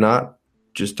if not,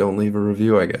 just don't leave a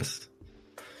review, I guess.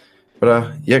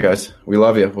 But yeah, guys, we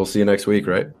love you. We'll see you next week,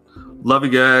 right? Love you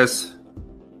guys.